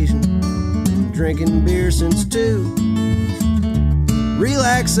 Relaxation, drinking beer since 2.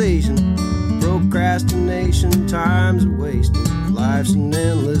 Relaxation, procrastination, time's wasted. Life's an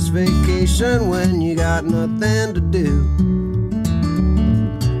endless vacation when you got nothing to do.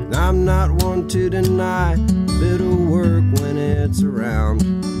 I'm not one to deny a bit of work when it's around,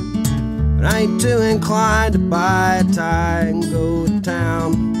 but I ain't too inclined to buy a tie and go to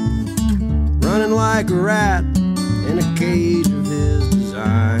town, running like a rat in a cage of his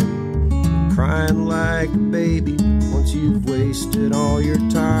design, crying like a baby once you've wasted all your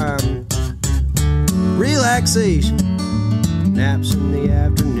time. Relaxation, naps in the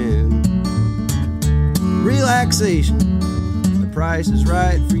afternoon. Relaxation, the price is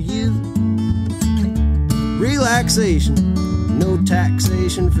right for you. Relaxation, no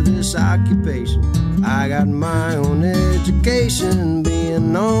taxation for this occupation. I got my own education,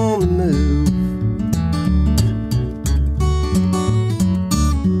 being on the move.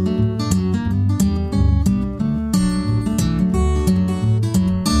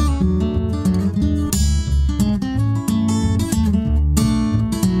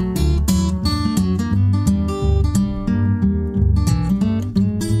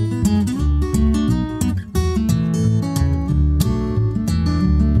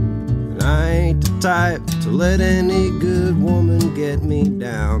 Type to let any good woman get me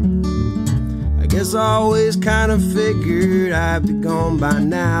down. I guess I always kind of figured I'd be gone by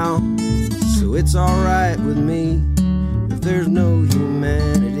now, so it's alright with me if there's no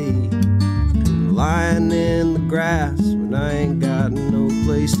humanity. I'm lying in the grass when I ain't got no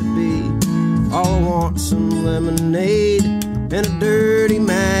place to be. All I want's some lemonade and a dirty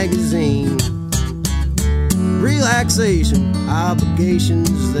magazine. Relaxation,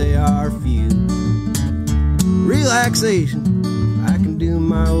 obligations, they are few. Relaxation, I can do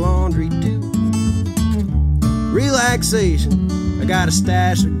my laundry too. Relaxation, I got a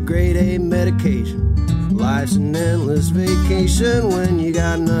stash of grade A medication. Life's an endless vacation when you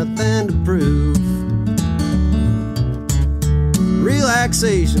got nothing to prove.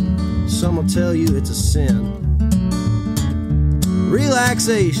 Relaxation, some will tell you it's a sin.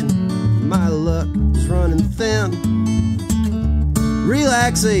 Relaxation, my luck is running thin.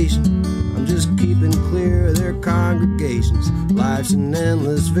 Relaxation, I'm just keeping clear of their congregations. Life's an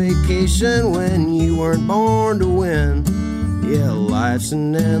endless vacation when you weren't born to win. Yeah, life's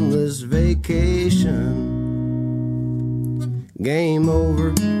an endless vacation. Game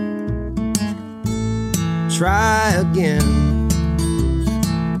over. Try again.